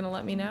 Is it gonna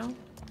let me now?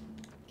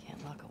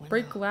 Can't lock a window.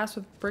 Break glass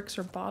with bricks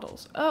or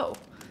bottles. Oh,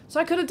 so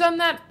I could have done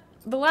that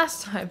the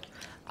last time.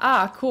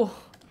 Ah, cool.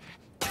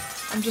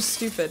 I'm just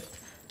stupid.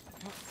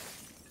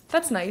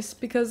 That's nice,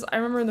 because I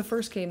remember in the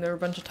first game there were a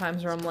bunch of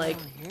times where I'm like,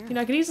 you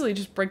know, I could easily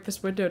just break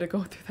this window to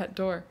go through that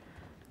door.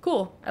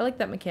 Cool. I like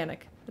that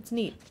mechanic. That's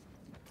neat.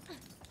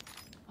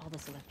 All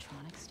this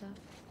electronic stuff?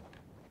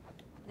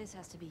 This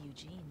has to be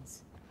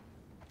Eugene's.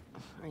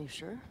 Are you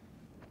sure?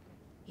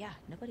 Yeah,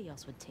 nobody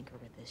else would tinker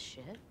with this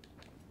shit.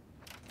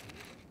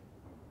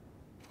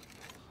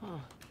 Huh.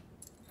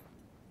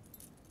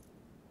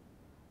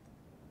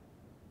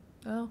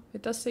 Oh,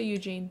 it does say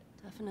Eugene.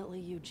 Definitely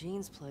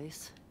Eugene's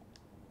place.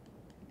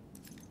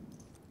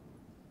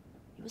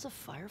 He was a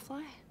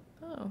firefly?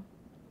 Oh,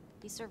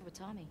 He served with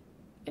Tommy.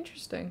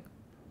 interesting.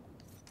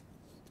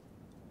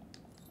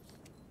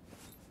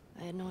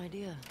 I had no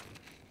idea.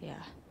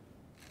 Yeah.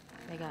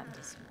 They got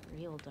into some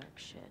real dark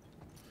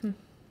shit.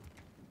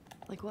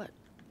 Like what?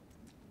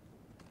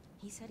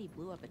 He said he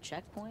blew up a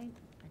checkpoint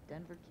at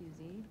Denver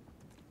QZ.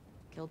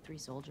 Killed 3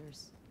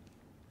 soldiers.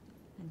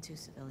 And 2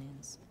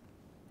 civilians.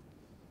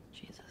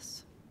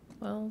 Jesus.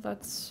 Well,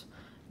 that's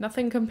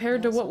nothing compared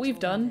He to also what we've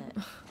told me done.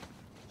 that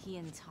he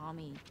and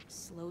Tommy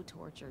slow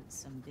tortured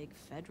some big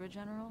Fedra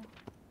general.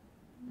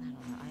 I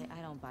don't know.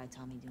 I don't buy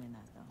Tommy doing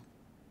that, though.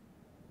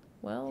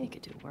 Well, He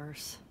could do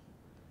worse.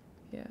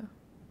 yeah.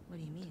 What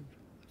do you mean?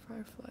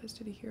 Fireflies,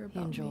 did he hear He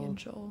about and me and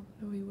Joel Joel?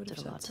 No, he would have Did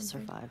a said lot to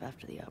something. survive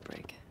after the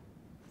outbreak.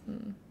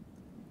 Hmm.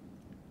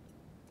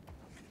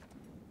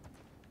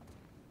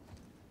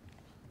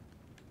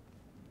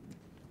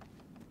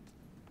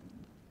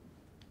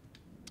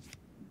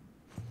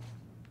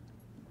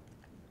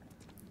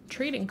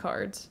 Trading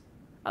cards.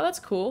 Oh, that's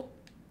cool.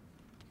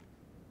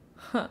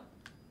 Huh.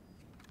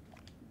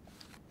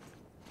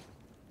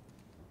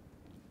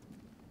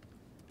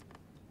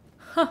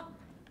 Huh.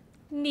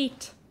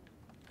 Neat.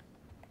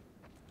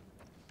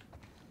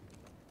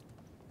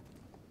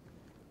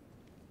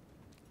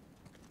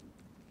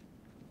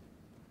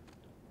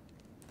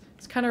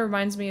 This kind of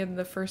reminds me of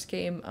the first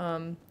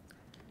game,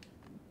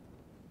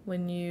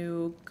 when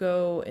you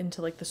go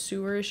into like the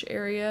sewerish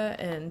area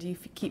and you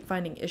keep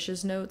finding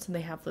Ish's notes and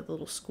they have like the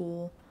little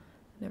school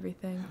and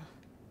everything.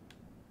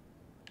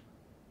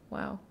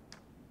 Wow.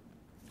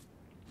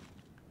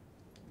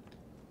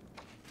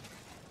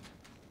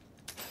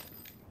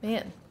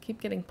 Man, keep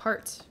getting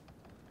parts.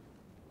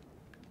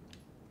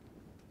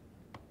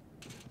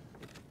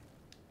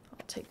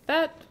 I'll take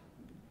that.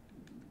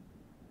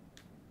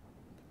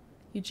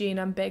 Eugene,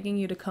 I'm begging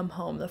you to come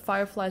home. The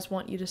Fireflies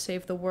want you to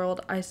save the world.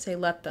 I say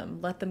let them.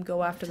 Let them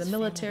go after the His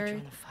family military.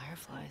 joined the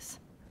Fireflies.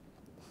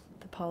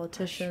 The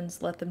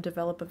politicians, let them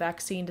develop a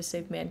vaccine to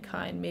save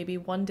mankind. Maybe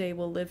one day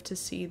we'll live to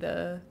see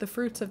the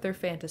fruits of their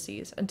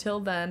fantasies. Until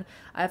then,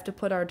 I have to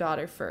put our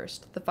daughter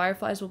first. The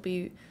Fireflies will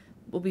be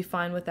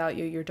fine without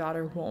you. Your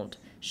daughter won't.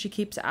 She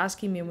keeps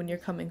asking me when you're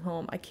coming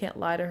home. I can't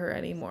lie to her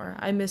anymore.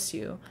 I miss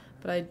you,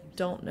 but I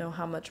don't know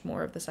how much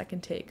more of this I can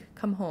take.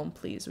 Come home,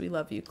 please. We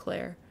love you,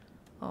 Claire.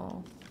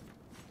 Oh.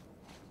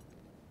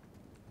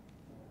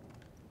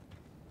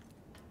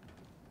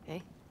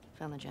 Hey,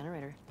 found the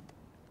generator.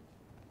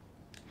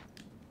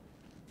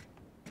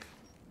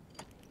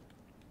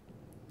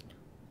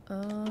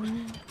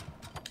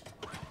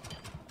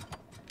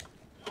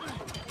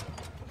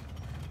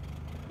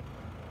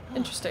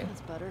 Interesting.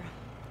 That's better.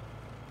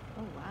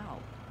 Oh, wow.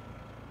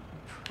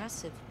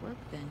 Impressive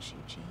workbench,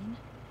 Eugene.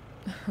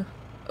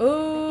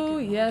 Oh,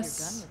 Bet you could mod yes.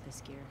 your gun with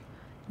this gear.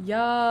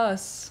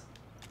 Yes.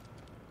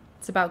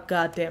 It's about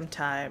goddamn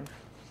time.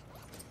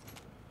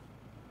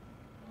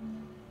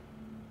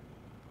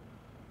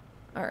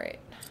 Alright.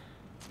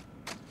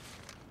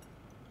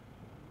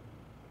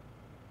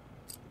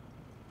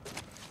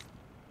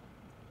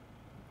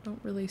 Don't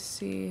really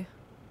see.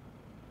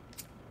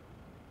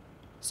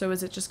 So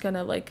is it just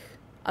gonna like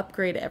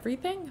upgrade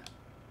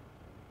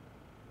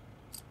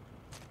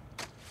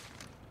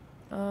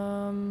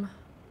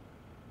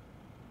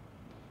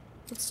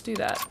Let's do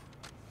that.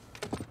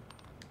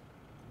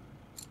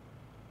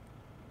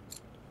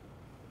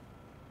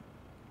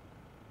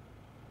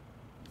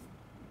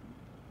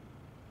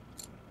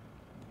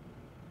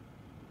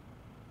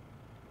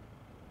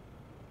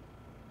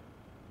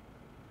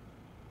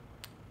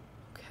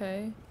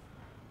 Okay.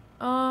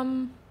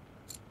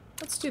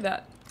 Let's do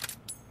that.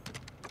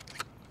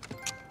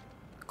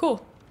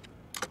 Cool.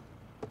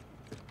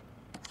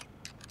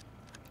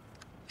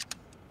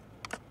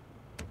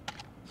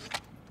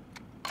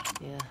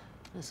 Yeah,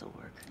 this'll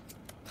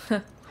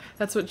work.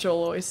 That's what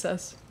Joel always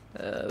says.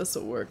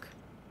 This'll work.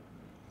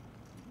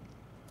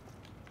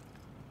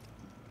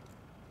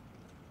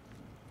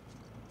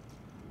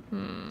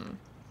 Can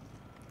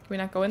we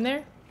not go in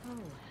there? Oh,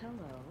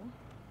 hello.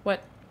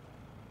 What?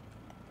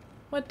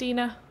 What,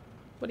 Dina?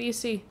 What do you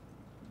see?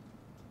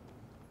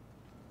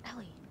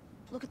 Ellie,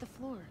 look at the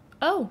floor.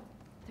 Oh!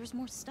 There's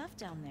more stuff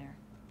down there.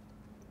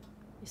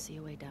 You see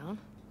a way down?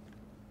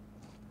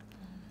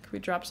 Can we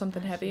drop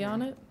something heavy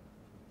on it?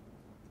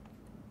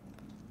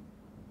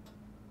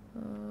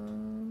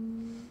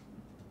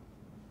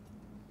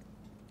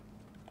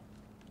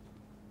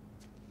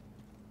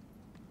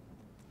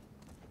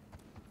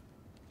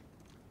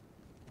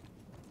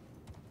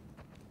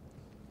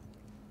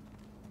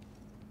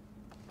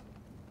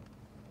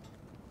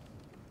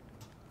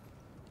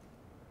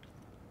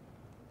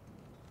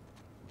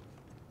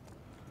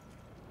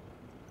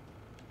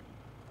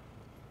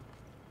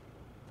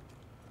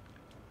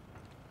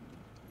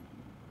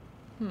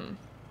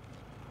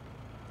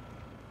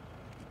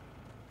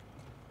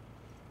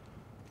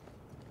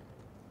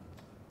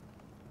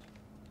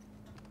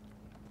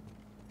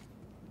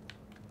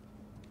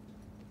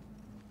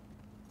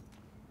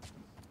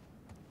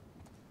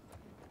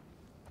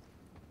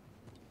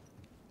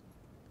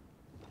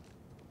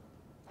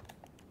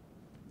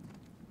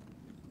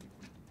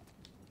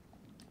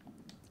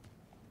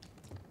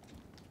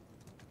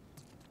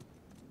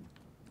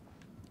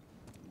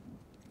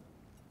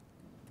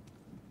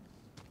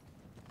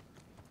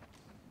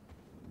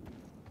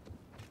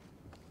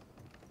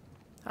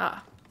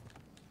 Ah.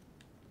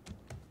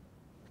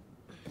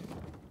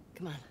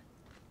 Come on.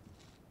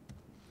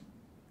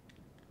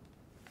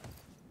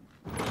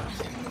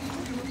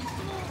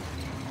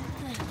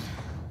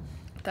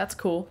 That's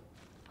cool.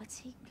 What's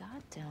he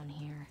got down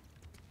here?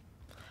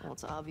 Well,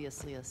 it's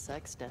obviously a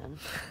sex den.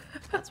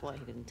 That's why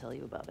he didn't tell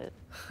you about it.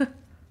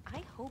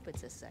 I hope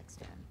it's a sex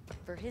den.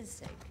 For his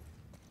sake.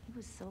 He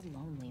was so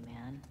lonely,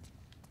 man.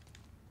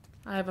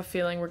 I have a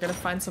feeling we're gonna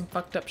find some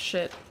fucked up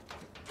shit.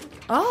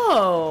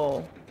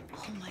 Oh!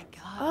 Oh my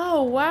god.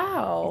 Oh,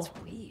 wow.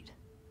 It's weed.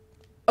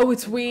 Oh,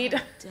 it's weed.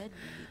 Dead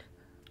weed.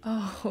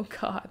 Oh,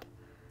 God.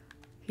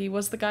 He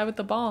was the guy with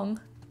the bong.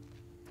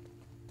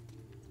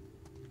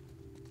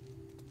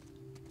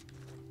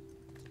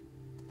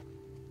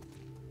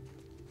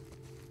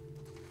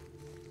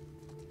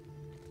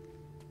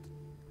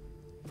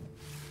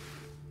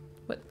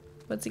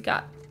 What's he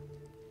got?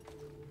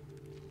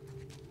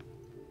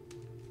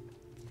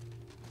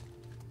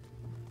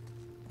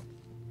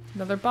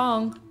 Another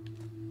bong.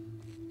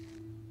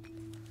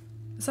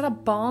 Is that a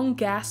bong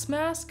gas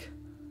mask?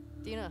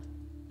 Dina.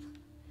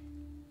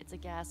 It's a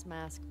gas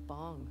mask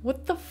bong.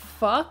 What the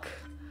fuck?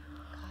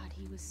 God,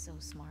 he was so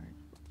smart.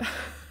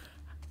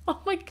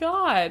 Oh my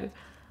god.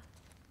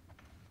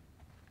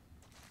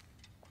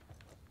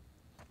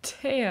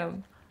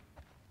 Damn.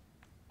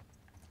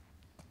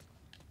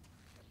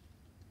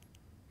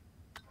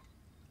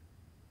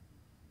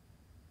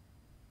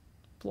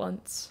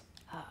 Blunts.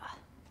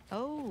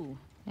 Oh,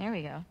 there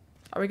we go.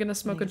 Are we gonna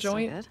smoke a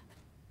joint? Good?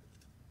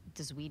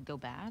 Does weed go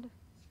bad?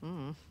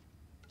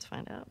 Let's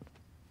find out.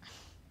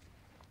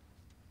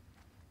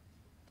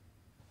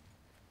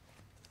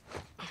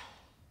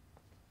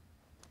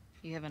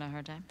 You having a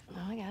hard time?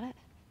 No, I got it.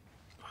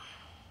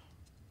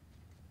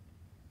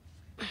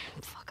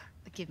 Fuck.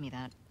 Give me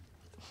that.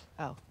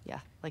 Oh, yeah,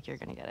 like you're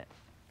gonna get it.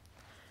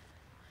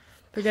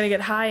 We're gonna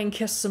get high and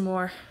kiss some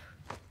more.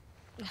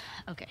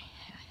 Okay.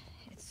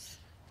 It's...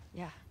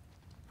 Yeah.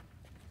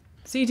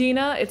 See,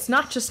 Dina? It's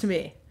not just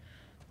me.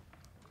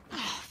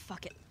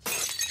 Fuck it.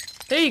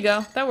 There you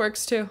go. That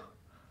works too.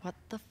 What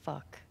the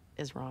fuck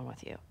is wrong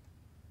with you?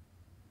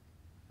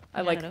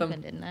 I like Got it them.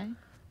 open, didn't I?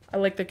 I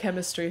like their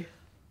chemistry.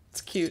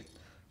 It's cute.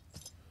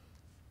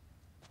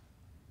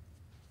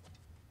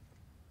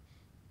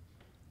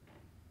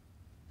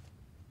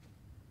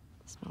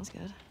 Smells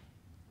good.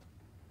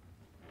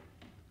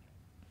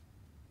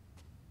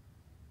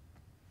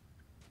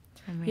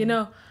 You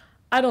know,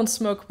 I don't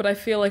smoke, but I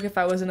feel like if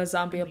I was in a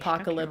zombie We struck your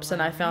apocalypse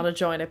and I line. found a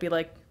joint, I'd be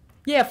like,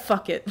 yeah,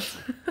 fuck it.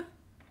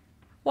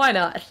 Why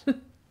not?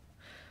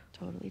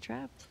 Totally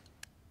trapped.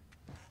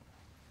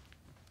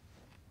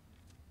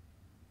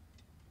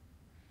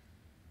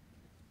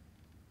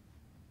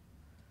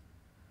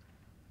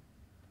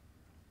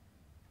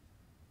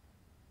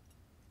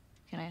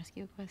 Can I ask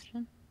you a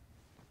question?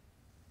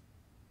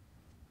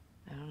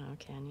 I don't know,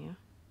 can you?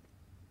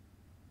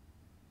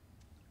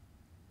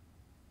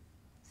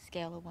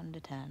 Scale of 1 to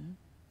 10.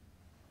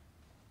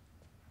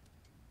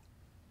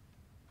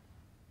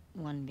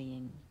 1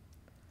 being...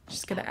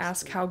 She's gonna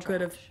ask how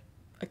good of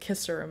a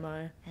kisser am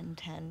I. And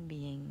 10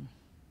 being...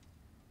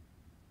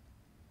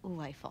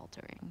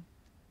 life-altering.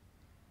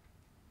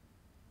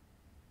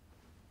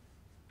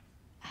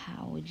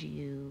 How would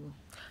you...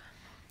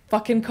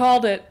 Fucking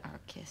called it. Our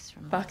kiss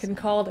from Fucking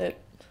called it.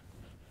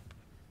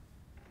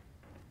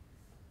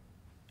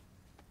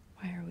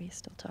 Why are we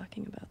still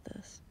talking about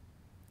this?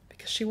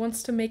 Because she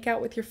wants to make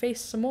out with your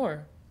face some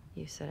more.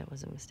 You said it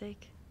was a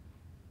mistake.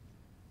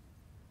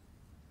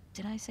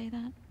 Did I say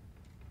that?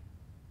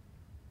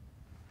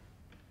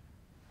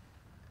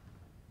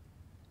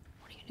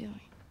 What are you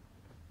doing?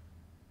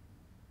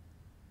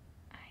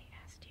 I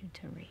asked you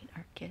to rate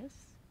our kiss.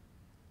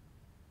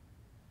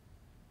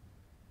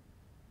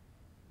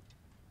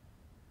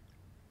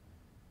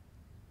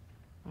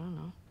 I don't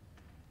know.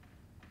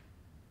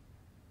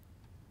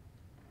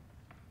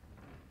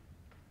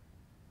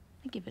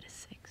 I give it a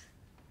 6.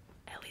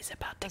 Ellie's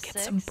about to A get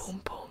 6? some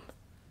boom boom.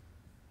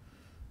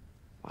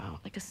 Wow.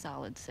 Like a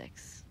solid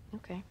 6.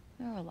 Okay.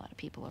 There are a lot of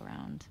people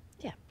around.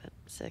 Yeah, but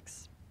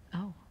 6.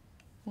 Oh.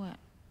 What?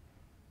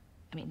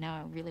 I mean, now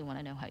I really want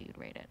to know how you'd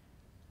rate it.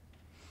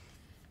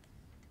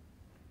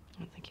 I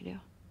don't think you do.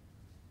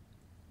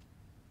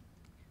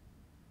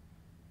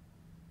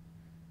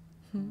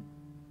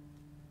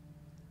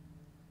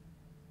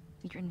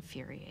 You're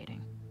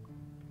infuriating.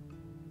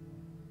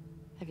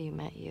 Have you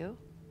met you?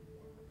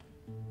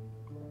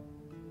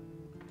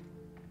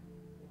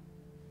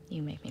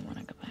 You make me want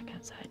to go back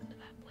outside into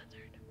that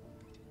blizzard.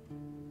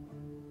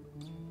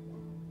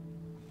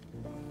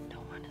 No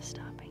one is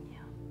stopping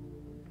you.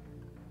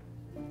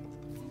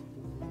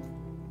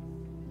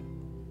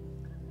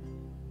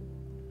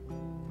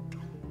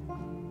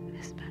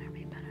 This better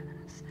be better than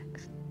a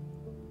 6.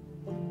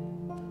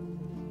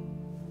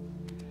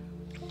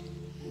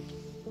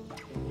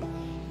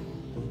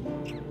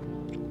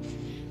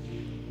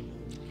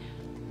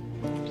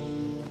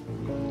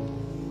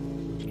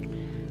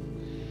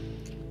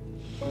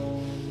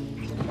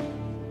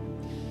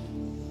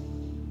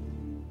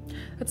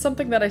 That's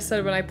something that I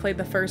said when I played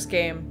the first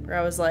game, where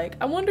I was like,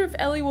 I wonder if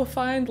Ellie will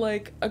find,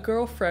 like, a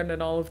girlfriend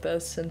in all of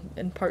this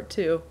in part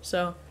 2.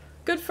 So,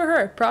 good for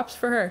her. Props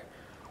for her.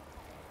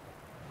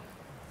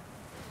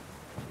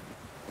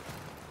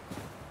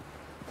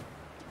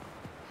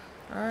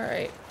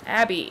 Alright,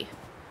 Abby.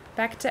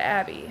 Back to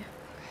Abby.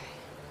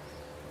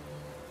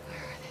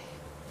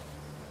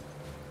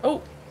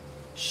 Oh,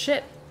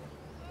 shit.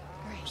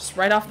 Just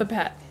right off the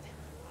bat.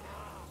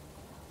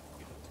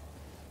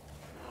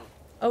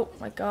 Oh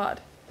my god.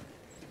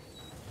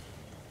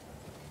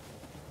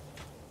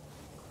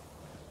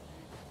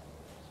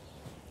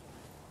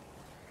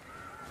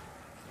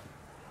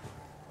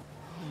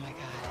 Oh my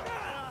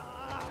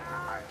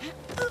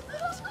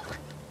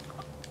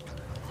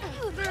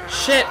god.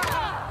 Shit!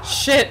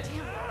 Shit!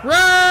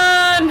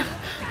 Run!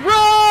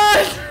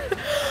 Run!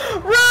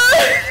 Run!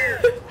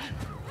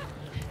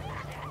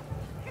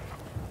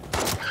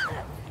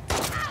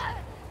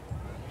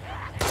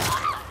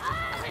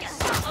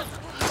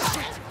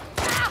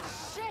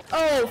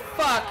 Oh,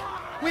 fuck.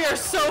 We are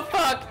so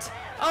fucked.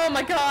 Oh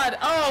my god.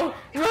 Oh,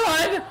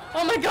 run!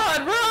 Oh my god,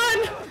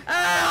 run!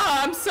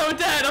 Ah, I'm so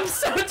dead. I'm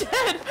so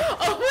dead.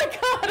 Oh my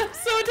god, I'm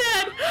so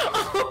dead.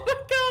 Oh my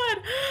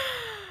god.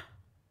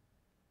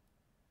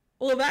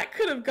 Well, that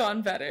could have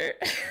gone better.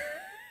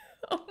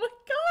 Oh my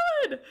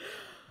god.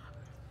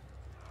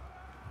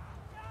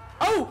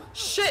 Oh,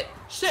 shit.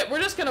 Shit,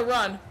 we're just gonna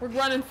run. We're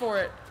running for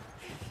it.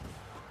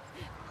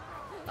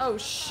 Oh,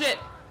 shit.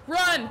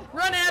 Run!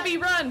 Run, Abby,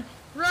 run!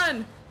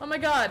 Run! Oh my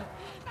god.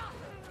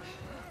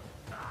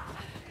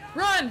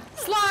 Run!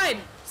 Slide!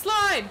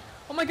 Slide!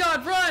 Oh my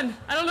god, run!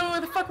 I don't know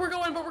where the fuck we're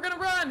going, but we're gonna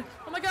run!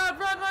 Oh my god,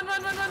 run, run,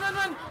 run, run, run, run,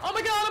 run! Oh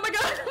my god, oh my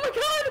god, oh my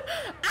god!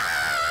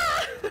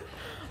 Ah!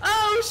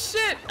 Oh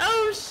shit!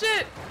 Oh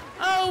shit!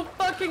 Oh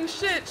fucking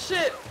shit,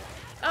 shit!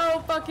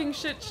 Oh fucking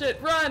shit,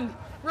 shit! Run!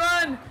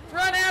 Run!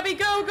 Run, Abby!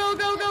 Go, go,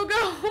 go, go, go!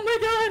 Oh my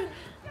god!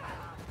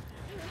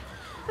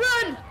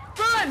 Run!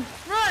 Run!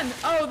 Run!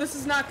 Oh, this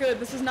is not good.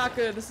 This is not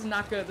good. This is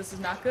not good. This is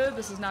not good.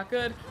 This is not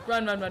good.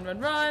 Run, run, run, run,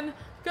 run!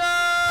 Go!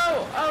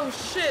 Oh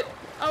shit!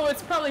 Oh,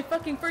 it's probably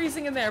fucking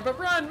freezing in there, but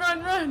run,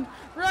 run, run!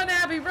 Run,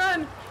 Abby,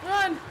 run!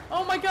 Run!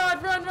 Oh my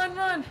god, run, run,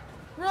 run!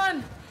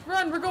 Run!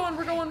 Run! We're going,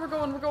 we're going, we're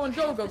going, we're going!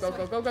 Go, go, go,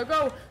 go, go, go,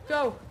 go!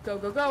 Go, go,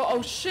 go, go!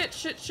 Oh shit,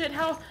 shit, shit!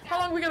 How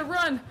long are we gonna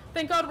run?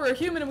 Thank God we're a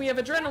human and we have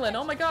adrenaline!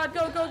 Oh my god,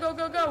 go, go, go,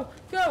 go, go!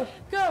 Go,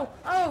 go!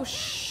 Oh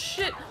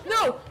shit!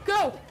 No!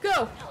 Go,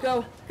 go,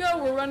 go, go!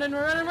 We're running,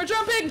 we're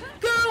jumping!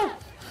 Go!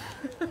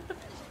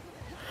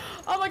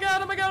 Oh my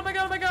god, oh my god, oh my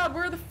god, oh my god!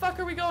 Where the fuck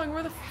are we going?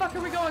 Where the fuck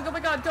are we going? Oh my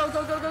god, go,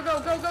 go, go, go, go,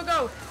 go, go,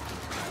 go!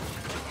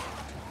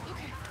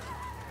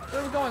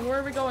 Where are we going? Where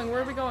are we going?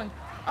 Where are we going?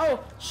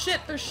 Oh, shit,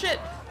 there's shit!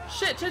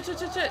 Shit, shit, shit,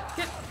 shit, shit!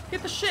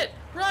 Get the shit!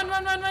 Run,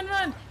 run, run, run,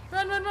 run!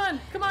 Run, run,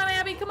 run! Come on,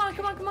 Abby! Come on,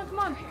 come on, come on, come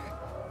on!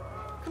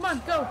 Come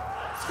on, go!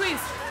 Squeeze!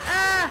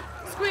 Ah!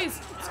 Squeeze!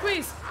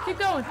 Squeeze! Keep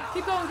going!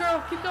 Keep going,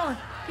 girl! Keep going!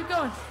 Keep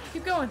going!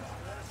 Keep going!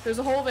 There's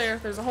a hole there.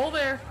 There's a hole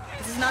there.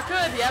 This is not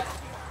good. Yep.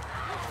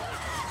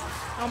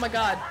 Oh my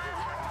god.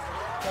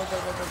 Go, go,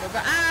 go, go, go, go.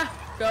 Ah!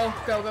 Go,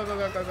 go, go, go,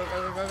 go, go, go,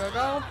 go, go, go,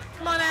 go.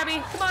 Come on,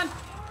 Abby. Come on.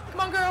 Come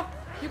on, girl.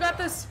 You got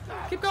this.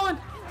 Keep going.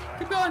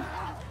 Keep going.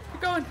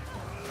 Keep going.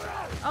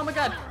 Oh my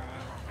god.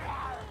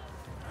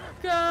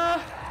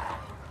 Go.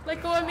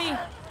 Let go of me.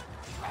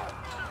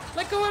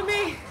 Let go of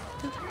me.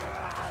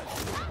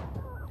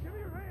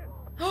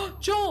 Oh,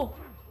 Joel.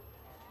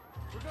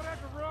 We're gonna have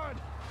to run.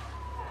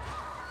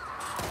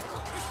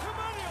 Come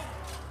on in.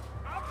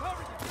 I'll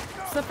cover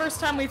you. It's the first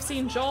time we've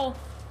seen Joel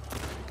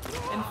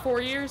in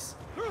 4 years.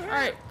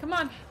 Alright, come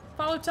on.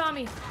 Follow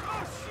Tommy.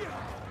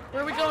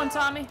 Where are we going,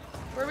 Tommy?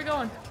 Where are we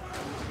going?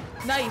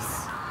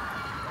 Nice.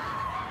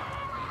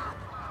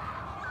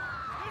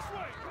 This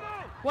way. Come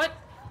on. What?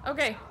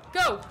 Okay,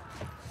 go.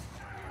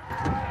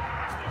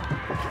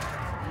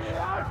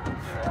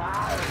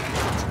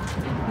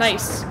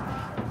 Nice.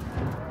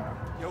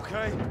 You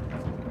okay?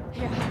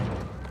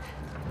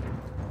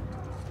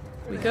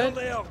 We Where good? the hell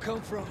they all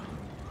come from?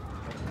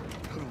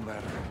 It don't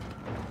matter.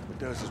 What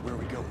does is where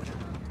we going.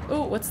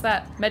 Ooh, what's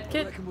that?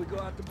 Medkit? Reckon we go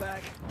out the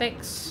back.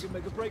 Thanks. We can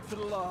make a break for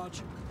the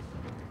lodge.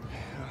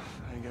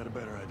 I ain't got a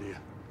better idea.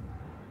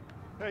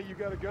 Hey, you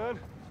got a gun?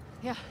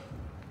 Yeah.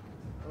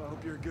 Well, I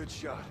hope you're a good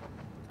shot.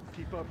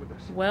 Keep up with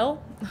us.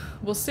 Well,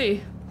 we'll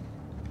see.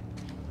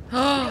 We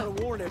gotta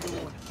warn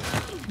everyone.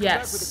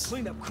 Yes. Back with the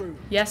cleanup crew.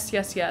 Yes,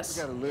 yes, yes.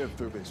 We gotta live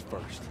through this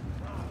first.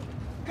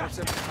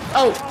 Gotcha.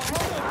 Oh,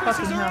 Pieces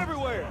fucking are hell.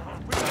 everywhere.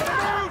 We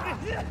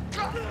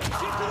gotta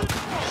move.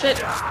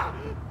 Shit.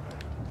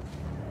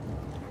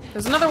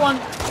 There's another one.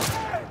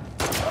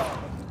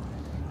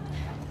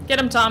 Get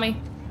him, Tommy.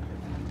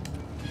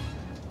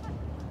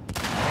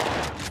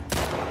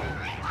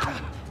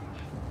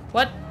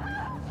 What?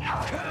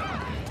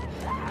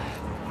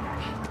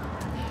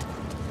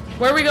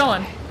 Where are we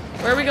going?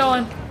 Where are we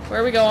going? Where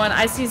are we going?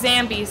 I see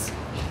zombies.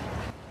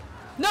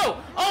 No!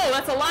 Oh,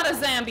 that's a lot of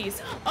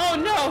zombies. Oh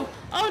no!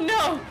 Oh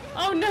no!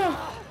 Oh no!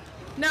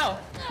 No!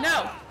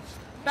 No!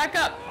 Back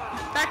up!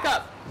 Back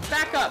up!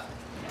 Back up!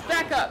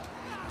 Back up!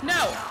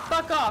 No!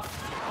 Fuck off!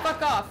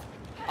 Fuck off!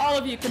 All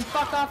of you can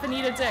fuck off and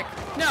eat a dick.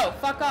 No!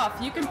 Fuck off!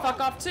 You can fuck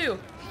off too!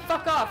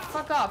 Fuck off!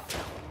 Fuck off!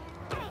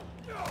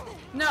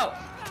 No!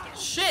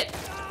 Shit!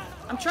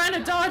 I'm trying to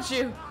dodge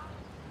you!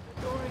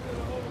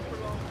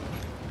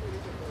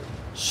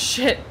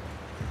 Shit!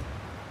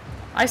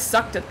 I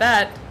sucked at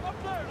that.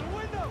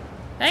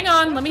 Hang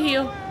on, let me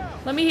heal.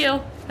 Let me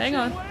heal. Hang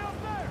on.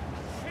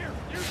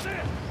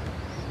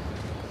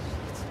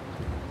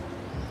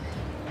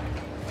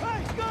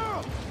 Hey,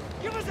 girl!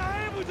 Give us a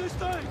hand with this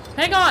thing!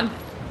 Hang on.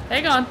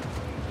 Hang on.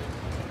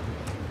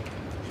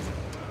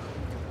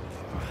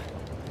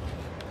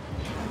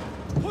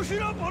 Push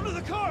it up onto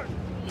the cart!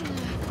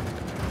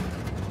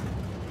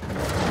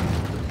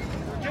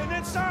 We're getting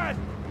inside!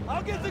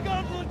 I'll get the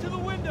gauntlet to the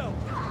window!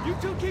 You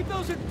two keep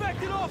those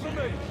infected off of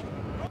me!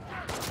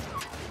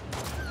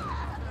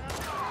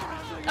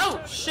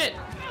 Oh, shit.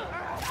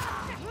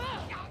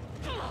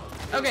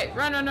 Okay,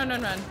 run, run, run,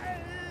 run, run.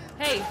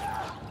 Hey.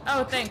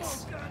 Oh,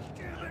 thanks.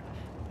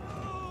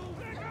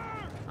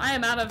 I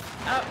am out of...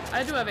 Oh,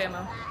 I do have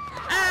ammo.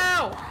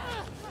 Ow!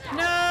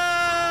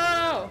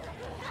 No!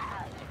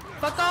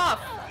 Fuck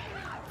off.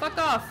 Fuck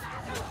off.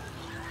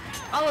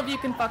 All of you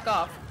can fuck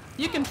off.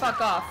 You can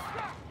fuck off.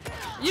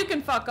 You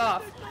can fuck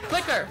off.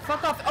 Clicker,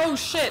 fuck off. Oh,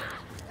 shit.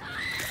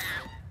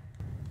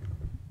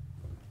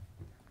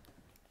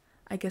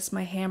 I guess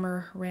my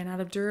hammer ran out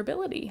of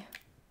durability.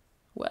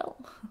 Well,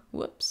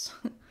 whoops.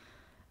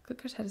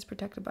 Clicker's head is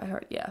protected by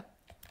heart. Yeah.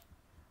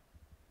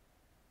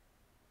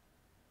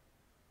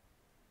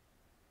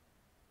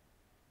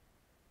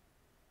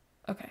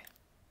 Okay.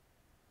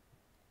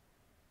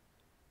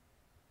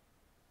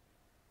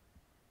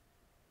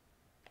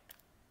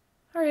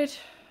 All right.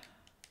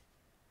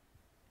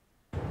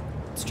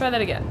 Let's try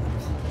that again.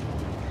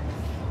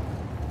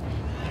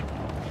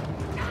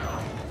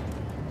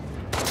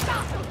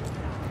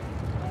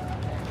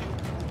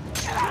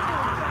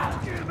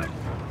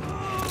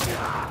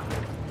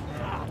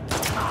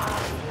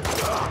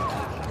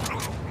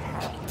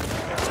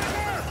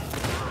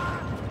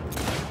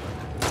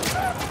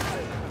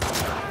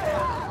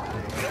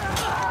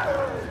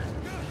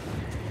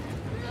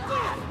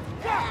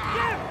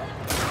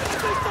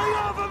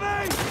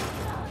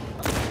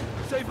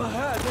 Save my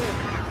hat, man.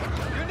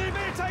 You need me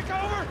to take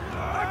over?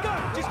 I got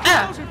it. Just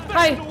Ah, keep those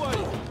hi. infected away.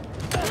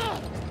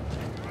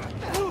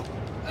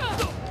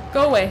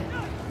 Go away.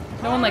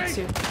 No one likes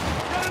you.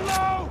 Get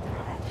low.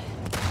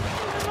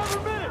 Another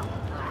minute.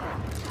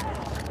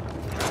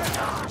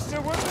 You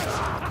still with us?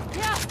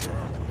 Yeah.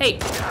 Hey.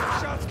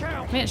 Shots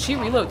count. Man, she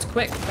reloads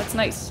quick. That's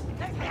nice.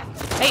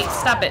 Hey,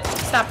 stop it.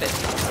 Stop it.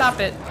 Stop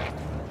it.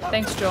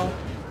 Thanks, Joel.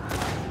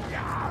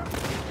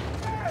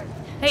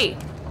 Hey.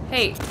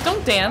 Hey,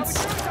 don't dance.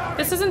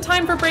 This isn't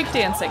time for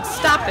breakdancing.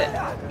 Stop it.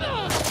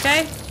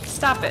 Okay?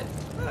 Stop it.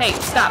 Hey,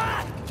 stop.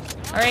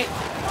 Alright?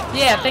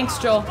 Yeah, thanks,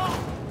 Joel.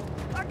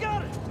 I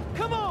got it.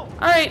 Come on.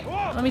 Alright,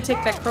 let me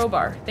take that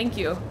crowbar. Thank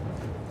you.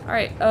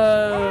 Alright,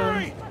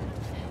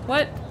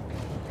 what?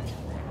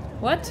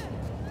 What?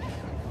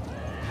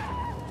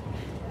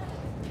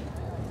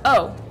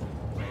 Oh.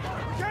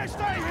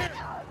 stay here!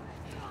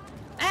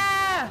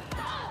 Ah!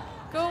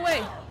 Go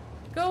away.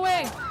 Go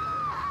away.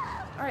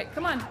 Alright,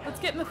 come on. Let's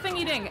get in the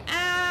thingy ding.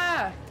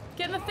 Ah!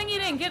 Get in the thingy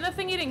ding. Get in the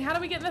thingy ding. How do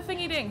we get in the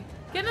thingy ding?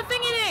 Get in the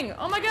thingy ding!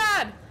 Oh my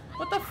god!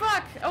 What the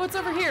fuck? Oh, it's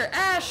over here.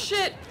 Ah,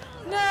 shit!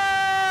 No!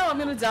 I'm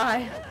gonna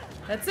die.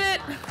 That's it.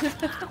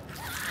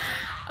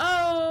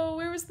 Oh,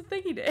 where was the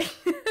thingy ding?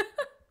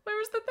 Where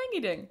was the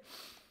thingy ding?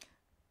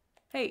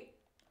 Hey.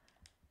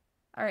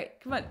 Alright,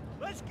 come on.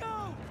 Let's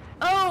go!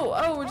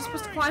 Oh, we're just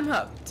supposed to climb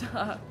up.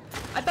 Duh.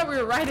 I thought we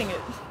were riding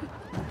it.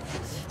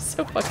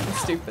 So fucking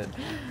stupid.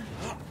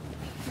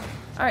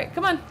 Alright,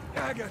 come on.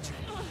 I got you.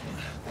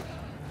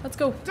 Let's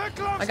go.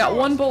 I got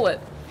one bullet.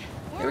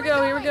 Here we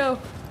go, here we go.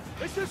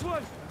 It's this way.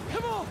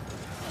 Come on.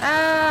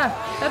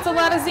 Ah, that's a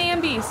lot of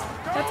zombies.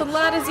 That's a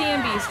lot of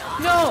zombies.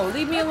 No,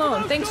 leave me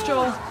alone. Thanks,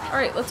 Joel.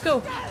 Alright, let's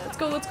go. Let's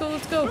go, let's go,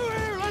 let's go.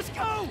 Here, let's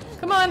go.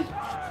 Come on.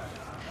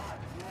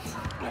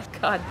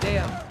 God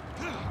damn.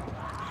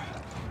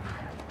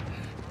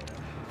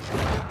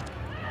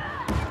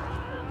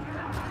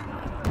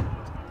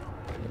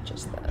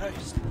 Just that. Hey,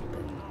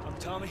 I'm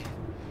Tommy.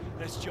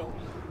 That's Joel.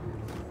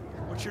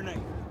 What's your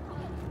name?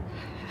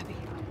 Abby.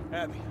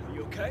 Abby. Are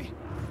you okay?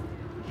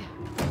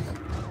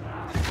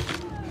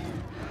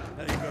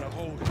 That ain't gonna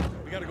hold.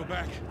 We gotta go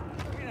back.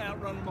 We can't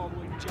outrun them all the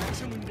way to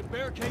Jackson. We need to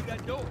barricade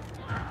that door.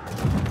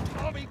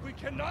 Tommy, we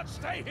cannot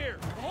stay here.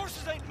 The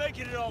horses ain't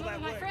making it all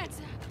that way.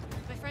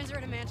 My friends are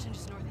at a mansion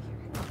just north of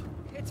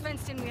here. It's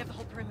fenced in. We have the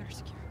whole perimeter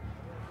secure.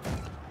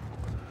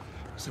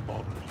 It's a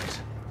Baldwin place.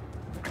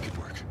 I could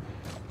work.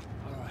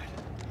 All right.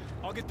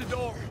 I'll get the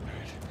door. All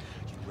right.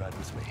 You ride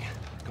with me.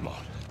 Come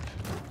on.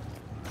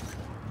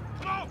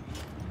 Come on!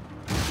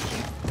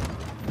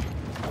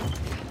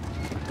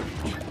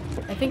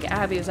 I think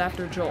Abby is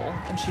after Joel,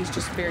 and she's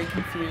just very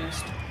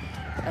confused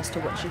as to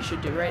what she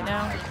should do right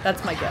now.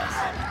 That's my guess.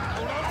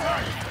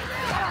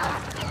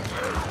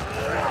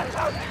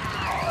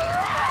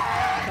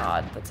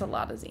 God, that's a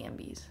lot of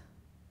zombies.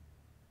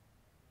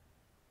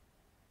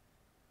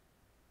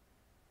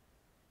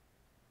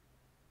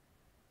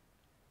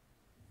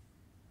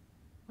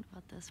 What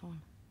about this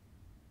one?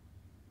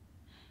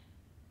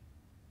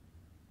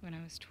 When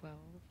I was 12,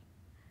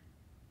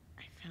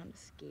 I found a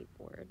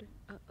skateboard.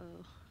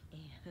 Uh-oh.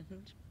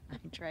 And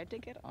I tried to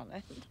get on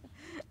it.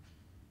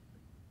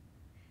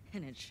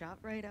 And it shot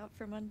right out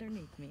from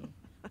underneath me.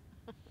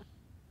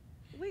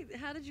 Wait,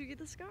 how did you get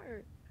the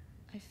scar?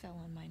 I fell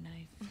on my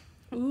knife.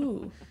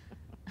 Ooh.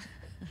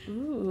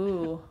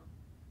 Ooh.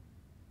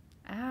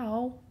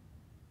 Ow.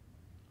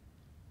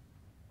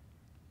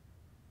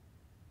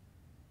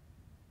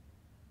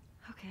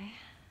 Okay.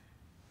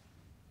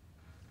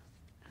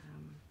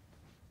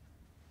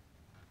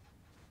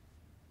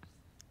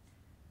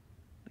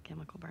 The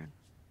chemical burn.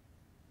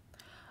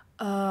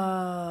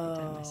 I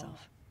did it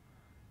myself.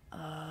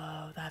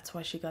 Oh, that's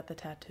why she got the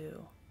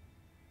tattoo.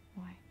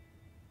 Why?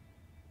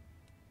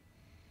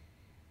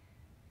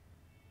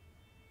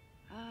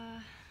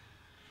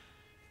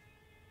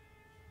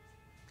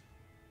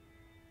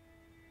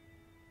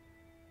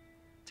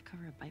 To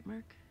cover a bite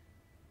mark.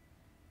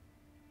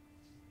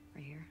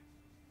 Right here.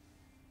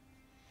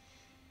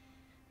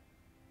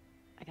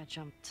 I got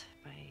jumped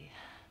by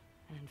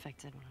an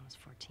infected when I was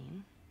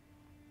 14.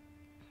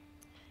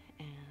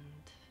 And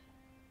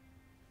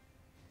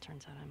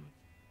turns out I'm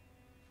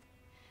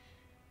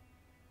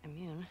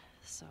immune,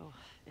 so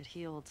it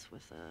healed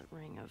with a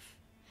ring of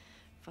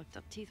fucked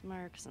up teeth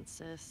marks and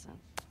cysts and...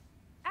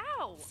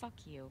 Ow!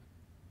 Fuck you.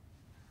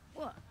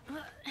 What?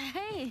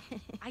 Hey!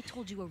 I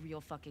told you a real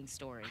fucking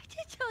story. I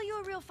did tell you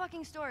a real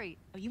fucking story.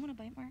 Oh, you want a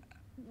bite mark?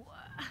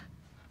 What?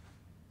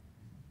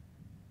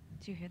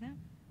 Did you hear that?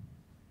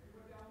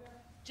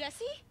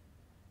 Jesse?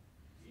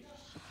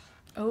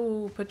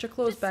 Oh, put your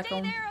clothes Just back stay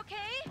on. there, okay?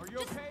 Are you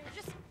okay?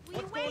 Just will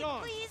What's you wait, going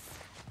on? please?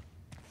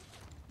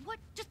 What?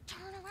 Just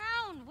turn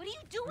around. What are you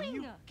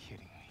doing? Are you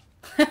kidding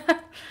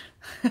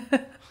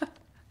me?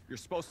 You're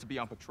supposed to be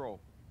on patrol.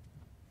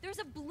 There's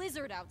a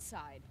blizzard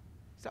outside.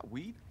 Is that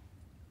weed?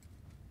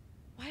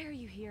 Why are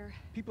you here?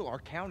 People are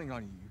counting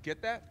on you. You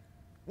get that?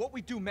 What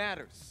we do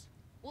matters.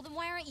 Well, then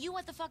why aren't you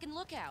at the fucking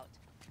lookout?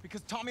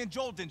 Because Tommy and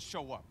Joel didn't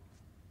show up.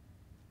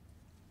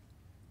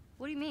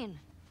 What do you mean?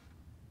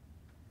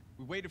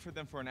 We waited for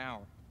them for an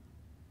hour.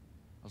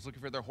 I was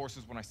looking for their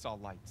horses when I saw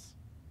lights.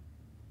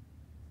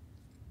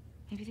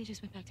 Maybe they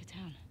just went back to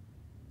town.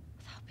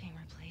 Without being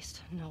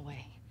replaced? No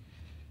way.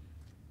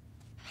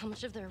 How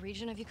much of their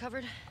region have you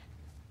covered?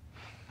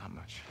 Not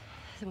much.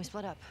 Then we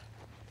split up.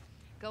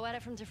 Go at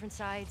it from different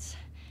sides,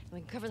 and we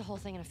can cover the whole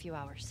thing in a few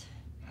hours.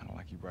 I don't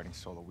like you riding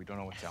solo. We don't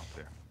know what's out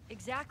there.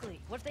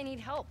 Exactly. What if they need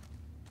help?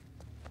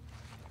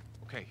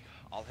 Okay,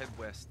 I'll head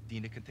west.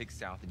 Dina can take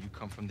south, and you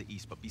come from the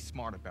east, but be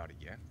smart about it,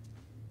 yeah?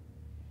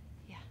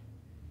 Yeah.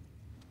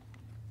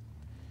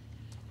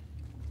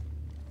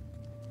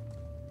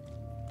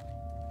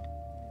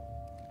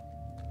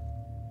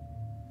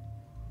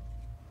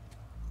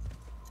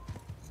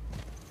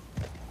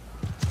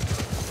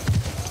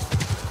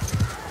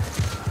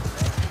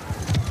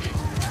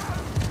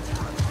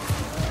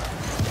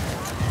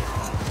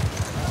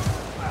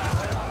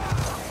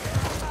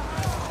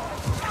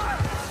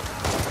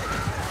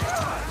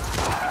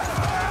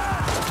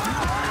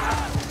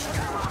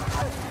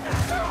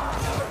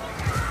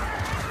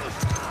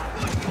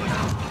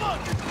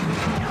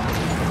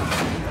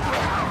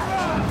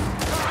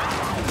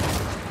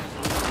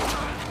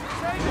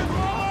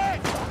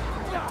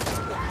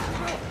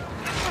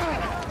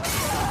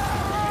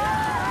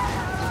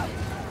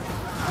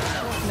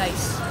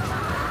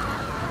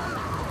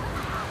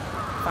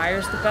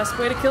 Fire's the best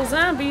way to kill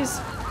zombies.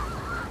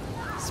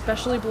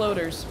 Especially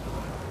bloaters.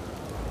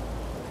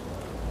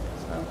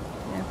 So,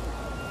 yeah.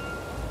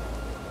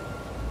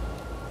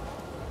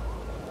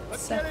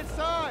 Let's get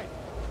inside!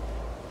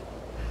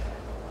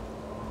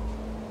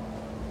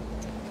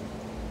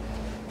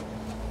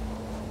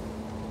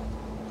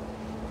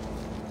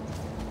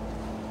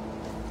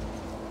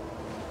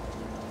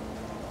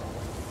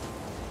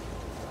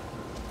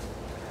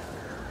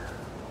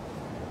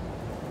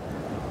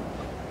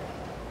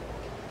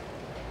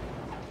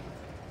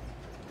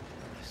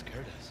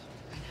 Scared us.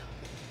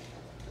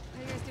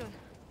 How you guys doing?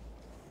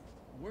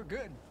 We're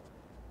good.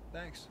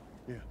 Thanks.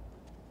 Yeah.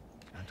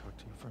 Can I talk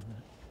to you for a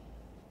minute?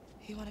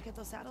 You want to get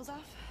those saddles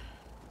off?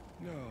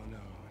 No,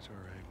 it's all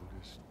right. We'll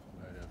just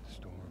ride out the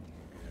storm and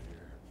we'll get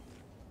here.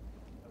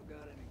 Oh,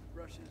 got any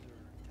brushes or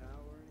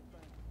towel or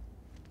anything?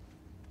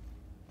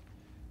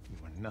 You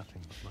are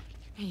nothing but lucky.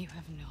 You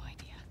have no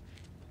idea.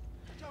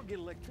 How'd y'all get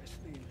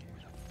electricity in here?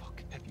 Where the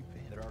fuck have you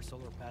been? There are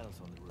solar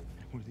panels on the roof.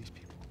 Who are these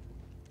people?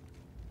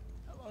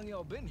 How long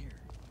y'all been here?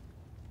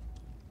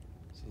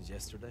 Since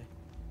yesterday.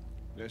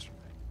 Yesterday.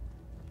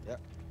 Yep.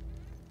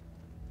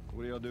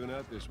 What are y'all doing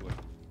out this way?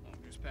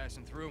 I'm just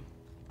passing through.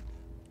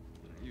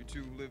 You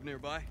two live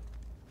nearby?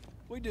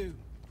 We do.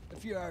 A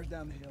few hours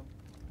down the hill.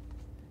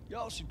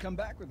 Y'all should come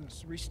back with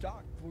us,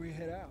 restock before you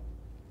head out.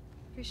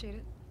 Appreciate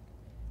it.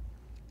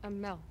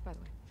 I'm Mel, by the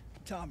way.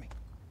 Tommy.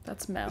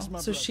 That's Mel. This is my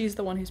So brother. she's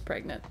the one who's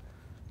pregnant.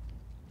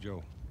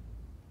 Joe.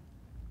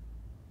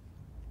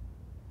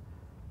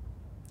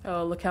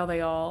 Oh, look how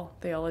they all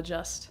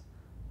adjust.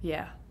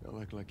 Yeah. Y'all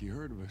act like you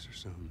heard of us or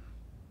something.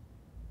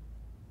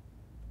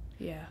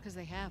 Yeah. Because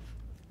they have.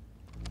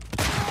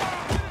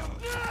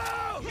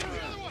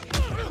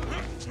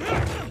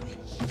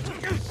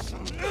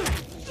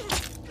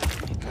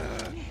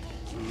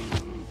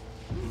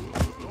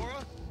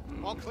 Nora,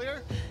 all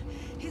clear?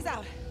 He's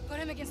out. Put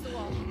him against the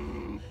wall.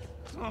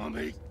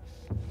 Tommy!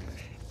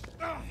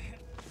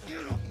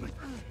 Get off me!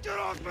 Get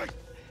off me!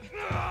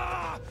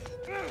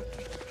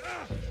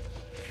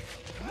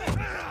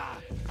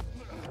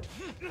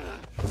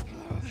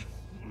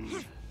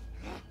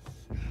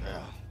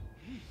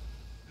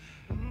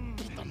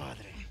 Puta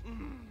madre.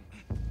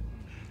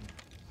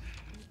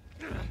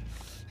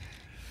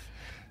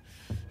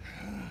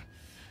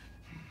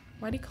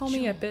 Why'd he call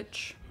me a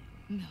bitch?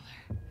 Miller.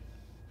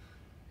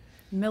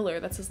 Miller,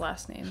 that's his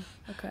last name.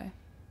 Okay.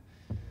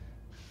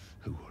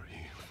 Who are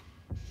you?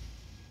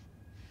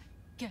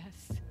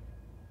 Guess.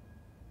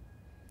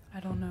 I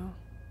don't know.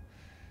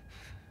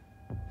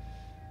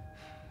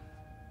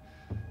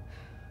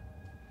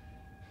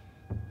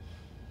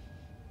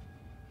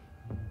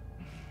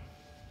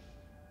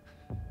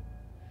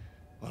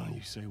 Why don't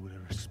you say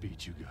whatever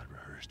speech you got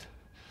rehearsed?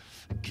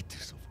 Get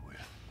this over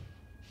with.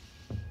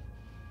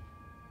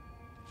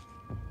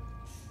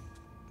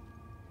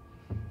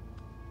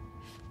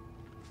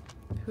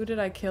 Who did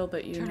I kill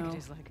that you Tourniquet know?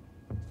 his leg.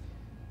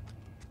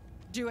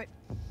 Do it.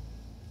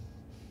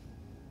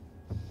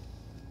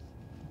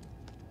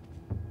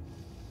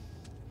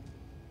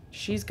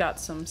 She's got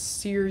some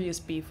serious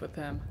beef with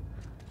him.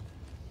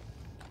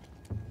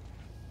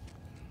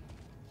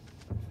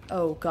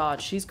 Oh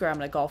god, she's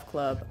grabbing a golf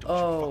club.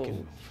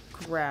 Oh,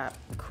 crap,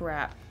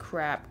 crap,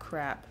 crap,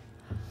 crap.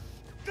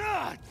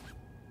 God!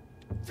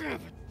 Damn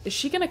it! Is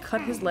she gonna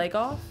cut his leg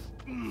off?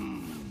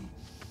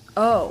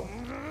 Oh.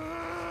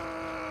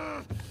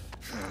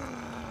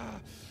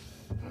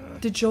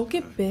 Did Joel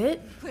get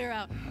bit? Clear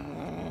out.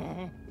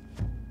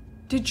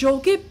 Did Joel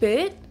get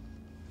bit?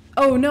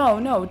 Oh,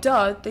 no,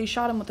 duh. They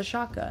shot him with a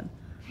shotgun.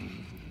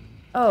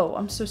 Oh,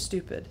 I'm so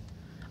stupid.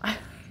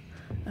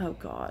 Oh,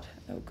 God.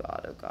 Oh,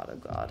 God. Oh, God. Oh,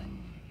 God.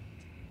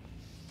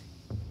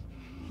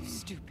 You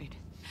stupid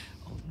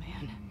old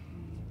man.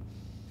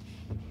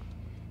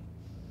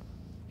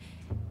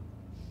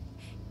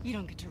 You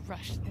don't get to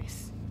rush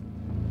this.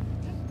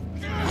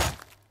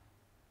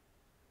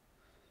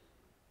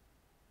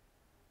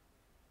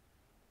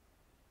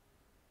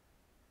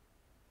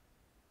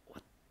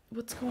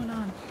 What's going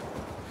on?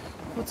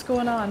 What's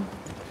going on?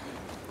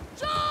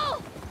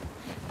 Joel!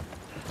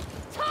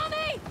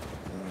 Tommy!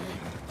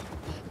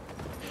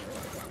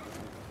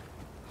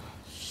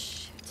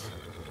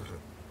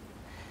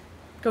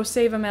 Go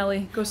save him,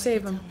 Ellie. Go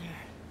save him.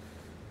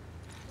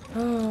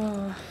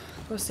 Oh,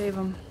 go save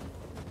him.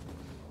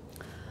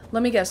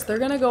 Let me guess. They're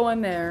gonna go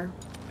in there.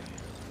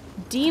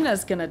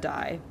 Dina's gonna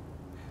die.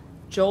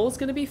 Joel's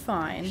gonna be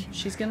fine.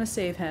 She's gonna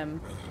save him.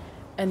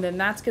 And then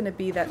that's gonna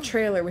be that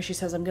trailer where she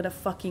says, I'm gonna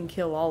fucking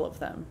kill all of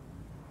them.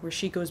 Where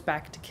she goes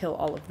back to kill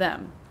all of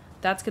them.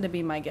 That's gonna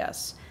be my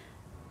guess.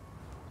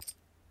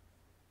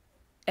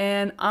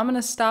 And I'm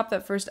gonna stop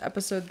that first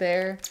episode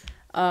there.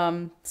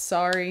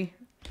 Sorry.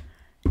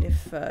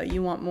 If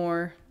you want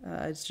more,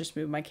 it's just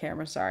moved my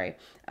camera, sorry.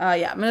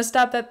 Yeah, I'm gonna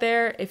stop that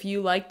there. If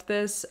you liked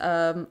this,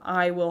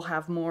 I will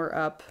have more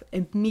up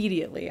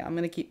immediately. I'm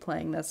gonna keep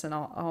playing this and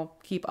I'll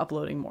keep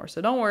uploading more,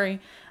 so don't worry.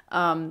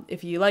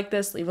 If you like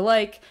this, leave a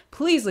like.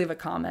 Please leave a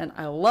comment.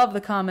 I love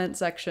the comment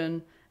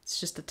section. It's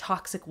just a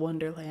toxic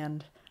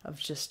wonderland of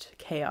just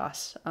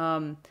chaos.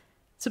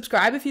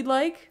 Subscribe if you'd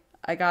like.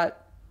 I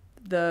got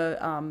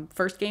the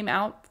first game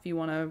out if you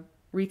want to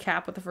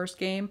recap with the first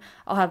game.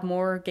 I'll have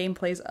more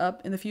gameplays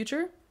up in the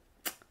future.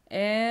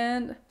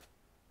 And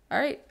all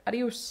right,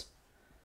 adios.